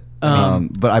 Good.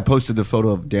 But I posted the photo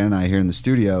of Dan and I here in the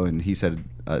studio, and he said,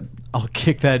 I'll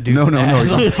kick that dude's No.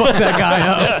 ass. I'll fuck that guy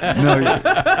up.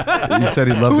 "No." He said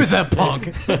he'd love. Who to, is that punk?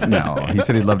 No, he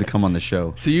said he'd love to come on the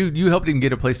show. So you helped him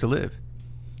get a place to live,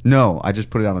 No, I just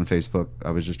put it out on Facebook.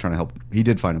 I was just trying to help. He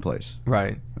did find a place.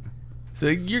 right? So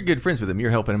you're good friends with him.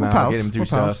 You're helping him We're out, pals. get him through We're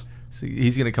pals. stuff. So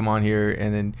he's going to come on here,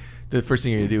 and then the first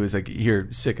thing you're going to do is like, here,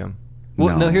 sick him.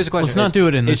 Well, no. Here's the question. Let's not do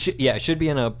it in this. It should be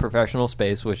in a professional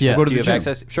space. Which Yeah. Go to do the you have gym.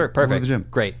 access? Sure, Go perfect. to the gym.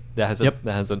 Great. That has Yep.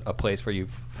 a place where you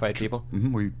fight people.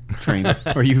 Where you train.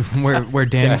 Or where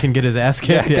Dan can get his ass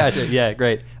Yeah, kicked. gotcha. Yeah,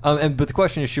 great. But the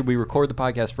question is, should we record the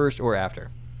podcast first or after?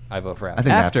 I vote for after. I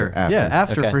think After. Yeah,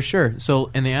 after Okay. for sure. So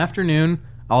in the afternoon,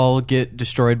 I'll get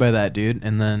destroyed by that dude,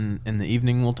 and then in the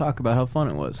evening we'll talk about how fun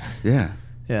it was. Yeah.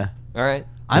 Yeah. All right.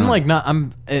 I'm like not.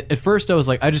 I'm at first I was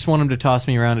like I just want him to toss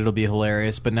me around. It'll be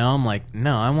hilarious. But now I'm like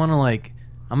no. I want to like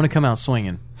I'm gonna come out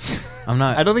swinging. I'm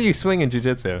not. I don't think you swing in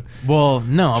jiu-jitsu. Well,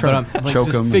 no, but I'm like, choke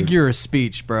just 'em figure of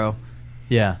speech, bro.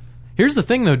 Yeah. Here's the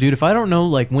thing, though, dude. If I don't know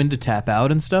like when to tap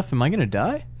out and stuff, am I gonna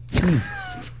die?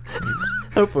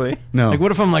 Hopefully. No. Like,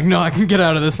 what if I'm like, no, I can get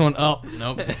out of this one? Oh,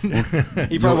 nope.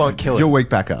 He probably won't kill You'll it. wake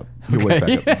back up. You'll wake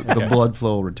Okay. back up. The blood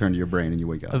flow will return to your brain, and you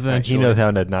wake up. Eventually. He knows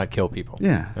how to not kill people.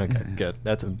 Yeah. Okay, Yeah. good.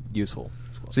 That's a useful.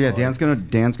 So yeah, Dan's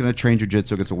gonna train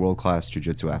jiu-jitsu against a world-class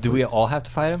jiu-jitsu athlete. Do we all have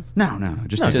to fight him? No,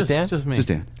 just No, Dan. Just Dan? Just me. Just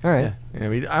Dan. All right. Yeah. I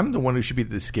mean, I'm the one who should be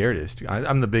the scaredest.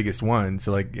 I'm the biggest one.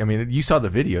 So, like, I mean, you saw the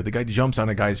video. The guy jumps on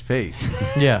a guy's face.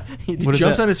 Yeah. He What is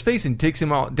jumps that? on his face and takes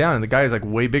him all down. And the guy is like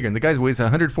way bigger. And the guy weighs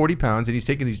 140 pounds, and he's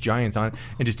taking these giants on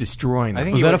and just destroying them. I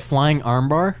think Was he that a would- flying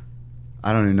armbar?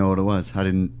 I don't even know what it was. I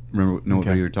didn't know what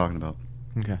Okay. you were talking about.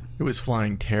 Okay. It was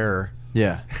flying terror.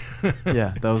 Yeah.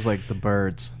 Yeah. That was like the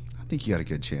birds. I think you got a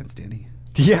good chance, Danny.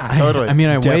 Yeah, totally. I mean,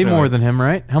 I weigh Definitely. more than him,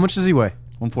 right? How much does he weigh?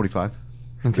 145.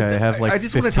 Okay, I have like. I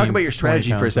just want to talk 15, about your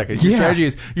strategy 20 for a pounds. second. Your Yeah. strategy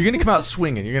is you're going to come out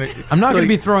swinging. You're going to. I'm not going to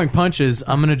be throwing punches.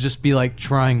 I'm going to just be like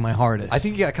trying my hardest. I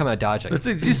think you got to come out dodging. It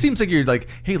just seems like you're like,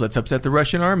 hey, let's upset the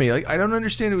Russian army. Like, I don't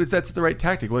understand if that's the right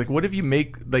tactic. Like, what if you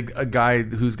make like a guy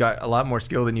who's got a lot more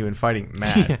skill than you in fighting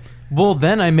mad? Well,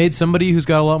 then I made somebody who's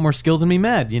got a lot more skill than me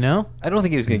mad. You know. I don't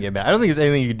think he was going to get mad. I don't think there's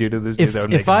anything you could do to this dude that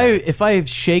would make him mad. If I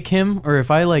shake him or if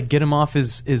I like get him off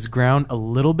his ground a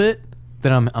little bit,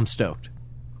 then I'm stoked.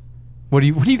 What are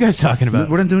you guys talking about?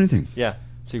 We didn't do anything. Yeah.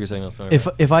 Secret signal. Sorry.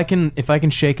 If I can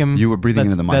shake him, You were breathing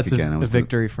that's- into the mic that's again. A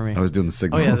victory for me. I was doing the Oh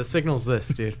signal. yeah, the signal's this,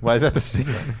 dude. Why is that the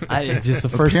signal? Just the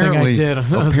first thing I did. I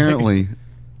was like- Apparently,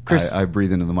 Chris- I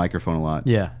breathe into the microphone a lot.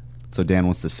 Yeah. So Dan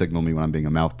wants to signal me when I'm being a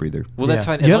mouth breather. Well, that's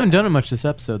Yeah. fine. You haven't done it much this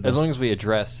episode, though. As long as we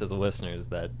address to the listeners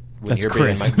that when That's you're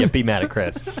Chris. be mad at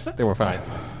Chris, then we're fine.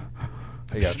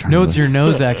 There you go. No, it's your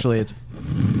nose. Actually, it's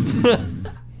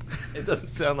It doesn't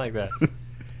sound like that.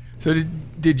 So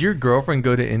did your girlfriend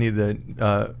go to any of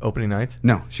the opening nights?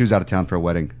 No, she was out of town for a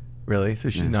wedding. Really? So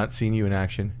she's not seen you in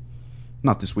action.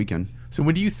 Not this weekend. So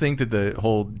when do you think that the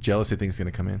whole jealousy thing is going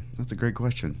to come in? That's a great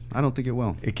question. I don't think it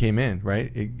will. It came in,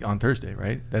 right? On Thursday,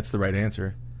 right? That's the right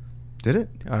answer. Did it?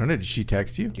 I don't know. Did she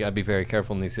text you? You gotta be very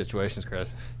careful in these situations,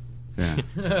 Chris.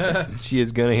 Yeah. She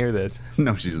is gonna hear this.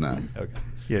 No, she's not. Okay.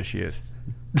 Yes, she is.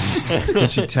 Did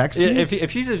she text me?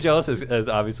 If she's as jealous as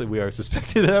obviously we are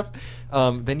suspected of,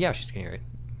 then yeah, she's gonna hear it.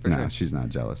 For No, sure. she's not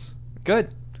jealous.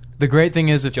 Good. the great thing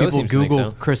is if Joe people seems to think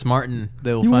Google so. Chris Martin,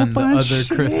 they will You find will the other find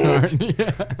Chris shit.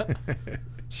 Martin. Yeah.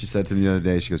 She said to me the other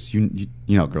day, she goes, you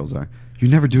know how girls are. You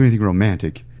never do anything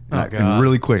romantic. Oh, And God.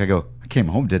 really quick, I go, I came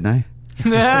home, didn't I?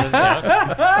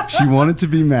 She wanted to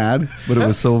be mad, but it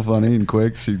was so funny and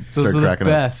quick. She Those started are the cracking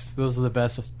up. best. Those are the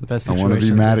best. I situations. want to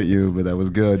be mad at you, but that was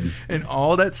good. And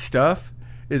all that stuff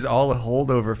is all a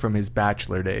holdover from his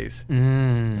bachelor days.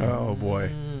 Oh boy,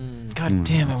 God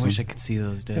damn! I wish I could see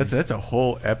those days. that's a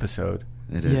whole episode.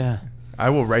 It is. yeah. I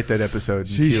will write that episode. And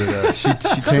She, cue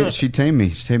it up. she tamed me.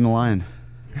 She tamed the lion.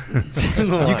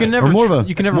 You can never. Or more of a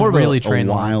you can never more of really a train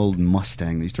them. wild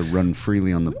Mustang that used to run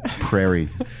freely on the prairie,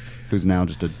 who's now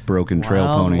just a broken trail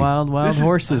pony. Wild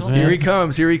horses, man. Here he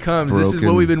comes. Here he comes. This is what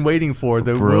Broken- we've been waiting for.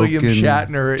 The William broken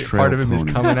Shatner trail part of him is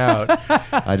pony. coming out.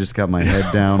 I just got my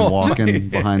head down, Oh walking my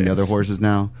behind the other goodness. horses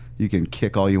now. You can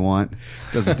kick all you want.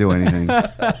 Doesn't do anything.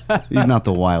 He's not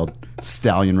the wild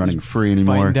stallion running free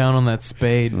anymore. Biting down on that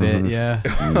spade bit. Mhm. Yeah.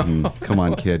 Mhm. Come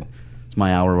on, kid. Is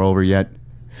my hour over yet?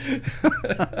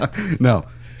 No,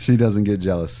 she doesn't get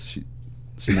jealous.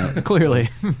 She not. Clearly.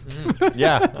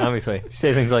 Yeah, obviously. If you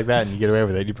say things like that and you get away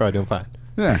with it, you're probably doing fine.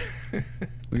 Yeah,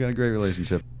 we got a great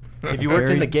relationship. If you worked in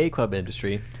Very- the gay club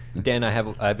industry, Dan and I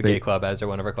have a gay club as they're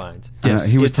one of our clients. Yes.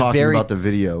 He was It's a talking very- about the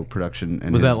video production.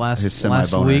 And Was his, that last his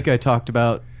semi-boner. week? I talked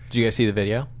about. Did you guys see the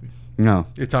video? No,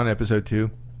 It's on episode 2.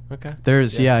 Okay.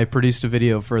 There's I produced a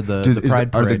video for the Dude, Pride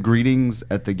are the Parade. greetings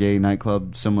at the gay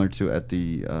nightclub similar to at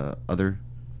the other?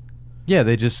 Yeah,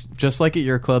 they just like at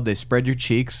your club, they spread your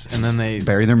cheeks and then they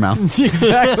Bury their mouth.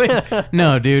 exactly.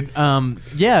 No, dude.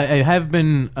 Yeah, I have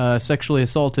been sexually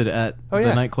assaulted at Oh, the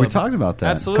yeah. nightclub. We talked about that. a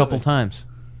Absolutely. couple times.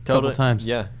 Totally. Couple times.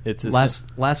 Yeah. It's a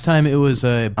Last time it was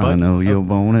a butt, I know you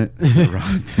want it.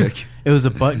 Rock pick. it was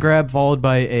a butt grab followed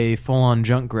by a full on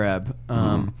junk grab.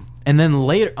 And then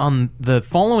later on the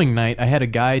following night, I had a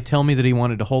guy tell me that he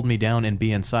wanted to hold me down and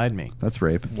be inside me. That's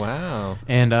rape. Wow.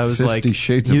 And I was 50 like,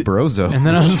 Shades of Brozo. And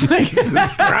then I was like,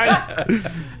 Jesus Christ.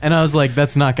 And I was like,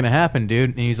 that's not going to happen, dude.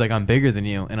 And he's like, I'm bigger than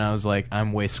you. And I was like,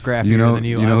 I'm way scrappier than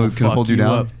you. You know I will who can fuck hold you down?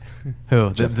 up. Who?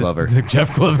 Jeff Glover.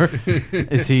 Jeff Glover.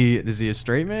 Is he a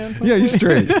straight man? Yeah, he's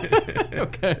straight.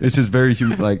 Okay. It's just very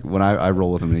human. Like when I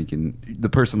roll with him, and the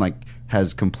person like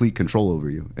has complete control over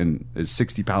you, and is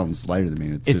 60 pounds lighter than me.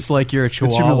 And It's like you're a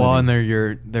chihuahua and they're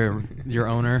your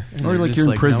owner. And or like just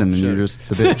you're in prison nope, and you're just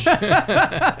the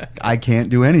bitch. I can't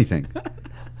do anything.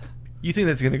 You think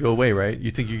that's going to go away, right? You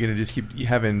think you're going to just keep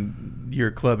having your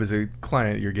club as a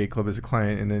client, your gay club as a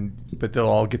client, and then but they'll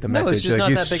all get the message. it's just not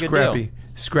that big a deal.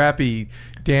 Scrappy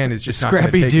Dan is just Scrappy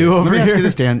not going to take do it. over Let me ask here. you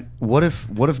this, Dan. What if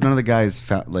none of the guys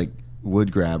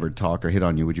would grab or talk or hit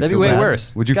on you? Would you That'd feel be way bad?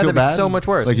 worse. Would you God, feel that'd be bad? so much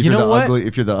worse. Like if You you're know the what? ugly,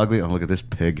 if you're the ugly, oh look at this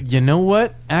pig. You know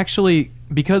what? Actually,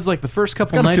 because like the first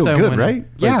couple gotta nights feel I good, went, right?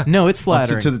 Yeah. Like, no, it's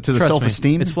flattering to the Trust me.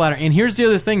 self-esteem? It's flattering. And here's the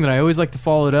other thing that I always like to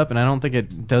follow it up, and I don't think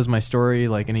it does my story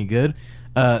like any good.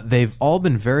 They've all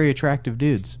been very attractive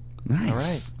dudes. nice. All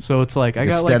right. So it's like I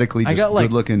got Aesthetically like, I just got like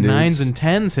good-looking dudes. 9s and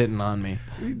 10s hitting on me.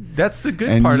 That's the good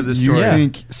And part of the you story.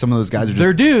 think some of those guys are just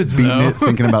They're dudes, beating though. it,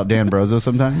 thinking about Dan Brozo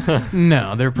sometimes?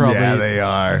 No, they're probably Yeah, they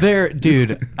are. They're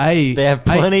dude. They have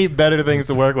plenty better things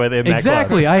to work with in that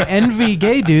Exactly. club. I envy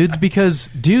gay dudes because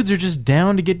dudes are just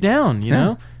down to get down, you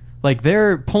know? Like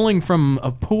they're pulling from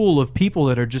a pool of people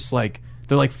that are just like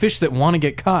they're like fish that want to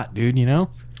get caught, dude, you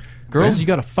know? Girls, you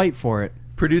got to fight for it.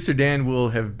 Producer Dan will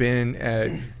have been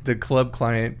at the club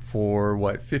client for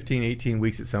 15, 18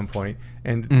 weeks at some point,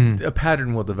 and a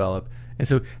pattern will develop. And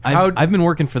so I've been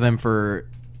working for them for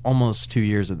almost 2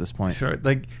 years at this point. Sure,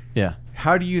 like Yeah.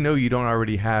 how do you know you don't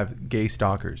already have gay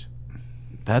stalkers?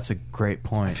 That's a great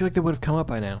point. I feel like they would have come up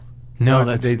by now. No, No,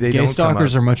 that's they gay don't come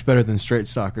stalkers up. are much better than straight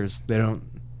stalkers. They don't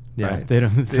Right. they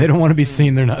don't want to be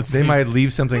seen, they're not They seen. might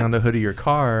leave something on the hood of your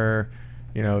car,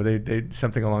 they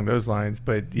something along those lines.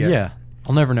 But Yeah.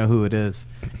 I'll never know who it is.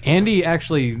 Andy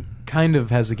actually kind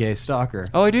of has a gay stalker.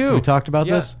 Oh, I do. We talked about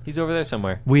Yeah, this. He's over there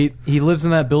somewhere. He lives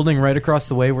in that building right across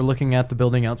the way. We're looking at the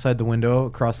building outside the window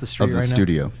across the street Of the right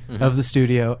studio. now. Of the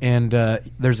studio. And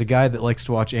there's a guy that likes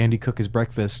to watch Andy cook his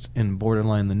breakfast in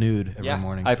Borderline the Nude every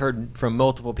morning. I've heard from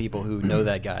multiple people who know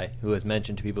that guy, who has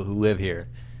mentioned to people who live here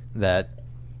that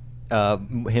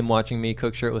him watching me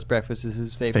cook shirtless breakfast is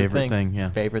his favorite thing. yeah.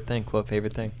 Favorite thing, quote,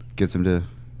 favorite thing. Gets him to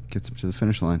the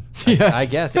finish line. Yeah. I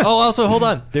guess. Oh, also, hold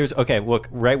on. Look,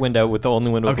 right window with the only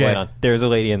window with the Okay. light on. There's a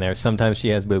lady in there. Sometimes she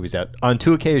has boobies out. On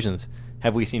 2 occasions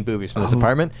have we seen boobies from this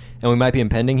apartment, and we might be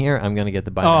impending here. I'm going to get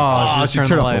the binoculars. Oh, Just turn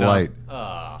turn the off the light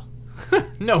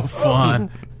light. No fun.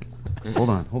 Hold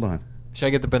on. Should I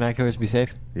get the binoculars to be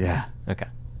safe? Yeah. Okay.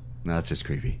 No, that's just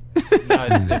creepy. No,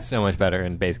 it's so much better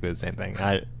and basically the same thing.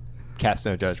 I cast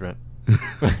no judgment.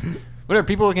 Whatever,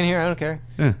 people can hear, I don't care.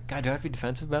 Yeah. God, do I have to be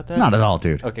defensive about that? Not at all,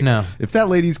 dude. Okay. No. If that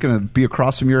lady's gonna be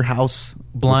across from your house,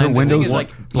 Blinds- with her The thing windows, is,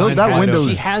 like, blinds that wide windows,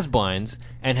 she has blinds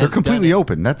and they're has completely done it.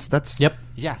 open. That's Yep.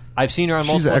 Yeah, I've seen her on She's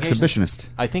multiple an occasions. exhibitionist.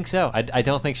 I think so. I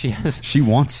don't think she has. She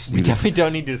wants. We you to- definitely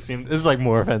don't need to assume. This is like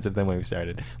more offensive than when we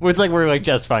started. It's like we're like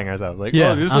justifying ourselves. Like,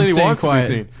 Yeah, oh, this I'm lady staying wants quiet. to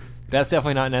be seen. That's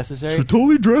definitely not necessary. She's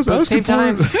totally dressed. But at the same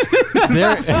asking for time, it.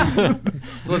 there.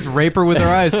 So let's rape her with our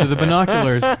eyes through the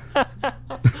binoculars.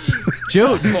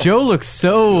 Joe looks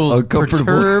so Uncomfortable.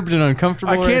 perturbed and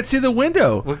uncomfortable. I can't see the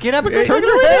window. Well, get up and go turn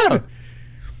the window.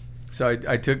 So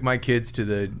I took my kids to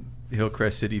the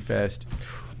Hillcrest City Fest.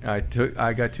 I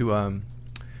got to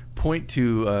point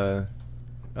to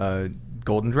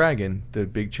Golden Dragon, the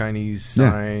big Chinese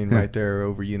Yeah, sign yeah. right there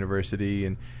over University.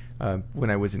 And when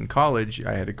I was in college,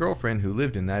 I had a girlfriend who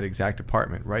lived in that exact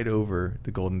apartment right over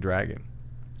the Golden Dragon.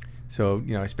 So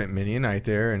I spent many a night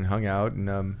there and hung out.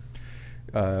 And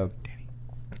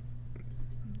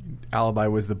Alibi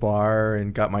was the bar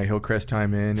and got my Hillcrest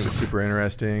time in. It was super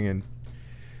interesting. And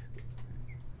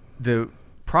the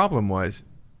problem was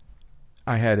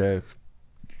I had a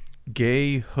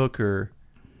gay hooker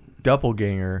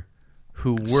doppelganger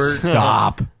who worked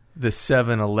Stop. the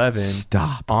 7-Eleven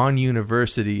Stop. on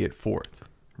University at 4th.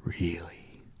 Really?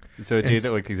 So a dude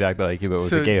that looked exactly like you, but was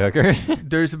So- a gay hooker.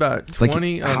 There's about Like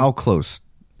 20. how close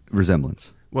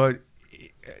resemblance? Well,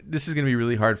 this is going to be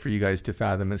really hard for you guys to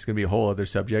fathom. It's going to be a whole other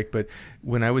subject. But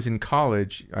when I was in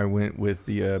college, I went with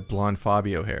the blonde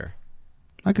Fabio hair.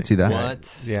 I could see that.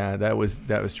 What? Yeah, that was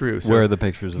true. So, Where are the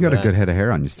pictures You of got that? a good head of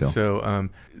hair on you still. So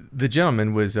the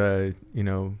gentleman was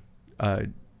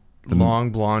long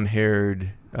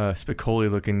blonde-haired,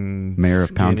 Spicoli-looking, Mayor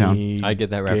of Pound Town? skinny I get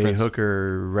that gay reference.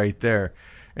 hooker right there,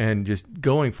 and just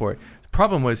going for it. The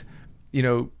problem was,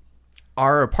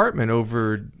 our apartment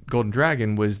over Golden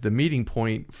Dragon was the meeting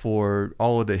point for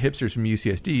all of the hipsters from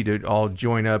UCSD to all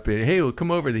join up. And, hey, well,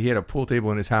 come over. He had a pool table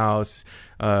in his house.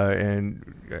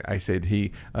 And I said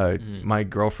my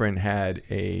girlfriend had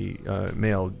a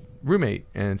male roommate.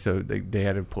 And so they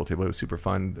had a pool table. It was super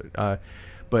fun.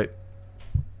 But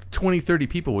 20, 30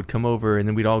 people would come over, and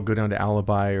then we'd all go down to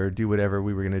Alibi or do whatever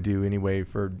we were going to do anyway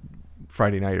for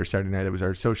Friday night or Saturday night. That was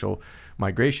our social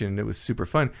migration. It was super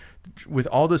fun. With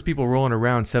all those people rolling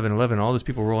around 7-Eleven, all those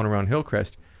people rolling around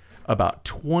Hillcrest, about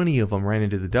 20 of them ran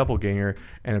into the doppelganger,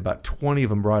 and about 20 of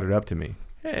them brought it up to me.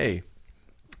 Hey,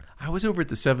 I was over at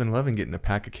the 7-Eleven getting a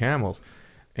pack of Camels,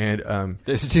 and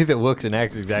There's a dude that looks and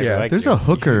acts exactly like There's you. a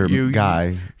hooker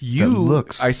guy that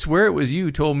looks. I swear it was you,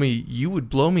 told me you would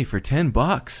blow me for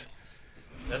 $10.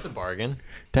 That's a bargain.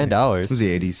 $10. It was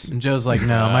the 80s. And Joe's like,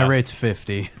 no, my rate's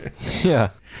 50. Yeah.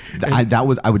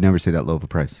 I would never say that low of a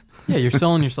price. Yeah, you're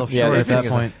selling yourself Yeah, short at that's- that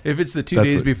point. If it's the 2 That's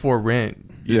days what- before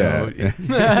rent, you Yeah.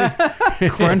 know,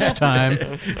 Crunch time.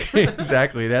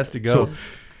 exactly, it has to go.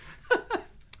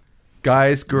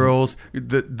 Guys, girls,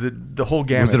 the whole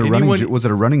gamut. Was it a was it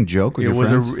a running joke with It your was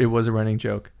friends? it was a running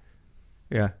joke.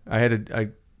 Yeah, I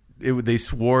had they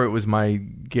swore it was my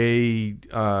gay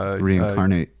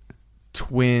Reincarnate.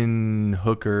 twin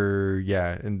hooker.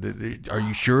 Yeah, and are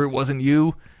you sure it wasn't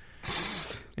you?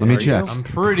 Let me Are you? check. I'm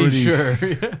pretty sure.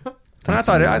 And I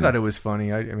thought it was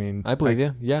funny. I mean, I believe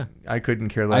you. Yeah. I couldn't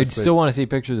care less. I'd but- still want to see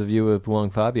pictures of you with long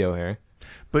Fabio hair.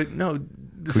 but no. The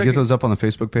Could we second, get those up on the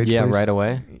Facebook page, Yeah, please? right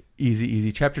away.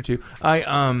 easy. Chapter 2. I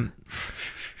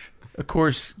of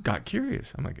course got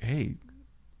curious. I'm like, hey,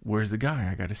 where's the guy?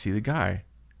 I got to see the guy.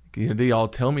 You know, they all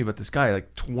tell me about this guy,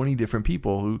 like 20 different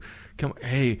people who come.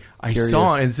 Hey, I Curious.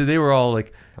 saw, and so they were all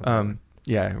like,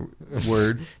 yeah,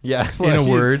 word. Yeah. In a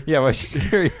word. Yeah, well, she's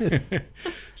curious.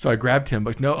 So I grabbed him,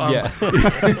 but no, Yeah.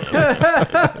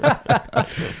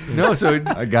 no. So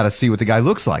I got to see what the guy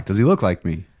looks like. Does he look like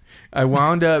me? I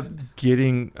wound up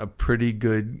getting a pretty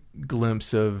good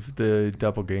glimpse of the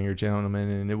doppelganger gentleman,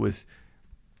 and it was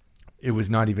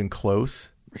not even close.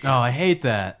 Oh, I hate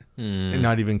that.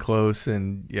 Not even close,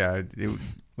 and yeah,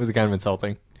 Was it kind of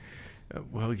insulting?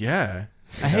 well, yeah.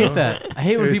 I hate that. I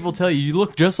hate when There's- people tell you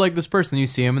look just like this person. You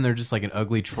see him and they're just like an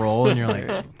ugly troll, and you're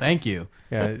like, "Thank you."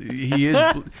 Yeah, he is.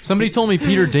 Somebody told me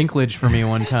Peter Dinklage for me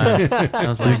one time. I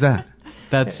was like, Who's that?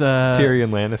 That's Tyrion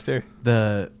Lannister.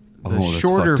 the Oh, that's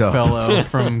shorter fucked up. fellow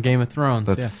from Game of Thrones.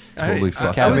 That's yeah. totally I-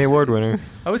 fucked Academy up. Award winner.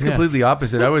 I was Yeah. completely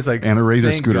opposite. I was like, And a razor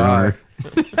thank scooter God.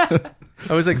 owner.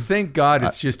 I was like, thank God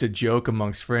it's just a joke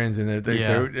amongst friends, and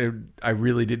Yeah. I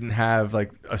really didn't have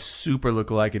like a super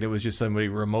lookalike, and it was just somebody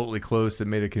remotely close that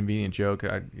made a convenient joke.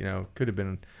 Could have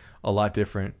been a lot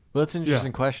different. Well, that's an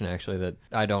interesting question, actually, that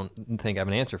I don't think I have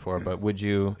an answer for. But would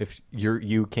you, if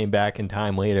you came back in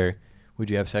time later, would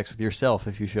you have sex with yourself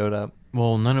if you showed up?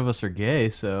 Well, none of us are gay,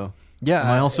 so Yeah. am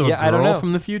I also a I don't girl know.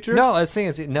 from the future? No, I was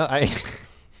saying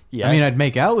Yeah. I mean, I'd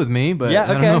make out with me, but yeah, I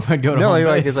don't know if I'd go to home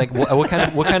like, base. it's like what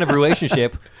kind of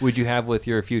relationship would you have with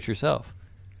your future self?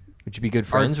 Would you be good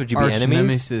friends? Would you be Arch enemies?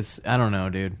 nemesis. I don't know,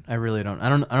 dude. I really don't. I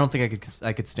don't think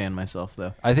I could stand myself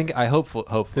though. I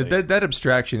hopefully. That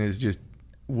abstraction is just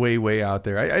way out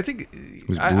there. I think It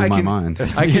blew I my can, mind.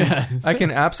 I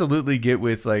can absolutely get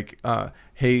with like,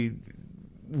 hey,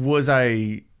 was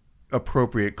I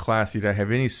appropriate, classy? Did I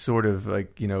have any sort of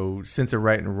like sense of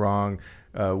right and wrong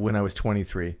when I was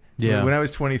 23? Yeah. When I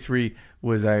was 23,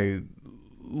 was I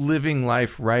living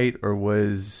life right, or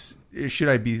should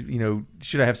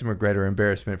I have some regret or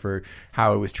embarrassment for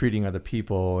how I was treating other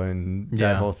people and that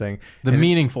Yeah. whole thing? The And-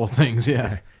 meaningful things,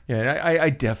 yeah. yeah, and I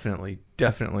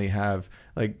definitely have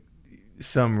like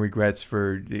some regrets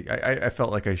for. I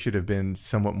felt like I should have been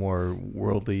somewhat more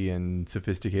worldly and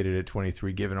sophisticated at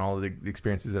 23, given all of the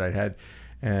experiences that I'd had,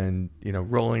 and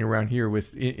rolling around here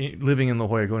with living in La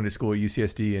Jolla, going to school at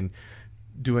UCSD, and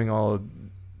doing all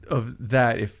of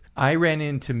that. If I ran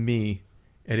into me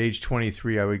at age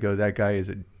 23, I would go, that guy is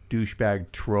a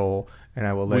douchebag troll, and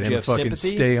I will let Would you him have fucking sympathy?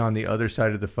 stay on the other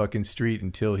side of the fucking street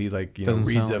until he Doesn't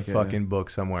reads sound a like it. fucking book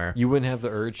somewhere. You wouldn't have the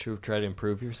urge to try to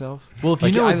improve yourself. Well, if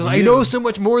Like, you know it's I you, know so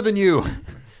much more than you.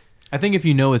 I think if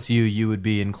you know it's you, you would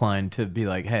be inclined to be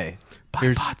like, "Hey,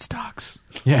 here's pot stocks.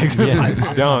 yeah,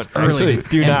 exactly. Don't Early. actually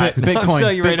do And not. Bitcoin, I'm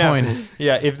telling you right now. Bitcoin.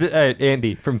 Yeah, if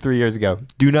Andy from 3 years ago,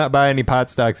 do not buy any pot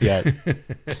stocks yet.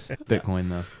 Bitcoin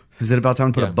though." Is it about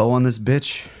time to put Yeah. a bow on this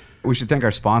bitch? We should thank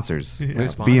our sponsors.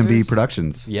 Sponsors? B&B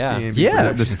Productions. Yeah, B&B Yeah,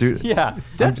 Productions. the studio. yeah.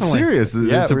 I'm serious.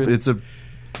 Yeah, It's a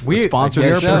We sponsor we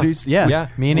this are show. Yeah,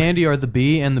 me and Andy are the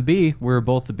B and the B. We're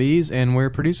both the Bs, and we're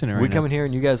producing it right We now. come in here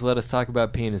and you guys let us talk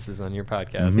about penises on your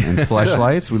podcast. And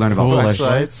fleshlights. We learned about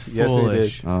fleshlights. Yes, we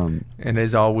did. Foolish. And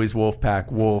as always,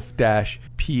 Wolfpack,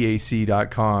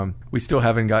 wolf-pac.com. We still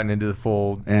haven't gotten into the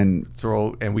full And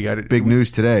throw, and we got it. big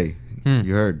news today.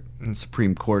 You heard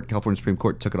Supreme Court, California Supreme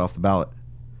Court took it off the ballot.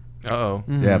 Uh-oh.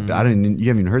 Yeah, you haven't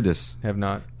even heard this. Have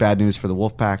not. Bad news for the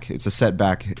Wolfpack. It's a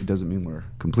setback. It doesn't mean we're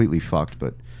completely fucked,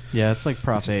 but Yeah, it's like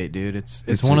Prop 8, dude. It's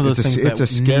one of those things it's that a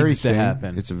scary needs thing. to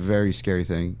happen. It's a very scary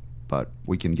thing, but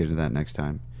we can get into that next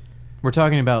time. We're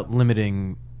talking about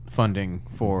limiting funding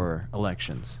for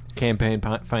elections. Campaign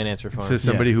finance reform. So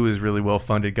somebody who is really well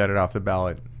funded got it off the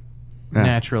ballot. Yeah.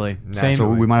 Naturally. Naturally. So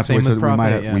we might have to Same wait. with Till, Prop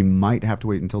 8, yeah. we might have to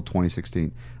wait until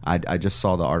 2016. I just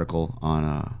saw the article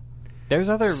on. There's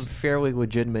other fairly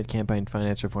legitimate campaign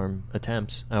finance reform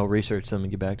attempts. I'll research them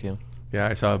and get back to you. Yeah,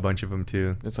 I saw a bunch of them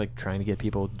too. It's like trying to get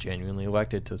people genuinely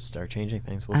elected to start changing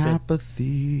things. We'll see.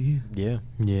 Apathy. Yeah.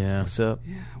 Yeah. What's up?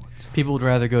 People would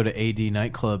rather go to AD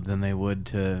nightclub than they would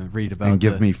to read about And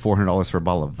give me $400 for a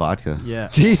bottle of vodka. Yeah.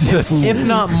 Jesus. If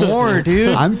not more,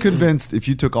 dude. I'm convinced if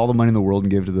you took all the money in the world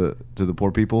and gave it to the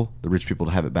poor people, the rich people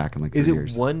would have it back in like 3 Is it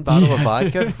years. one bottle of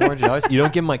vodka for $400? You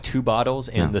don't give them like 2 bottles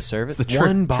and No. the service? the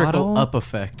one trickle bottle? up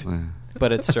effect.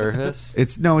 But it's service?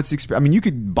 It's I mean, you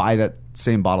could buy that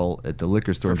same bottle at the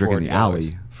liquor store and For drink in the $40.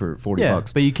 alley for $40. Yeah,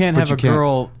 but you can't have a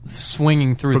girl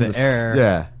swinging through From the the air.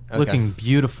 Yeah. Looking Okay.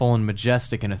 beautiful and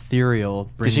majestic and ethereal.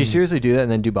 Did she bringing- seriously do that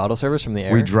and then do bottle service from the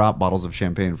air? We drop bottles of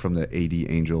champagne from the AD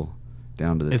Angel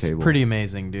down to the It's table. pretty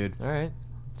amazing, dude. All right.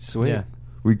 Sweet. Yeah.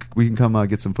 We can come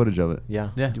get some footage of it. Yeah.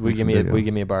 Yeah. Will you give me Video. will you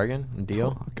give me a bargain? A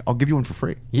deal? I'll give you one for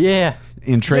free Yeah.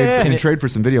 in trade Yeah. in trade for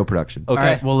some video production. Okay. All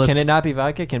right, well, let's- Can it not be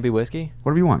vodka? Can it be whiskey?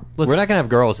 Whatever you want. Let's- We're not gonna have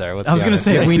girls there. I was going to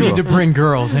say, Yes, we you need will. to bring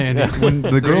girls, Andy. When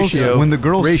the girls Ratio. when the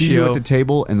girls see you Ratio. at the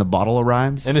table and the bottle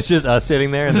arrives, And it's just us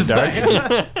sitting there in the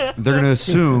dark. they're going to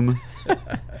assume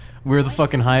We're the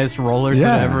fucking highest rollers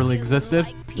Yeah. that ever existed.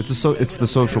 it's the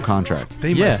social contract.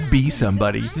 They Yeah. must be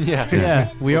somebody. yeah. Yeah,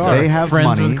 we are. They have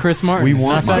friends money. with Chris Martin. We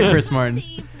want Not that money. Chris Martin.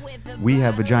 We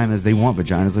have vaginas. They want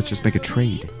vaginas. Let's just make a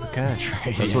trade. Okay.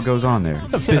 That's what goes on there.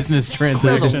 A business Sounds a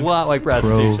transaction. lot like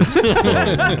prostitution.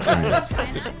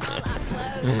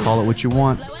 Call it what you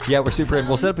want. Yeah, we're super in.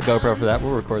 We'll set up a GoPro for that.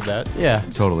 We'll record that. Yeah.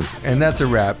 Totally. And that's a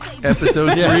wrap.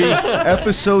 Episode 3.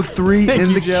 Episode 3 Thank in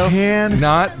you, the Joe. can.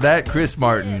 Not that Chris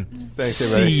Martin. Thanks,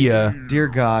 everybody. See ya. Dear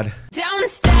God.